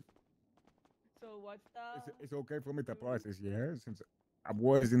 before you leave. So what's that? It's okay for me to process, yeah? Since I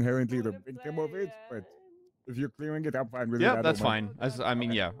was inherently the victim of it, but if you're clearing it, I'm fine with it. Yeah, I that's don't mind. fine. I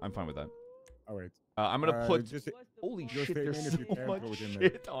mean, yeah, I'm fine with that. All right. I'm gonna put. Just Holy your shit! There's statement if you so can much throw it in there.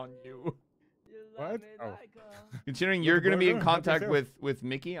 shit on you. What? Oh. Considering With you're the gonna be in burger? Help contact yourself. with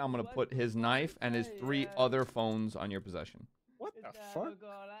Mickey, I'm gonna put his knife and his 3 other phones on your possession. What the fuck?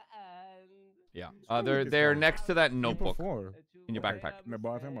 Yeah. wrong with They're this they're guy? next to that April notebook 4. in your Okay. backpack. In the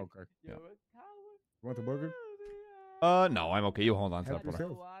bottom? Okay. Yeah. You want the burger? No, I'm okay. You hold on to Help that, brother.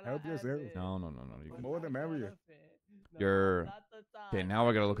 yourself. Help yourself. No. You More the merrier. You're okay. Now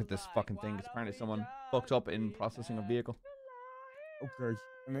I gotta look at this fucking thing. 'Cause apparently someone fucked up in processing a vehicle. Okay.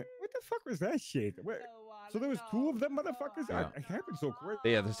 And then, what the fuck was that shit? So there was 2 of them motherfuckers? Yeah. It happened so quick.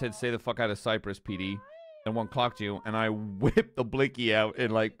 Yeah, they said stay the fuck out of Cyprus, PD. And one clocked you, and I whipped the blicky out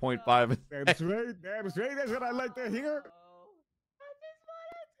in like 0.5. That's right. That's right. That's what I like to hear.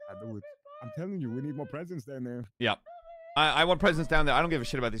 I do it. I'm telling you, we need more presence down there. Yeah. I want presence down there. I don't give a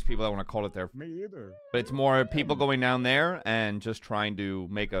shit about these people that want to call it there. Me either. But it's more people going down there and just trying to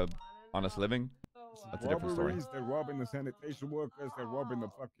make a honest living. That's a different story. Robberies, they're robbing the sanitation workers, they're robbing the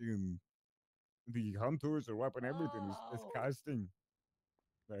fucking the hunters, they're robbing everything. It's disgusting.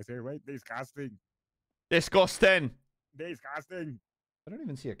 Did I say it right? Disgusting. Disgusting. Disgusting. I don't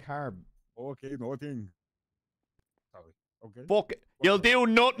even see a car. Okay, nothing. Sorry. Okay. Fuck it. You'll do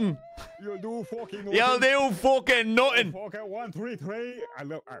nothing. You'll do fucking nothing. You'll do fucking nothing. Fuck it. 1, 3, 3. I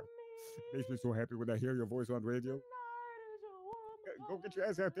love. Makes me so happy when I hear your voice on radio. Go get your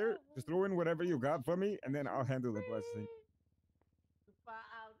ass out there. Just throw in whatever you got for me, and then I'll handle the processing.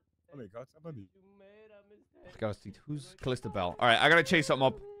 Oh my God, somebody. Custy, who's Callista Bell? All right, I gotta chase something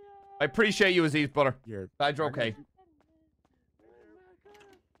up. I appreciate you, Aziz, brother. Yeah. Glad you're okay.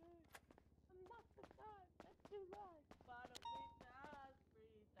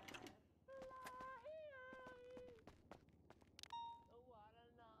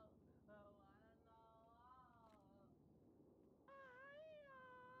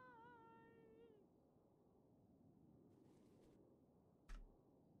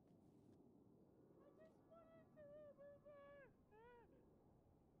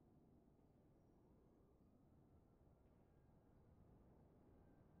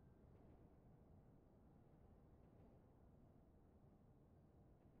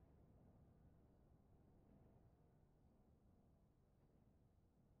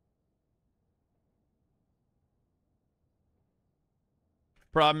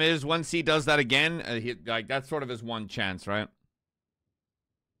 Problem is, once he does that again, like that's sort of his one chance, right?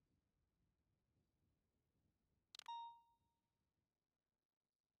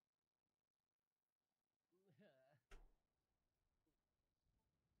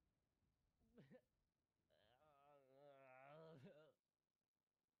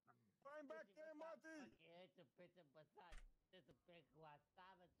 I'm back there, Marty.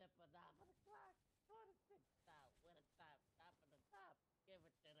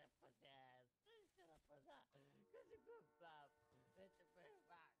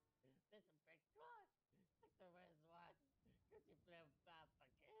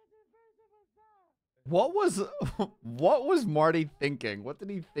 What was Marty thinking? What did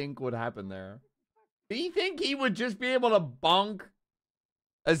he think would happen there? Did he think he would just be able to bonk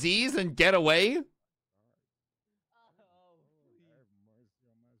Aziz and get away? Oh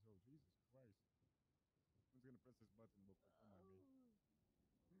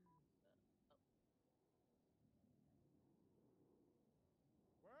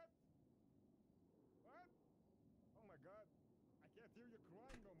my God. I can't hear you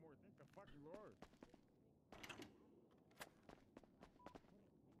crying no more. Thank the fucking Lord.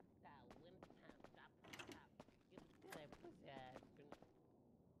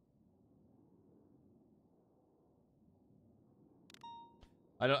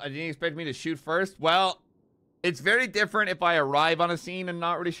 I didn't expect me to shoot first. Well, it's very different if I arrive on a scene and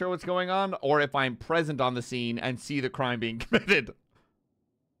not really sure what's going on, or if I'm present on the scene and see the crime being committed.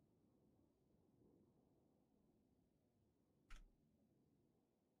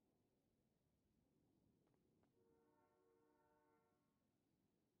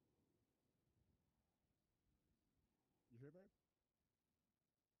 You hear that?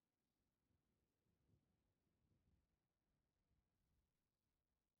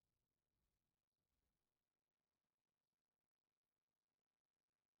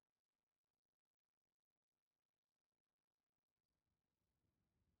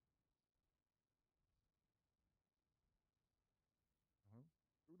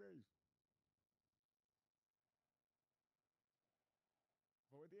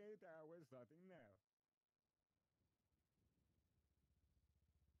 48 hours starting now.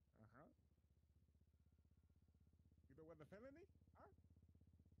 Uh-huh. You know what the felony? Huh?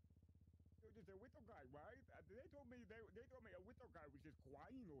 You're just a widow guy, right? They told me a widow guy was just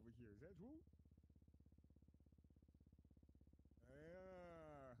crying over here. Is that true?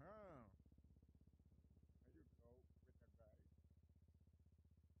 Uh-huh. There you go, widow guy.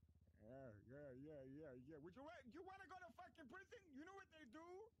 Yeah. Would you want to go to fucking prison? You know what they do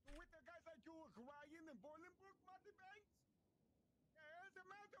with the guys like you crying in Bolingbrook, Marty Banks? Yeah, what's the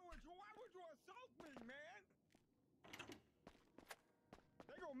matter with you? Why would you assault me, man?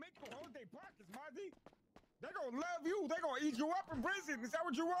 They gonna make you hold their pockets, Marty. They gonna love you. They gonna eat you up in prison. Is that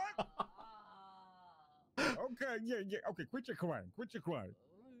what you want? Okay, yeah. Okay, quit your crying.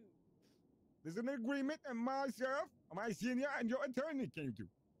 There's an agreement that myself, my senior, and your attorney came to.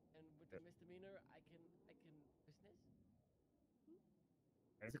 And with the misdemeanor, I can business?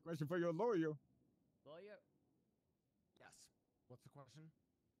 That's a question for your lawyer. Lawyer, Yes. What's the question?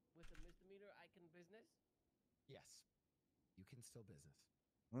 with the misdemeanor, I can business? Yes. You can still business.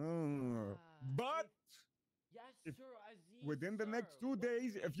 But Yes, if sir. Aziz, within the sir. next 2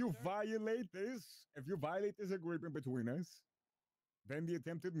 days, if you violate this agreement between us, then the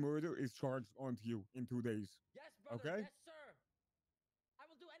attempted murder is charged onto you in 2 days. Yes, brother. Okay? Yes, sir. I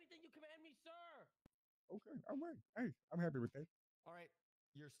will do anything you command me, sir. Okay, all right. Hey, I'm happy with that. All right.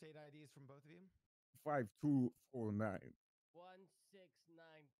 Your state IDs from both of you? 5249.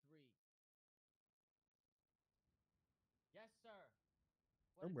 1693. Yes, sir.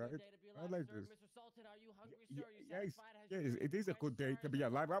 All What a right. good day to be I alive, like sir. this. Mr. Sultan, are you hungry, sir? Are you Yes, satisfied? Has yes, your it is a good day to be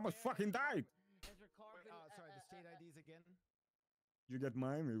alive. I almost fucking died. Has your car been, Sorry, the state IDs again? You get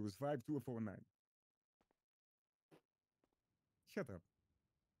mine? It was 5249. Shut up.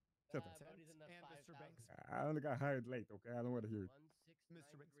 Shut up. buddy's in the And Mr. 5,000. Banks? I only got hired late, okay? I don't want to hear it.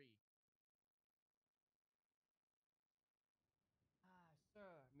 1693.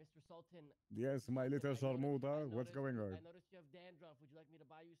 Sir, Mr. Sultan. Yes, my little Sharmuda. What's going I on? noticed you have dandruff. Would you like me to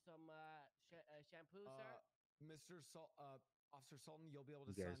buy you some shampoo, sir? Officer Sultan, you'll be able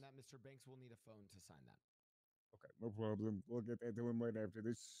to Yes. sign that. Mr. Banks will need a phone to sign that. Okay, no problem. We'll get that to him right after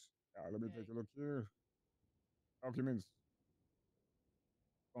this. Let me take a look here. Documents.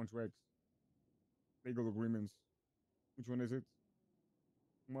 Contracts. Legal agreements. Which one is it?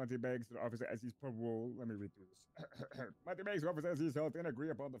 Monty Banks to the officer as his parole. Let me read through this. Monty Banks officer as his health and agree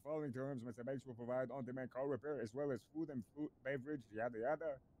upon the following terms. Mr. Banks will provide on-demand car repair as well as food and beverage, yada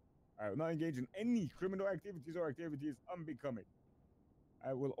yada. I will not engage in any criminal activities or activities unbecoming.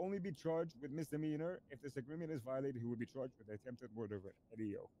 I will only be charged with misdemeanor. If this agreement is violated, he will be charged with attempted murder of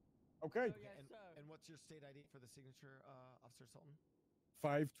Edio. Okay. And what's your state ID for the signature, Officer Sultan?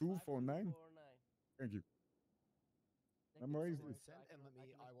 5249. Thank you. Memorize this. And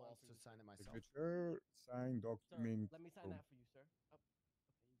I will also sign it myself. Signature, sign document. Let me sign that for you, sir. Oh, okay,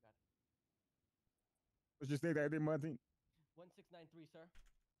 you got it. What's your state ID, Martin? 1693, sir.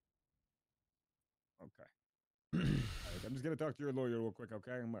 Okay. Alright, I'm just gonna talk to your lawyer real quick,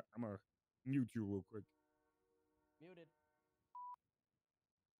 okay? I'm gonna mute you real quick. Muted.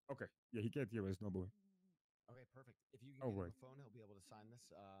 Okay. Yeah, he can't hear us, no boy. Okay, perfect. If you can get him a phone, he'll be able to sign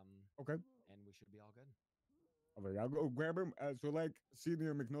this. Okay. And we should be all good. All right, I'll go grab him. So like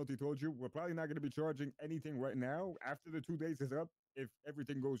Senior McNulty told you, we're probably not going to be charging anything right now. After the 2 days is up, if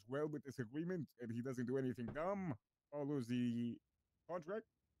everything goes well with this agreement and he doesn't do anything dumb, follows the contract,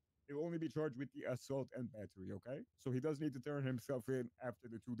 he'll only be charged with the assault and battery, okay? So he does need to turn himself in after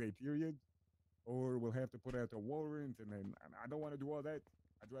the 2-day period, or we'll have to put out a warrant, and then I don't want to do all that.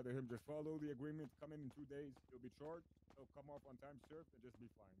 I'd rather him just follow the agreement, come in 2 days, he'll be charged, he'll come off on time served, and just be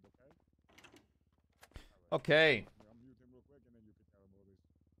fined, okay? Okay. I'll mute him real quick, and then you can tell him all this.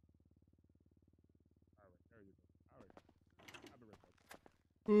 All right, there you go. All right. I'll be right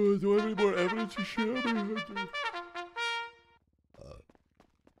back. Do I have any more evidence to share?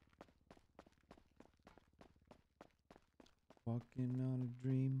 Walking on a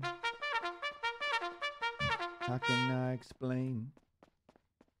dream. How can I explain?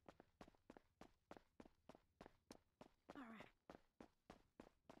 All right.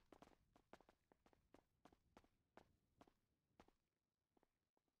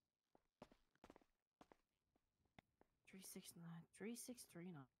 Three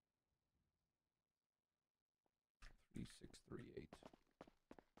 3639. 3638.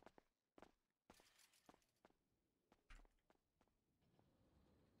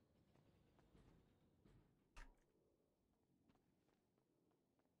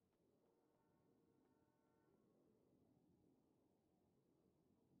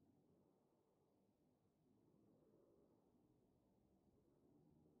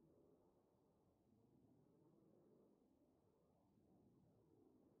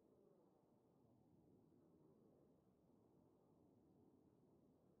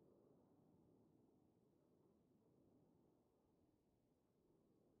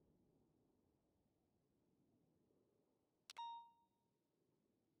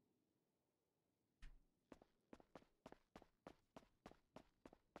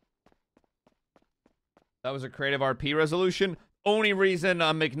 That was a creative RP resolution. Only reason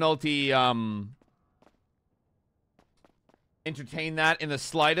McNulty entertained that in the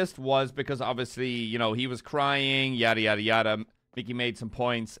slightest was because obviously, you know, he was crying, yada, yada, yada. Mickey made some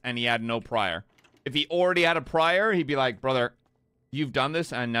points, and he had no prior. If he already had a prior, he'd be like, brother, you've done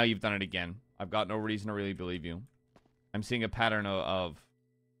this, and now you've done it again. I've got no reason to really believe you. I'm seeing a pattern of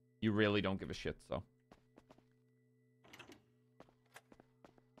you really don't give a shit, so.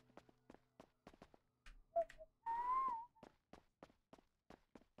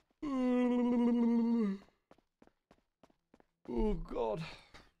 Oh, God.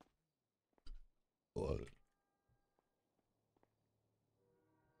 What?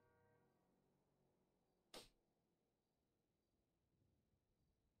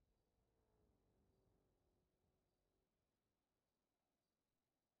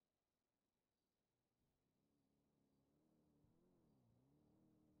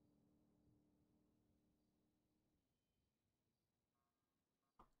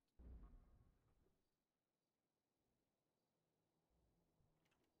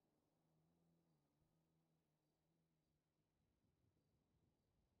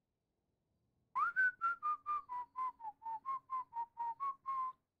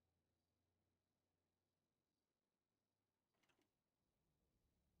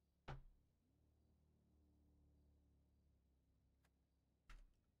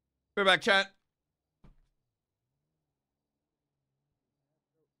 We're back, chat.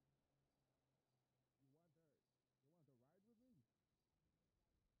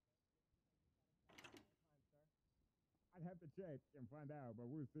 I'd have to check and find out, but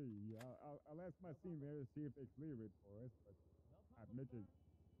we'll see. I'll ask my team there to see if they clear it for us. But Mickey,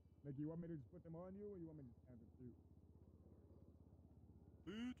 you want me to just put them on you, or you want me to have it too?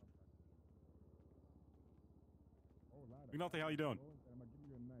 McNulty, how you doing? I'm gonna give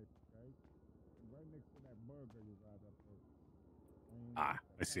you a knife, okay? And right next to that burger you got up there. Ah,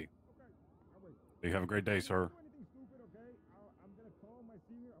 I see. Okay. All right. You have a great day, sir. Don't do anything stupid, okay? I'm gonna call my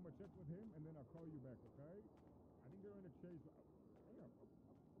senior. I'm gonna check with him, and then I'll call you back, okay? I think they're in a chase. Damn.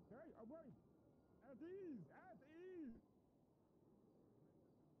 Okay. All right. At ease. At ease.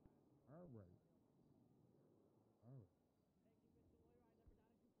 All right. All right.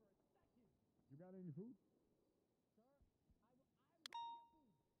 You got any food?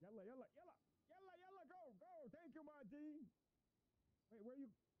 Yalla, yalla, yalla, yalla, yalla, go, go. Thank you, my G. Wait,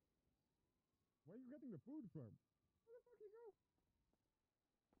 where you getting the food from? Where the fuck you go?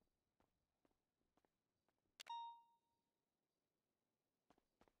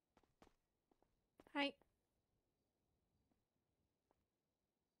 Hi.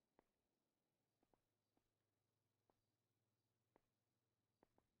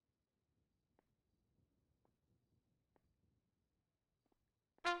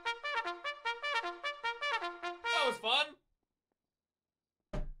 That was fun.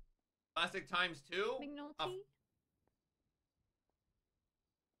 Classic times 2. McNulty? Oh.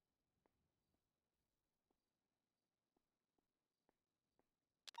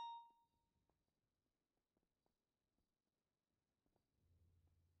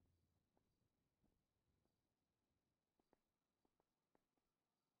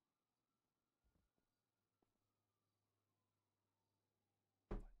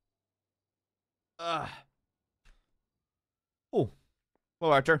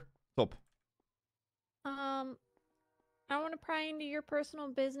 Hello, Archer. What's up? I don't want to pry into your personal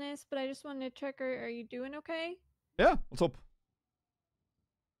business, but I just wanted to check, are you doing okay? Yeah, what's up?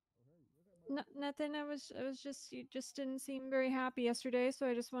 Nothing. I was just, you just didn't seem very happy yesterday, so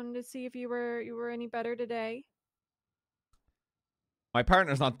I just wanted to see if you were any better today. My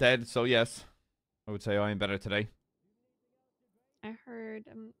partner's not dead, so yes. I would say I am better today. I heard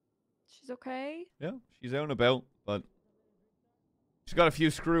she's okay. Yeah, she's out and about, but she's got a few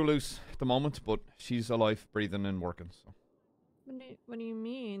screw loose at the moment, but she's alive, breathing, and working. So. What do you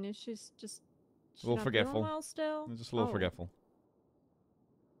mean? Is she's just A little not forgetful. doing well still? Just a little forgetful.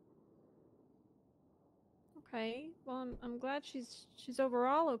 Okay. Well, I'm glad she's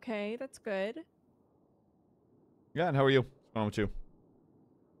overall okay. That's good. Yeah, and how are you? What's going on with you?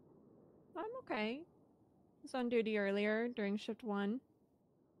 I'm okay. I was on duty earlier during shift 1.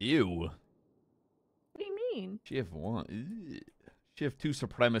 You. What do you mean? Shift 1. Ew. Shift 2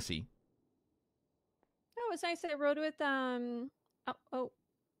 supremacy. Oh, it was nice. I rode with oh,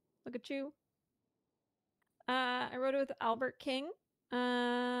 look at you. I rode with Albert King.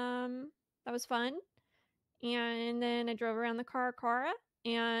 That was fun. And then I drove around the car, Cara,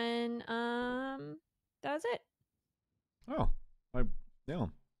 and that was it. Oh,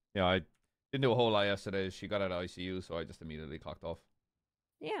 yeah. I didn't do a whole lot yesterday. She got out of ICU, so I just immediately clocked off.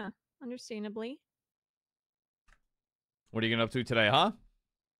 Yeah, understandably. What are you getting up to today, huh?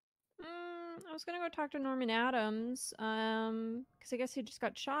 I was gonna go talk to Norman Adams, because I guess he just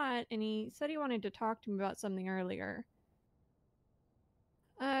got shot, and he said he wanted to talk to me about something earlier.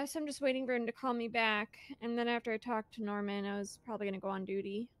 So I'm just waiting for him to call me back, and then after I talk to Norman, I was probably gonna go on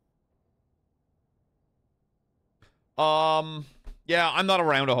duty. Yeah, I'm not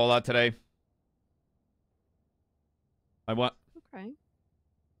around a whole lot today. I want. Okay.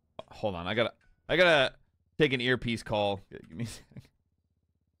 Hold on, I gotta take an earpiece call. Give me a second.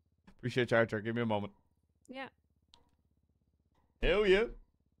 Appreciate you, Archer. Give me a moment. Yeah. Hell yeah.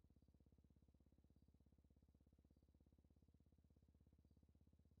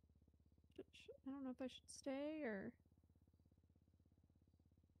 I don't know if I should stay or.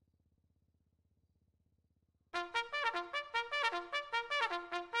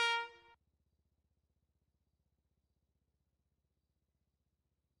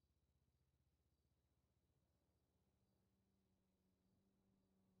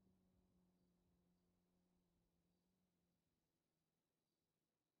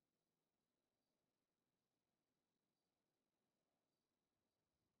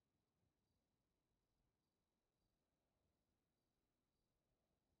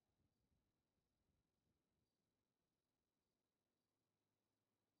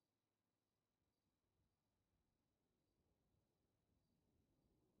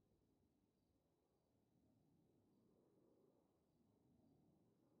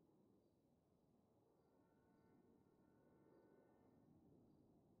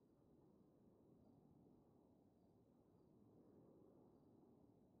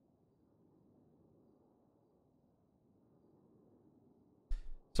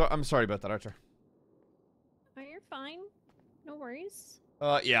 So I'm sorry about that, Archer. Oh, you're fine. No worries.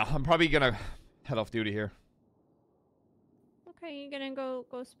 Yeah, I'm probably gonna head off duty here. Okay, you gonna go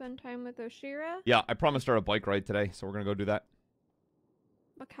spend time with Oshira? Yeah, I promised her a bike ride today, so we're gonna go do that.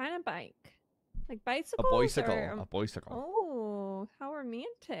 What kind of bike? Like bicycles? A bicycle. Or... A bicycle. Oh, how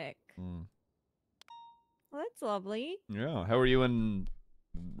romantic. Mm. Well, that's lovely. Yeah. How are you and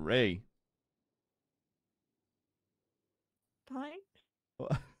Ray? Fine.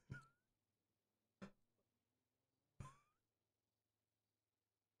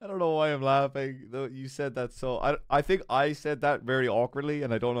 I don't know why I'm laughing. Though you said that so. I think I said that very awkwardly,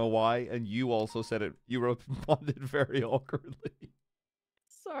 and I don't know why. And you also said it. You responded very awkwardly.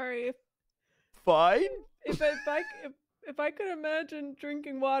 Sorry. Fine. If I could imagine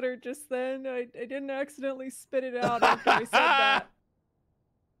drinking water just then, I didn't accidentally spit it out after I said that.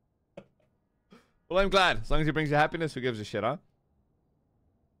 Well, I'm glad. As long as it brings you happiness, who gives a shit, huh?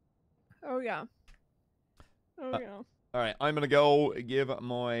 Oh yeah. Oh yeah. All right, I'm gonna go give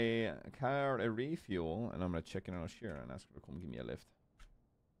my car a refuel, and I'm gonna check in on Shira and ask her to come give me a lift.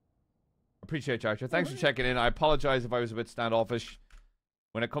 Appreciate you, Archer. Thanks for checking in. I apologize if I was a bit standoffish.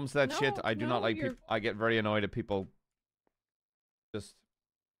 When it comes to that shit, I do not like people. I get very annoyed at people just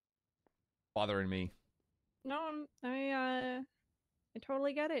bothering me. No, I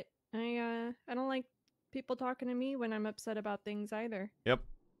totally get it. I don't like people talking to me when I'm upset about things either. Yep.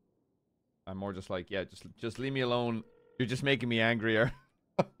 I'm more just like, yeah, just leave me alone. You're just making me angrier.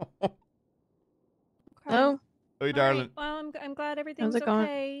 Oh. Hey, darling. Right. Well, I'm glad everything's it going?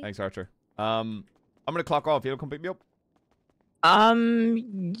 okay. Thanks, Archer. I'm gonna clock off. You'll come pick me up.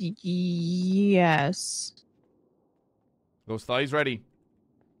 Yes. Those thighs ready.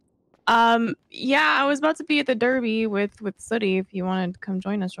 Yeah, I was about to be at the Derby with Sooty if you wanted to come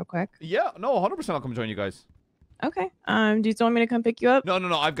join us real quick. Yeah, no, 100%. I'll come join you guys. Okay. Do you still want me to come pick you up? No.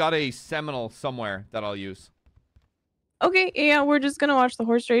 I've got a Seminole somewhere that I'll use. Okay, yeah, we're just gonna watch the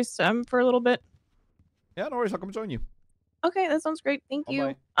horse race for a little bit. Yeah, no worries. I'll come join you. Okay, that sounds great. Thank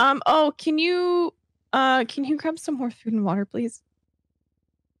you. Bye-bye. Oh, can you grab some more food and water, please?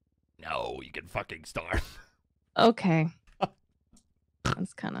 No, you can fucking starve. Okay.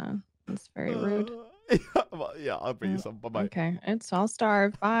 That's very rude. Well, yeah, I'll bring you some. Bye-bye. Okay, I'll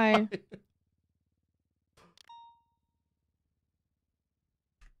starve. Bye.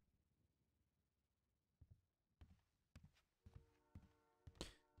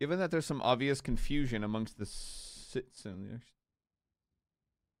 Given that there's some obvious confusion amongst the citizens.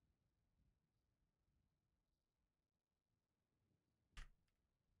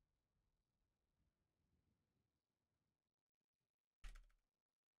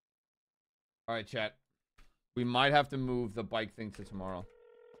 All right, chat. We might have to move the bike thing to tomorrow.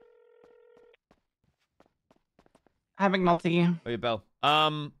 Hi, McNulty. Hey, Bell.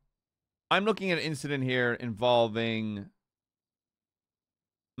 I'm looking at an incident here involving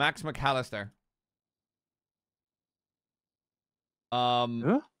Max McAllister.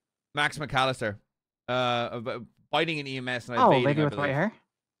 Max McAllister. fighting an EMS and Oh, evading, lady I with white believe. hair?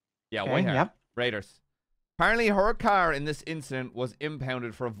 Yeah, Okay, white hair. yep. Raiders. Apparently, her car in this incident was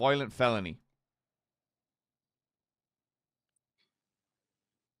impounded for a violent felony.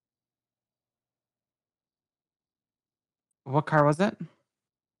 What car was it?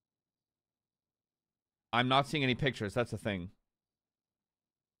 I'm not seeing any pictures. That's the thing.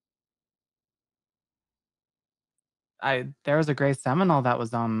 There was a gray Seminole that was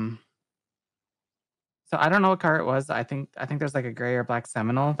So I don't know what car it was. I think there's like a gray or black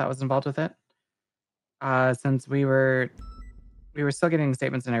Seminole that was involved with it. Since we were still getting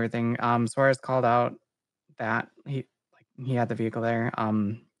statements and everything, Suarez called out that he had the vehicle there.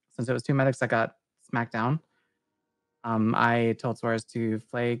 Since it was 2 medics that got smacked down, I told Suarez to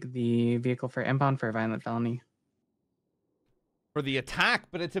flag the vehicle for impound for a violent felony. For the attack,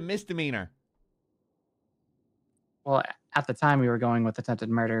 but it's a misdemeanor. Well, at the time we were going with attempted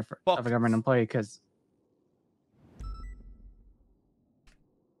murder of a government employee because.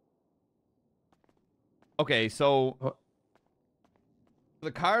 Okay, so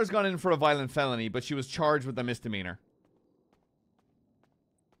the car's gone in for a violent felony, but she was charged with a misdemeanor.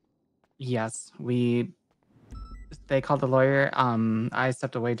 Yes, they called the lawyer. I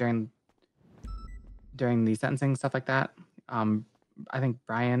stepped away during the sentencing, stuff like that. I think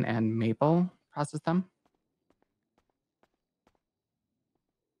Brian and Maple processed them.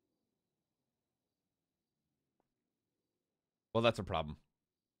 Well, that's a problem.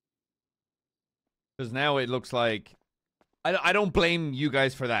 Because now it looks like... I don't blame you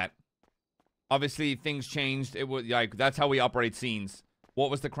guys for that. Obviously, things changed. It was like that's how we operate scenes. What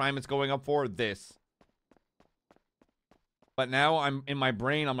was the crime it's going up for? This. But now I'm in my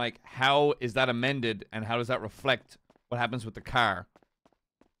brain, I'm like, how is that amended? And how does that reflect what happens with the car?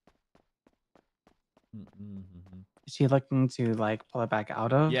 Is she looking to like pull it back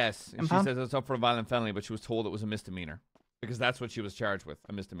out of? Yes. And she impound? says it's up for a violent felony, but she was told it was a misdemeanor. Because that's what she was charged with,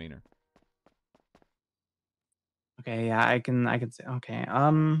 a misdemeanor. Okay, yeah, I can say okay.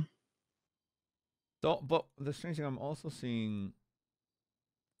 So, but the strange thing I'm also seeing.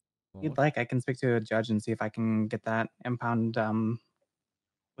 If you'd like, I can speak to a judge and see if I can get that impound.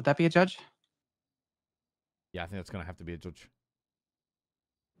 Would that be a judge? Yeah, I think that's gonna have to be a judge.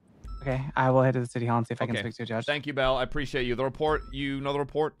 Okay, I will head to the city hall and see if I can Okay. speak to a judge. Thank you, Belle. I appreciate you. The report, you know the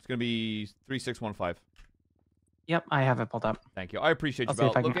report? It's gonna be 3615. Yep, I have it pulled up. Thank you. I appreciate you, I'll see Belle.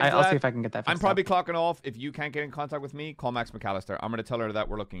 if I Look can. into I'll that. see if I can get that. I'm fixed probably up. clocking off. If you can't get in contact with me, call Max McAllister. I'm gonna tell her that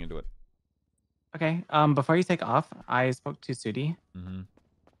we're looking into it. Okay. Before you take off, I spoke to Sudi. Mhm.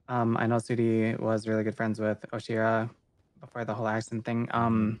 I know Sudi was really good friends with Oshira before the whole accident thing. I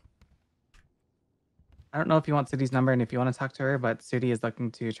don't know if you want Sudi's number and if you want to talk to her, but Sudi is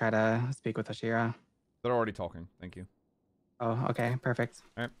looking to try to speak with Oshira. They're already talking. Thank you. Oh, okay, perfect.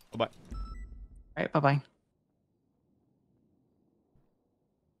 All right. Bye bye. All right, bye bye.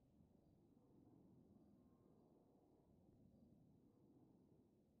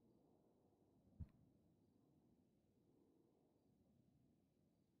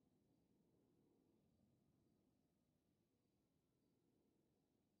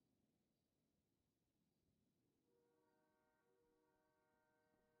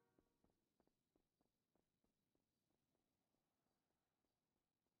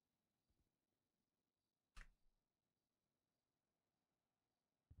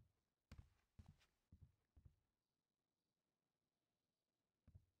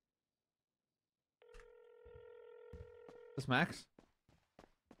 This Max?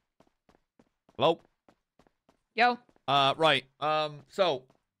 Hello? Yo. Right. So,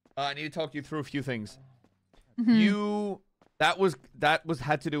 I need to talk you through a few things. Mhm. That was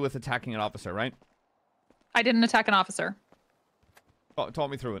had to do with attacking an officer, right? I didn't attack an officer.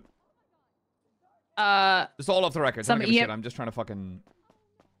 Talk me through it. Some It's all off the record. Don't give a shit. I'm just trying to fucking.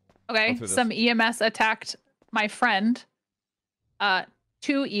 Okay, go through this. some EMS attacked my friend.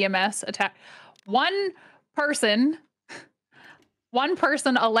 2 EMS attacked. One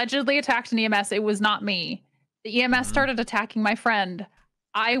person allegedly attacked an EMS. It was not me. The EMS started attacking my friend.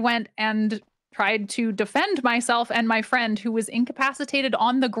 I went and tried to defend myself and my friend who was incapacitated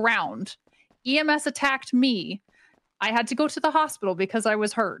on the ground. EMS attacked me. I had to go to the hospital because I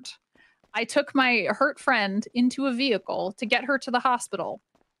was hurt. I took my hurt friend into a vehicle to get her to the hospital.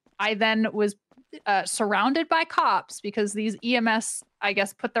 I then was surrounded by cops because these EMS, I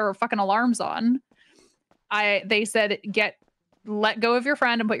guess, put their fucking alarms on. They said, let go of your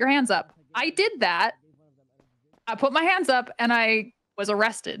friend and put your hands up. I did that. I put my hands up and I was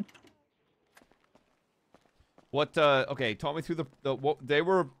arrested. What? Okay, talk me through the what they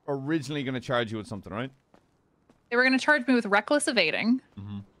were originally going to charge you with something, right? They were going to charge me with reckless evading.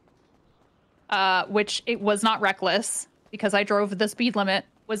 which it was not reckless because I drove the speed limit,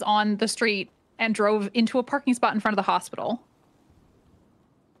 was on the street, and drove into a parking spot in front of the hospital.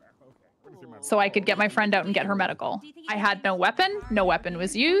 So I could get my friend out and get her medical. I had no weapon. No weapon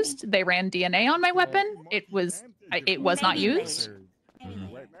was used. They ran DNA on my weapon. It was not used.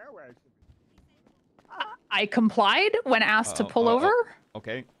 I complied when asked to pull over.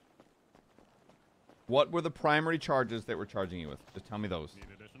 Okay. What were the primary charges that we're charging you with? Just tell me those.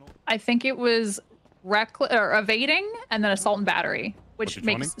 I think it was reckless or evading and then assault and battery, which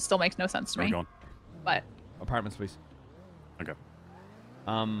still makes no sense to me. But apartments, please. Okay.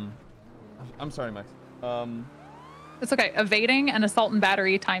 I'm sorry, Max. It's okay. Evading and assault and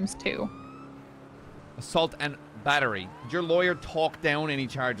battery ×2. Assault and battery. Did your lawyer talk down any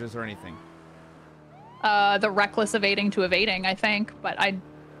charges or anything? The reckless evading to evading, I think, but I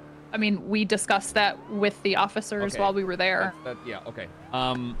mean, we discussed that with the officers while we were there. Yeah. Okay.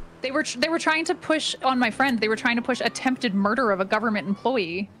 They were trying to push on my friend. They were trying to push attempted murder of a government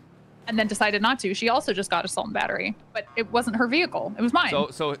employee, and then decided not to. She also just got assault and battery, but it wasn't her vehicle. It was mine.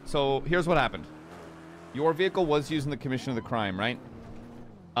 So here's what happened. Your vehicle was used in the commission of the crime, right?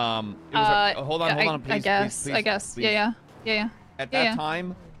 Hold on, please. I guess. Please. Yeah. At that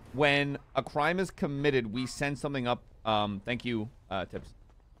time, when a crime is committed, we send something up. Thank you, Tips.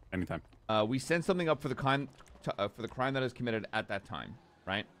 Anytime. We send something up for the crime that is committed at that time,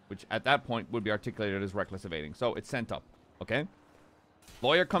 right? Which at that point would be articulated as reckless evading. So it's sent up. Okay.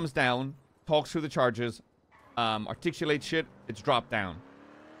 Lawyer comes down, talks through the charges, articulates shit. It's dropped down.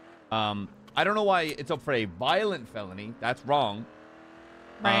 I don't know why it's up for a violent felony. That's wrong.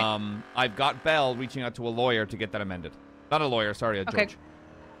 Right. I've got Bell reaching out to a lawyer to get that amended. Not a lawyer, sorry, a judge.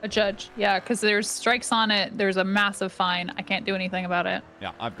 A judge, yeah, because there's strikes on it. There's a massive fine. I can't do anything about it.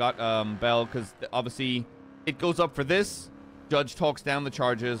 Yeah, I've got Bell, because obviously it goes up for this. Judge talks down the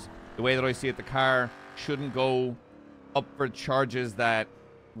charges. The way that I see it, the car shouldn't go up for charges that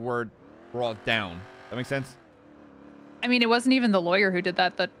were brought down. That makes sense? I mean, it wasn't even the lawyer who did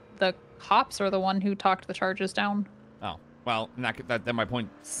that. The cops are the one who talked the charges down. Oh, well, then my point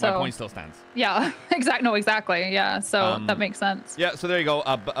still stands. Yeah, exactly. Yeah, so that makes sense. Yeah, so there you go.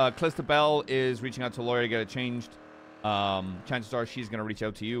 Calista Bell is reaching out to a lawyer to get it changed. Chances are she's going to reach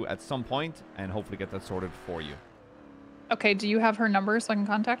out to you at some point and hopefully get that sorted for you. Okay, do you have her number so I can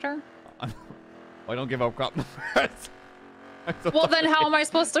contact her? I don't give out crap numbers. Well, then how am I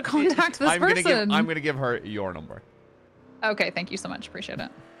supposed to contact this person? I'm going to give her your number. Okay, thank you so much. Appreciate it.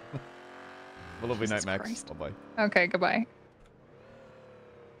 Have a lovely night, Max. Bye-bye. Okay, goodbye.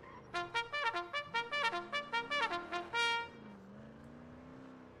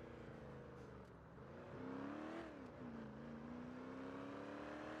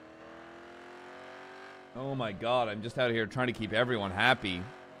 Oh my god, I'm just out here trying to keep everyone happy.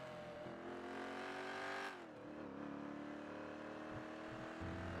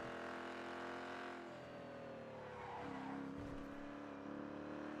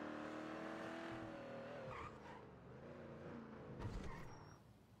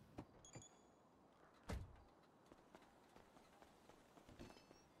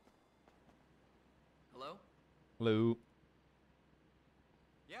 Hello.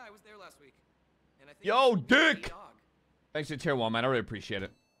 Yeah, I was there last week. And I think Yo, Dick! Thanks for tier 1, man. I really appreciate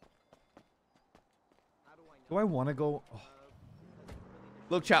it. Do I want to go? Oh.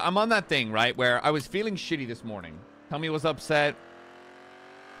 Look, chat, I'm on that thing, right, where I was feeling shitty this morning. Tommy was upset.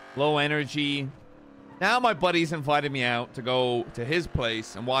 Low energy. Now my buddy's invited me out to go to his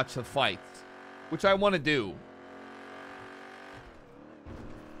place and watch the fights, which I want to do.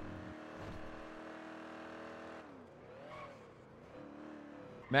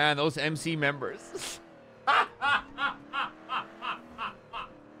 Man, those MC members.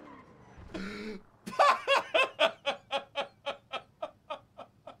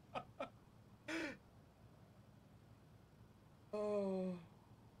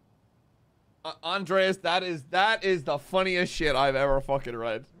 Andreas, that is the funniest shit I've ever fucking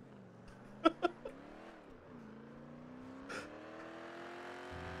read.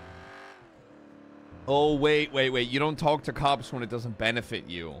 Oh, wait. You don't talk to cops when it doesn't benefit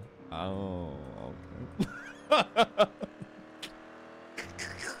you. Oh, okay.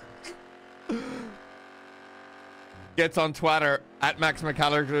 Gets on Twitter at Max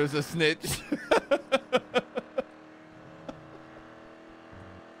McCallagher is a snitch.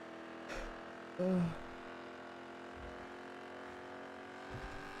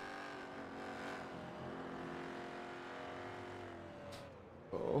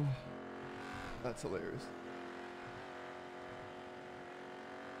 Oh, that's hilarious.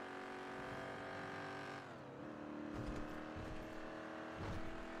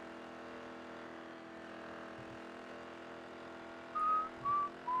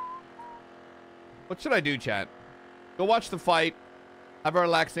 What should I do, chat? Go watch the fight, have a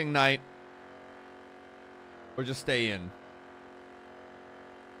relaxing night, or just stay in?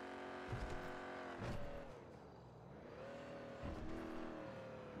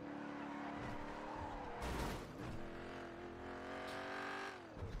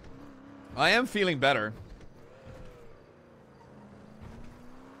 I am feeling better.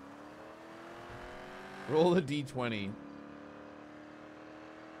 Roll a d20.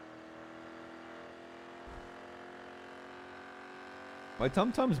 My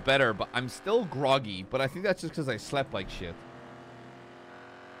tum-tum's better, but I'm still groggy. But I think that's just because I slept like shit.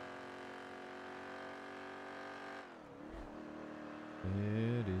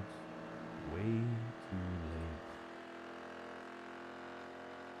 It is way too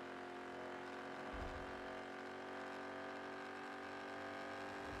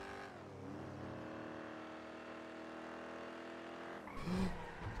late.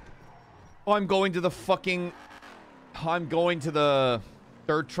 Oh, I'm going to the fucking... I'm going to the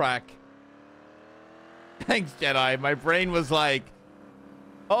dirt track. Thanks, Jedi. My brain was like,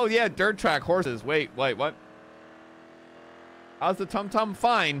 oh yeah, dirt track, horses. Wait, what? How's the tum-tum?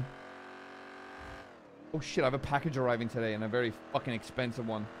 Fine. Oh shit, I have a package arriving today, and a very fucking expensive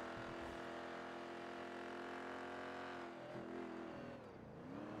one.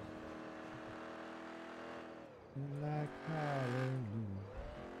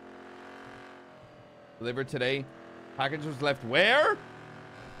 Delivered today. Package was left where?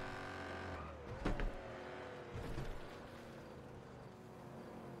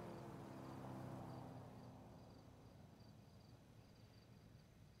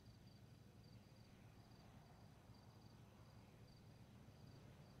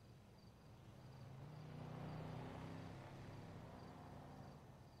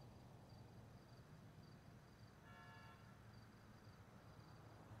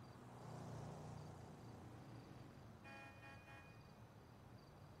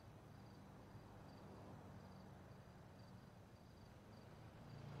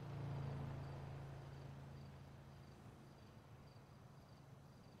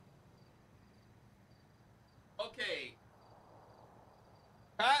 Okay.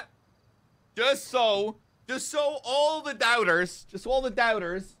 Pat, just so all the doubters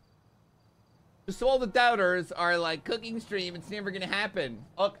are like, cooking stream, it's never gonna happen.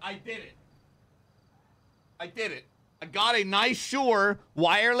 Look, I did it. I got a nice Shure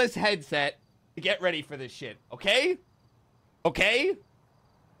wireless headset to get ready for this shit. Okay? Okay?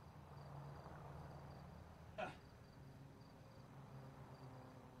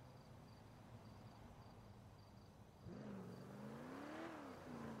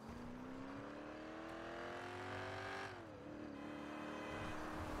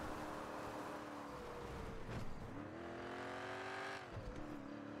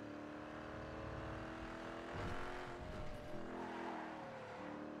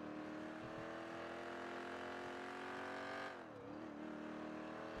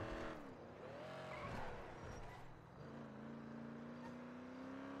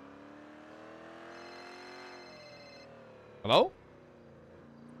 Hello?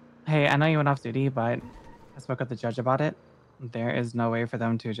 Hey, I know you went off duty, but I spoke with the judge about it. There is no way for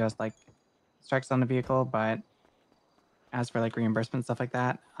them to just like strikes on the vehicle, but as for like reimbursement stuff like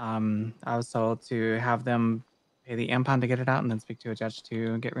that, I was told to have them pay the impound to get it out and then speak to a judge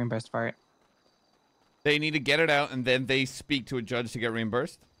to get reimbursed for it. They need to get it out and then they speak to a judge to get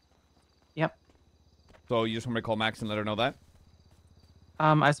reimbursed? Yep. So you just want me to call Max and let her know that?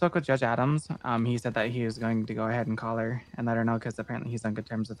 I spoke with Judge Adams. He said that he was going to go ahead and call her and let her know because apparently he's on good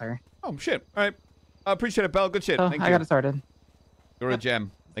terms with her. Oh, shit. All right. I appreciate it, Belle. Good shit. So Thank you. I got it started. You're a gem.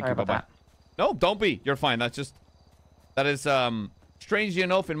 Thank Sorry you. about Bye-bye. that. No, don't be. You're fine. That is, strangely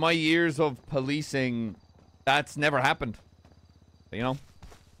enough, in my years of policing, that's never happened. You know?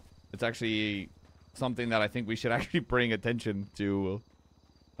 It's actually something that I think we should actually bring attention to,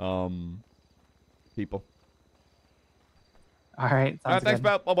 people. All right. All right, thanks,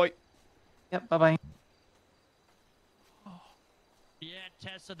 Belle. Bye-bye. Yep, bye-bye. Yeah,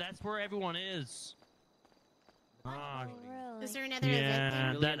 Tessa, that's where everyone is. Is there another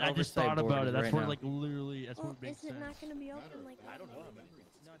Yeah, event? that I just thought about it. That's where, like, literally, that's where it makes Is it sense. not going to be open like I don't know.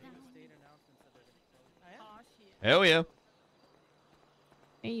 Hell yeah.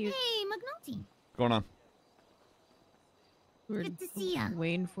 Hey, McNulty. What's going on? We're Good to see ya.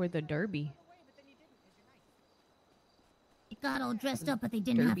 waiting for the derby. It got all dressed up, but they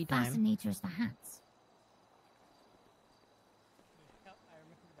didn't Derby have time. fascinators for hats.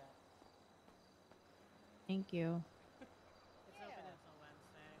 Thank you.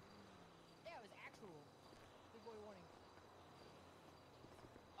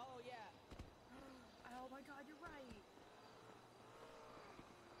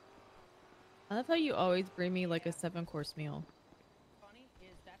 I love how you always bring me like a 7-course meal.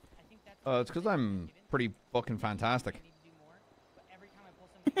 It's because I'm pretty fucking fantastic.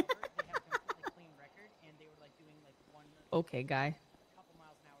 Okay, guy.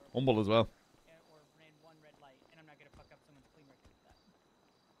 Humble as well.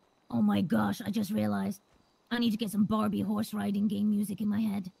 Oh my gosh, I just realized. I need to get some Barbie horse riding game music in my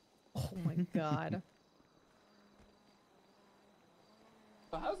head. Oh my god.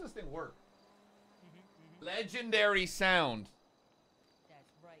 So how's this thing work? Legendary sound.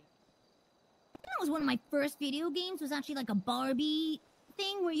 That was one of my first video games, was actually like a Barbie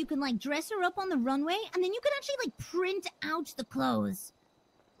thing where you can like dress her up on the runway and then you could actually like print out the clothes.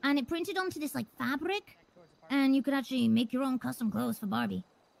 And it printed onto this like fabric and you could actually make your own custom clothes for Barbie.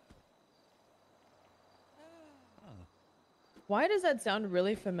 Why does that sound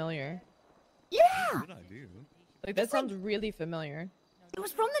really familiar? Yeah! Good idea. Like that sounds really familiar. It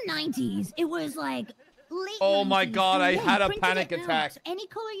was from the 90s. It was like late Oh my 90s, god, and I yeah, had you a printed panic it out. attack. Any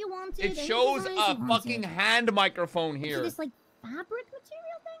color you wanted. It any shows designs a you fucking wanted. hand microphone Into here. this like fabric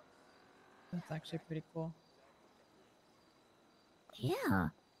material thing? That's actually pretty cool. Yeah.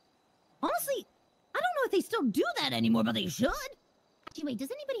 Honestly, I don't know if they still do that anymore, but they should. Actually, wait, does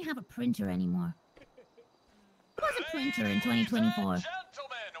anybody have a printer anymore? Who has a printer in 2024? Welcome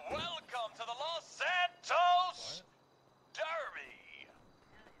to the Los Santos Derby.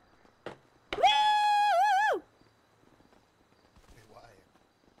 Woo!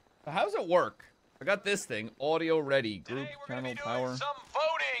 So how's it work? I got this thing, audio ready, group channel power. Some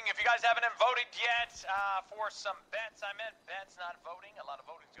voting. If you guys haven't voted yet for some bets, I meant bets, not voting. A lot of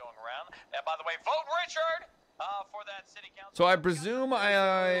voting's going around. By the way, vote Richard for that city council. So I presume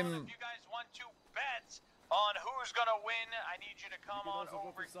I'm. If you guys want to bet on who's gonna win, I need you to come on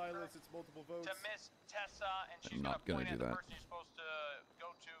over silence. It's multiple votes. to Miss Tessa, and she's I'm not gonna gonna point do at the that. person you're supposed to go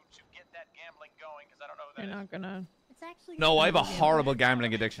to get that gambling going, because I don't know who that You're is. not gonna. It's actually No, I have a horrible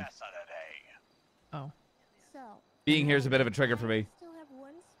gambling addiction. Oh. So, Being here is a bit of a trigger for me. still have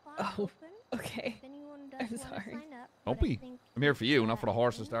one spot Oh, open. okay. If anyone does I'm want to sorry. sign up, Don't but I be. think, I'm here for you, not for the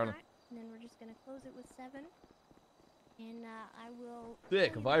horses, darling. and then we're just gonna close it with 7. And I will. Sick, tell a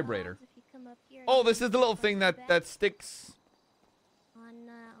you the vibrator. odds if you come up here Oh, and this is the little place thing a that bet sticks. on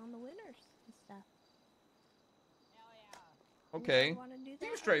the winners and stuff. Okay. Wanna do that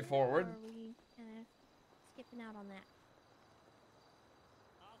Seems right straightforward. now, or are we kind of skipping out on that?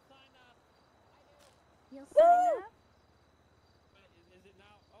 You'll sign up? Is it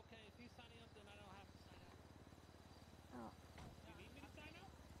now? Okay, if he's signing up, then I don't have to sign up. Oh. You need me to sign up?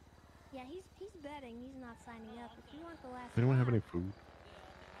 Yeah, he's betting. He's not signing up. If you want the last. Does anyone have spot, any food?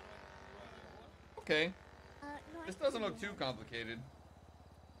 Okay. no, I This can doesn't do look too that. complicated.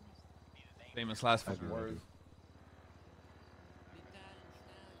 Famous last fucking do. words.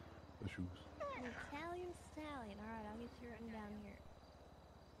 The shoes. An Italian stallion. All right, I'll get you written down here.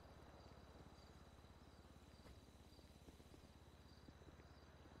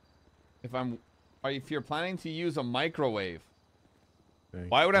 If you're planning to use a microwave, Thank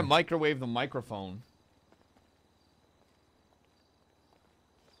why would I you. microwave the microphone?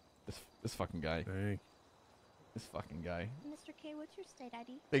 This fucking guy. Thank This fucking guy Mr. K, what's your state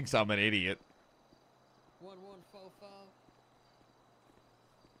ID? thinks I'm an idiot. 1145.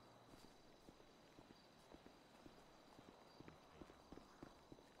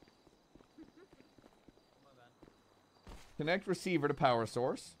 Connect receiver to power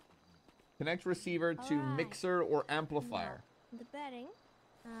source. Connect receiver to Alright. mixer or amplifier. The betting,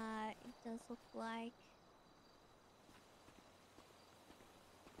 it does look like.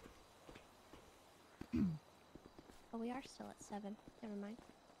 Oh, we are still at 7. Never mind.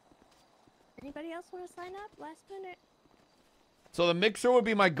 Anybody else want to sign up? Last minute. So the mixer would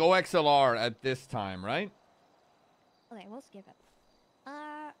be my Go XLR at this time, right? Okay, we'll skip it.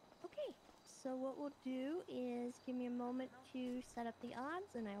 Okay. So what we'll do is give me a moment to set up the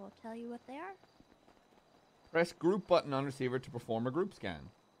odds, and I will tell you what they are. Press group button on receiver to perform a group scan.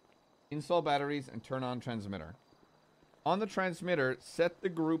 Install batteries and turn on transmitter. On the transmitter, set the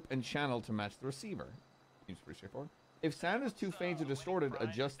group and channel to match the receiver. Seems pretty straightforward. If sound is too faint or distorted,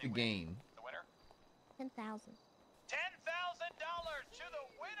 adjust the gain. 10,000. $10,000 to the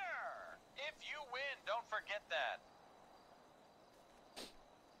winner. If you win, don't forget that.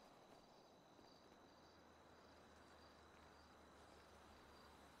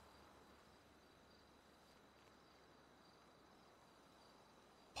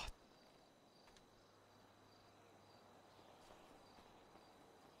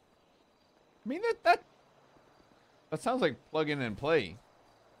 I mean, that sounds like plug in and play.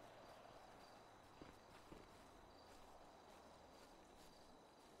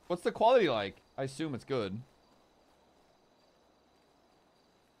 What's the quality like? I assume it's good.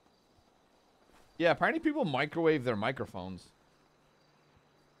 Yeah, apparently people microwave their microphones.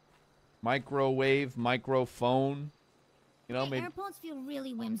 Microwave, microphone. You know, My maybe. AirPods feel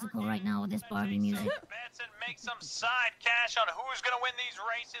really whimsical right now with this Barbie music. Bets and make some side cash on who's gonna win these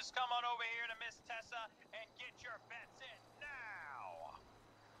races. Come on over here to Miss Tessa and get your bets in now.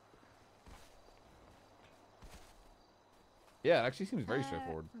 Yeah, it actually seems very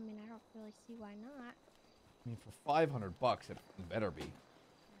straightforward. I mean, I don't really see why not. I mean, for $500, it better be.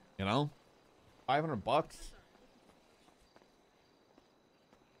 You know, $500.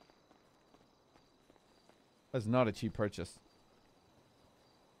 That's not a cheap purchase.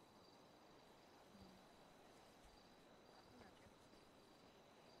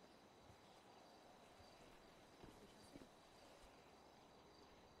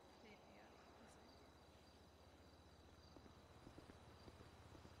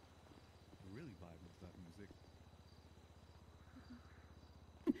 Really vibe with that music.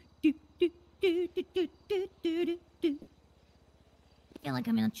 I feel like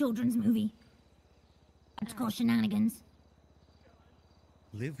I'm in a children's movie. It's called Shenanigans.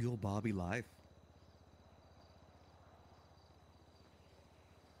 Live your Barbie life.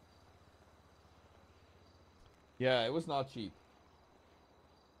 Yeah, it was not cheap.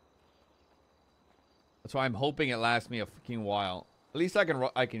 That's why I'm hoping it lasts me a fucking while. At least I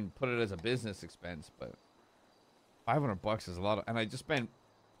can put it as a business expense, but $500 is a lot of, and I just spent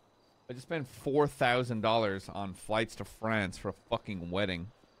 $4,000 on flights to France for a fucking wedding.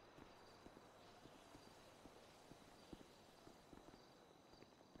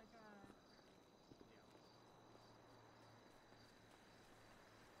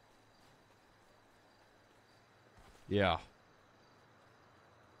 Yeah.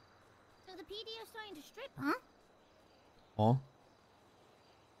 So the PD are starting to strip, huh? Huh?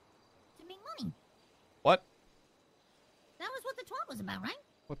 To make money. What? That was what the twat was about, right?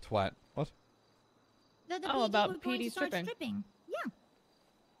 What twat? What? The Oh, PD about were going PD to start stripping. stripping. Yeah.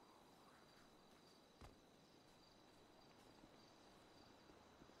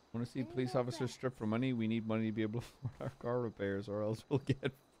 Want to see police officers strip for money? We need money to be able to afford our car repairs, or else we'll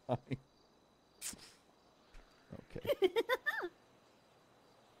get fined. Okay.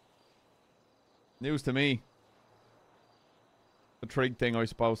 News to me. A trig thing, I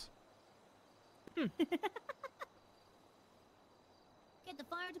suppose. Get the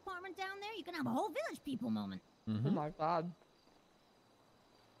fire department down there, you can have a whole village people moment. Mm-hmm. Oh my god.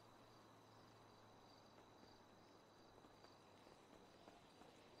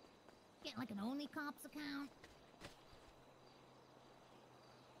 Get like an Only Cops account.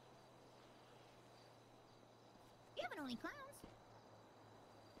 You have an Only Clowns.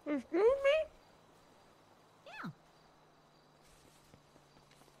 Excuse me? Yeah.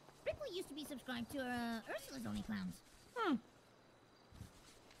 Ripley used to be subscribed to Ursula's Only Clowns. Hmm.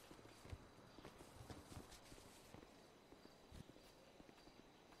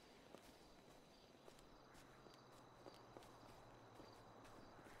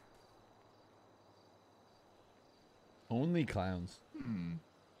 Only clowns. Hmm.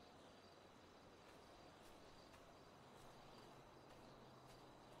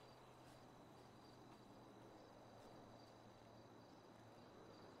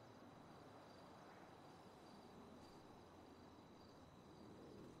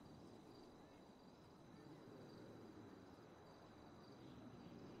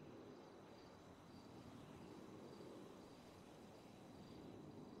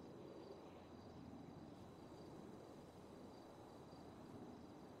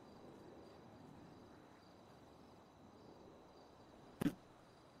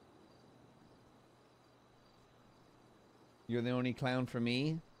 You're the only clown for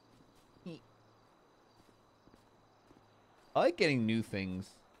me? I like getting new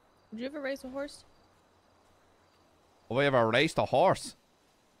things. Would you ever race a horse? Have I ever raced a horse?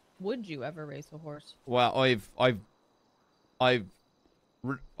 Would you ever race a horse? Well, I've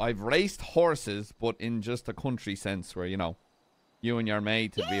raced horses, but in just a country sense, where you and your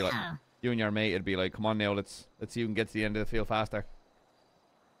mate would be like, come on now, let's see who can get to the end of the field faster.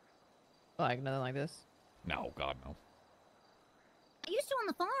 Like nothing like this? No, God no. I used to on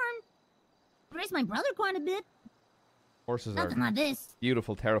the farm. I raised my brother quite a bit. Horses Nothing are like this.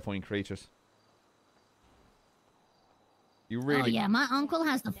 beautiful, terrifying creatures. You really? Oh yeah, my uncle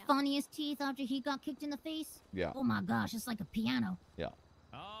has the funniest teeth after he got kicked in the face. Yeah. Oh my gosh, it's like a piano. Yeah.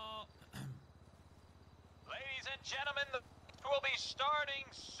 Ladies and gentlemen, the will be starting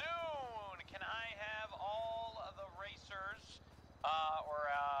soon. Can I have all of the racers,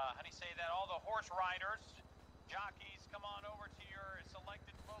 how do you say that? All the horse riders, jockeys, come on over to your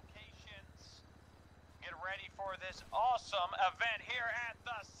selected locations. Get ready for this awesome event here at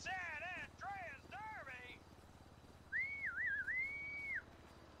the San Andreas Derby.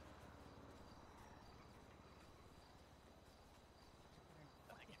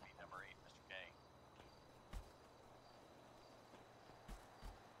 I think you beat number 8, Mr. K.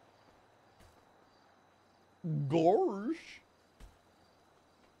 Gosh.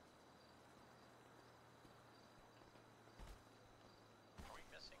 Are we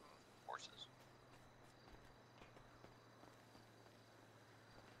missing horses?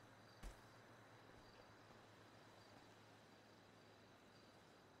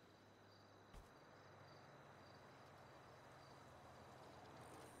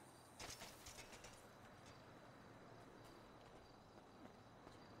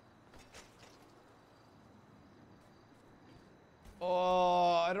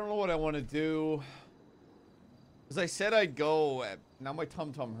 Oh, I don't know what I want to do. Because I said I'd go. Now my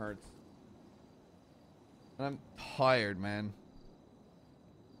tum-tum hurts. And I'm tired, man.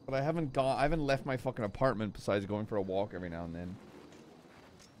 But I haven't left my fucking apartment besides going for a walk every now and then.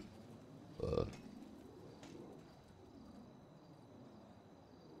 Ugh.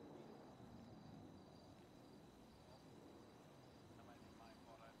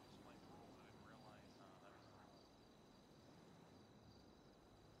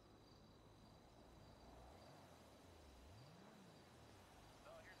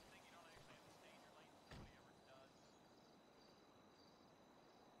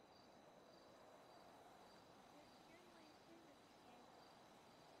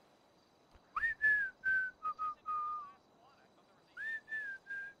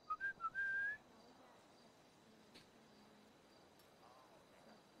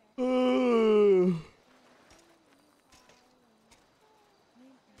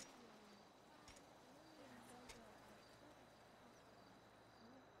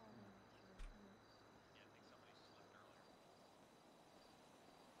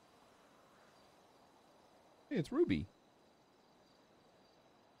 Hey, it's Ruby.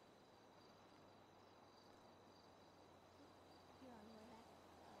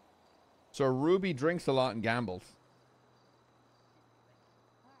 So Ruby drinks a lot and gambles.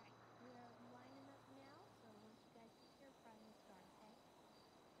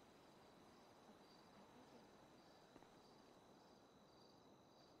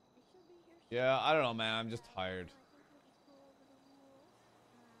 Yeah, I don't know, man. I'm just tired.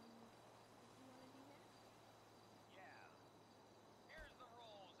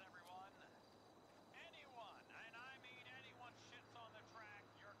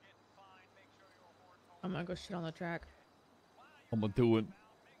 I'm gonna go shit on the track. I'm gonna do it.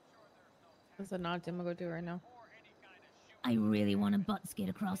 That's not I'm gonna go do it right now. I really want to butt skid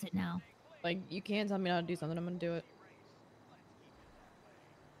across it now. Like, you can't tell me not to do something, I'm gonna do it.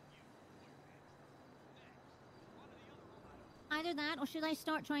 Either that, or should I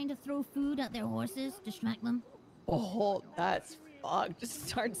start trying to throw food at their horses, distract them? Oh, that's fucked. Just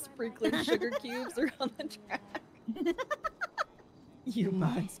start sprinkling sugar cubes around the track. You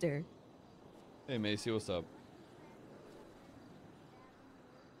monster. Hey, Macy, what's up?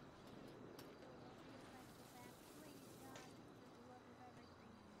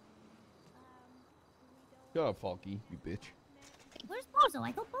 Shut up, Falky, you bitch. Hey, where's Bozo?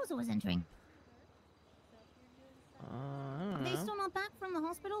 I thought Bozo was entering. I Are don't they know. still not back from the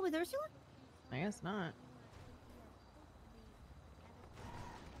hospital with Ursula? I guess not.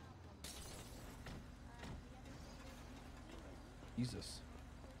 Jesus.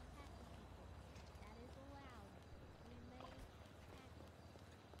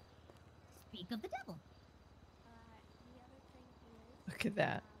 Speak of the devil. Look at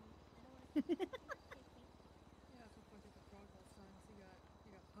that.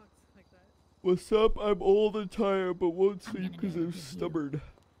 What's up? I'm old and tired, but won't sleep because I'm stubborn.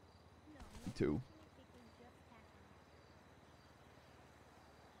 Me too.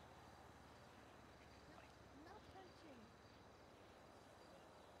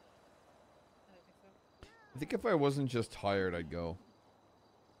 I think if I wasn't just tired, I'd go.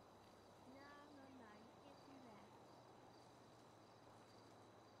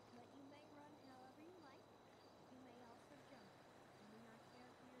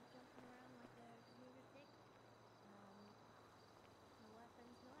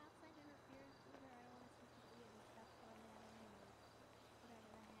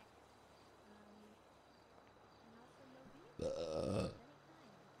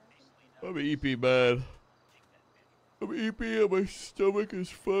 I'm EP, man. I'm EP and my stomach is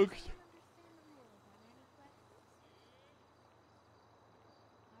fucked.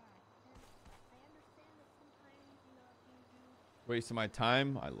 Wasting my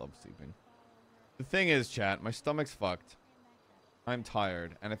time. I love sleeping. The thing is, chat, my stomach's fucked. I'm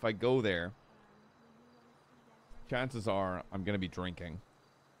tired, and if I go there, chances are I'm gonna be drinking.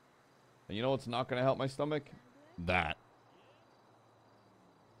 And you know what's not gonna help my stomach? That.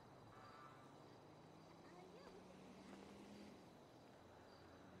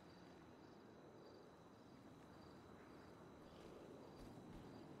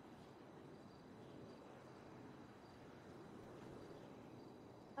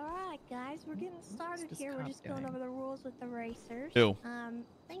 Alright, guys, we're getting started this here. We're cop just going doing? over the rules with the racers. Ew.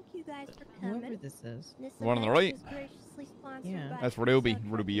 Thank you guys for Whoever coming. this is. This The one on the event right? is graciously sponsored Yeah. by That's Custy Ruby.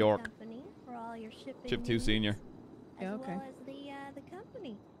 Trucking Ruby York. Company for all your shipping Chip 2 needs, Senior. as Yeah, okay. well as the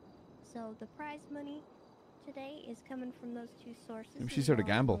company. So the prize money today is coming from those two sources. Maybe she's as here to well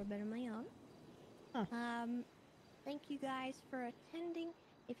as gamble. A little bit of my own. Thank you guys for attending.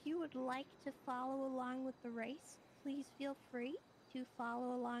 If you would like to follow along with the race, please feel free to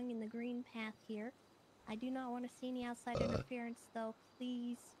follow along in the green path here. I do not want to see any outside interference, though.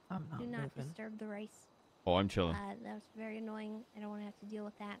 Please I'm not do not moving. disturb the race. Oh, I'm chilling. That was very annoying. I don't want to have to deal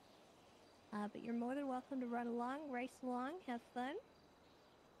with that. But you're more than welcome to run along, race along, have fun.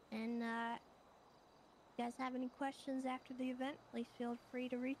 And if you guys have any questions after the event, please feel free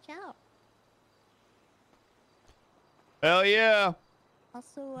to reach out. Hell yeah.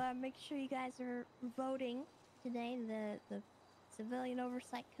 Also, make sure you guys are voting today. The Civilian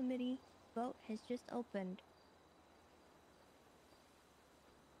Oversight Committee vote has just opened.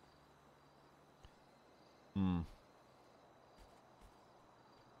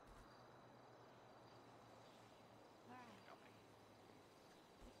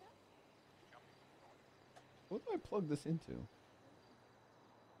 What do I plug this into? Okay,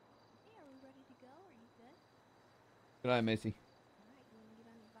 are we ready to go? Are you good? Good night, Macy. Alright, you want to get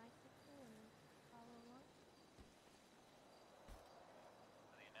on the bicycle and follow along?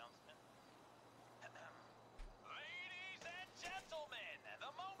 The announcement. Ladies and gentlemen,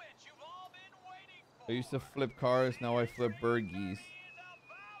 the moment you've all been waiting for. I used to flip cars, now I flip bird geese.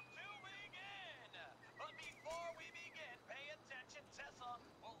 But before we begin, pay attention. Tessa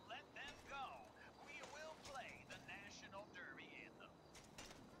will let them go. We will play the National Derby anthem.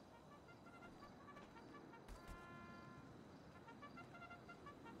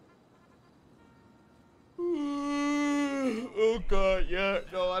 Oh god, yeah.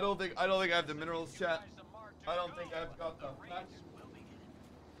 No, I don't think I have the minerals, chat. I don't think I've got the facts.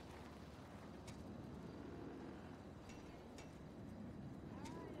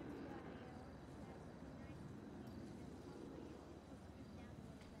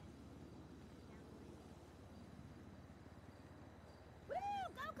 Woo!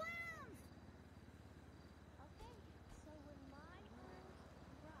 Go clowns! Okay, so when my arms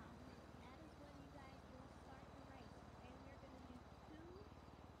drop, that is when you guys will start the race. And we're going to do 2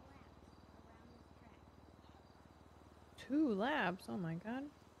 laps around this track. 2 laps. Oh my god.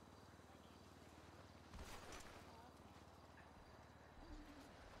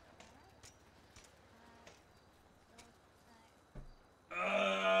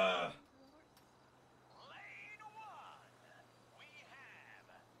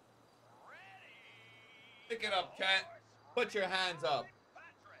 Pick it up, cat. Put your hands up.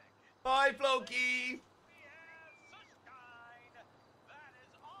 Bye, Floki.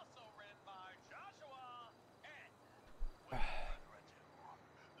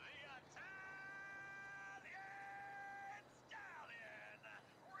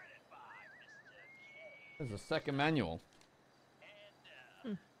 There's a second manual.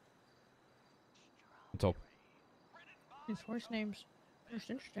 What's up? These horse names. That's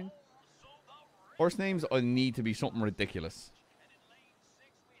interesting. Horse names need to be something ridiculous.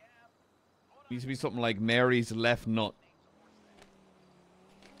 Needs to be something like Mary's left nut.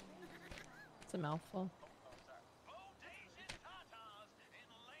 It's a mouthful.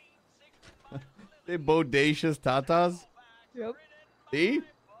 They bodacious tatas. Yep. See?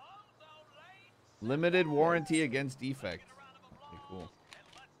 Limited warranty against defect. Okay, cool.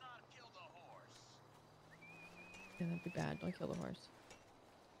 Yeah, that'd be bad. Don't kill the horse.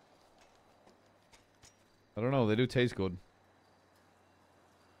 I don't know. They do taste good.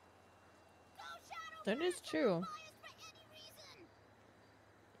 That is true.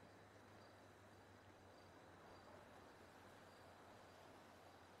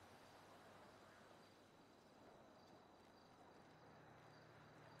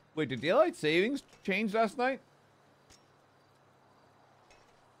 Wait, did daylight savings change last night?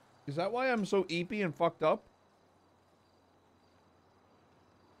 Is that why I'm so eepy and fucked up?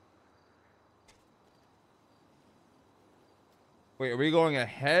 Wait, are we going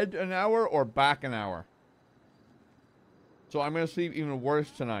ahead an hour or back an hour? So I'm gonna sleep even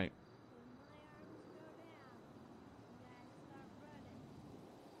worse tonight.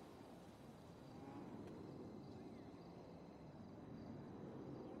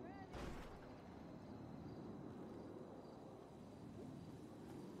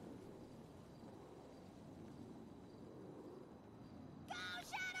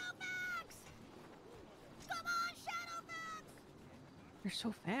 They're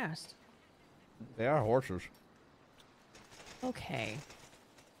so fast. They are horses. Okay.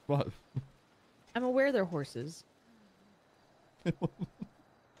 What? I'm aware they're horses.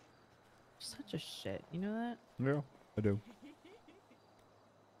 Such a shit. You know that? Yeah, I do.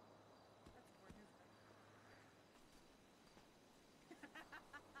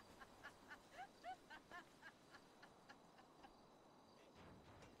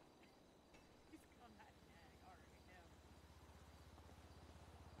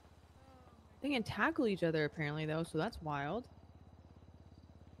 They can tackle each other apparently though, so that's wild.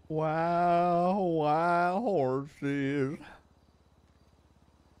 Wow, wild horses.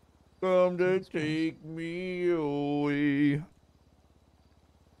 Come to take me away.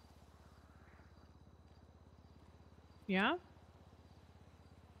 Yeah?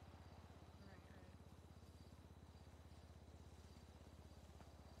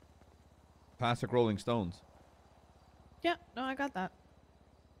 Classic Rolling Stones. Yeah, no, I got that.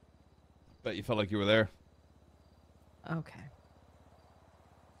 Bet you felt like you were there. Okay.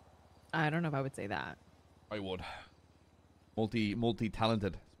 I don't know if I would say that. I would.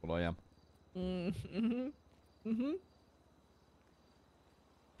 Multi-talented is what I am. Mm-hmm. Mm-hmm.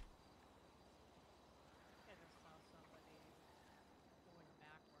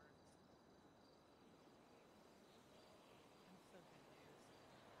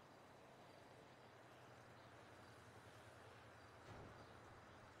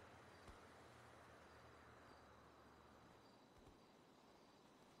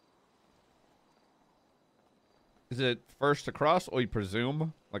 Is it first across, I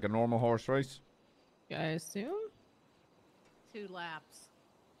presume? Like a normal horse race? I assume? 2 laps.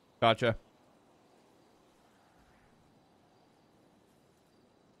 Gotcha.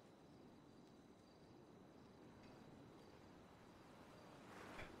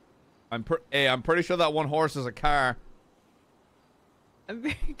 I'm pretty sure that one horse is a car. I'm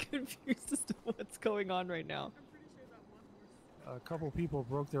very confused as to what's going on right now. A couple people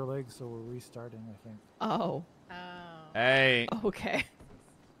broke their legs, so we're restarting, I think. Oh. Hey. Okay.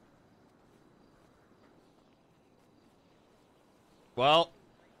 Well.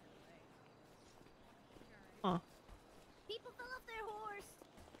 Huh. People fell off their horse.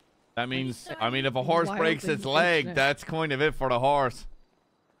 That means, I mean, if a horse breaks its leg, that's kind of it for the horse.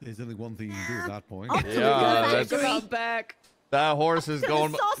 There's only one thing you can do at that point. Yeah, that's about back. That horse is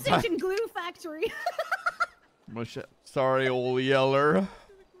going. Sausage and glue factory. Sorry, old Yeller.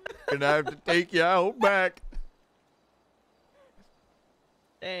 Gonna have to take you out back.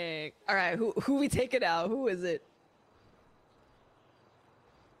 Dang. All right, who we taking out? Who is it?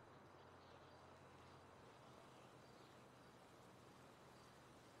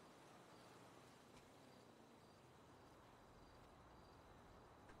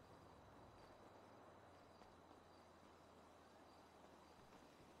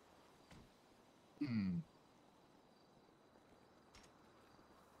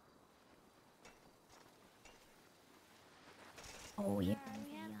 Oh yeah.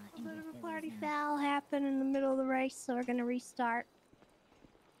 A bit of a party foul happened in the middle of the race, so we're gonna restart.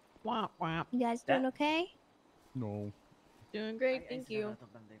 Womp womp. You guys doing okay? No. Doing great, thank you.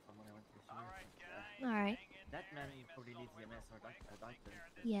 All right. That man probably needs EMS or doctor.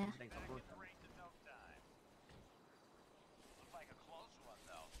 Yeah.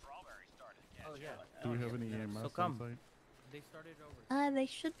 Oh yeah. Do we have any EMS So on come. site? They started over. They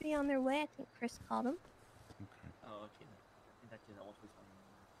should be on their way. I think Chris called them. Oh, okay. In that case, I won't waste my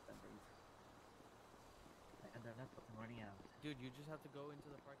days. And they're not running out. Dude, you just have to go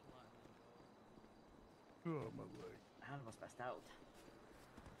into the parking lot and then go. Oh, my leg. I almost passed out.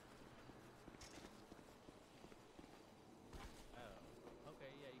 Oh,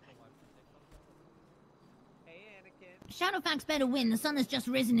 okay, yeah, you can watch the Hey, Anakin. Shadowfax better win. The sun has just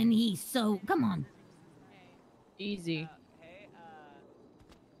risen in the east, so come on. Easy.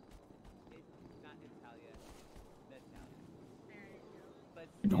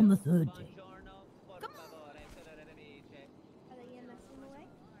 And on the third day. Are the EMS on the way?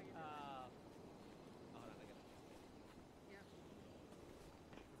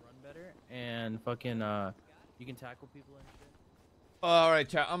 Run better and fucking you can tackle people and shit. All right,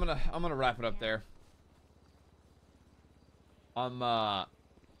 chat. I'm gonna wrap it up there. I'm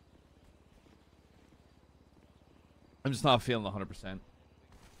I'm just not feeling 100%.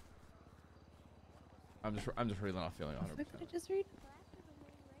 I'm just really not feeling 100%. What did I just read?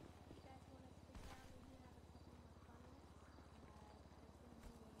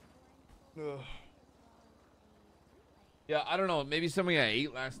 Ugh. Yeah, I don't know. Maybe something I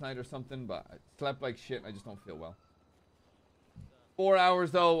ate last night or something, but I slept like shit and I just don't feel well. 4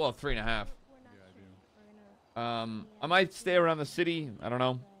 hours though, well, 3.5. I might stay around the city. I don't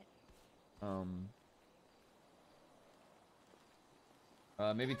know.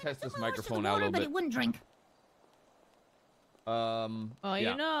 Maybe test this microphone out a little but bit. it wouldn't drink. Well, yeah.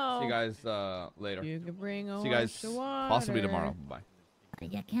 you know. See you guys later. You can bring a See you guys horse to water. possibly tomorrow. Bye.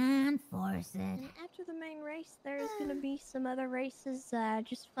 You can't force it. And after the main race, there's gonna be some other races,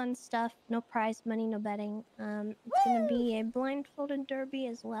 just fun stuff. No prize money, no betting. It's gonna be a blindfolded derby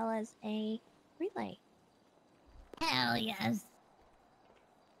as well as a relay. Hell yes.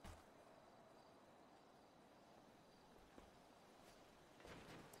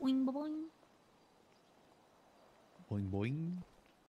 Boing boing. Boing boing.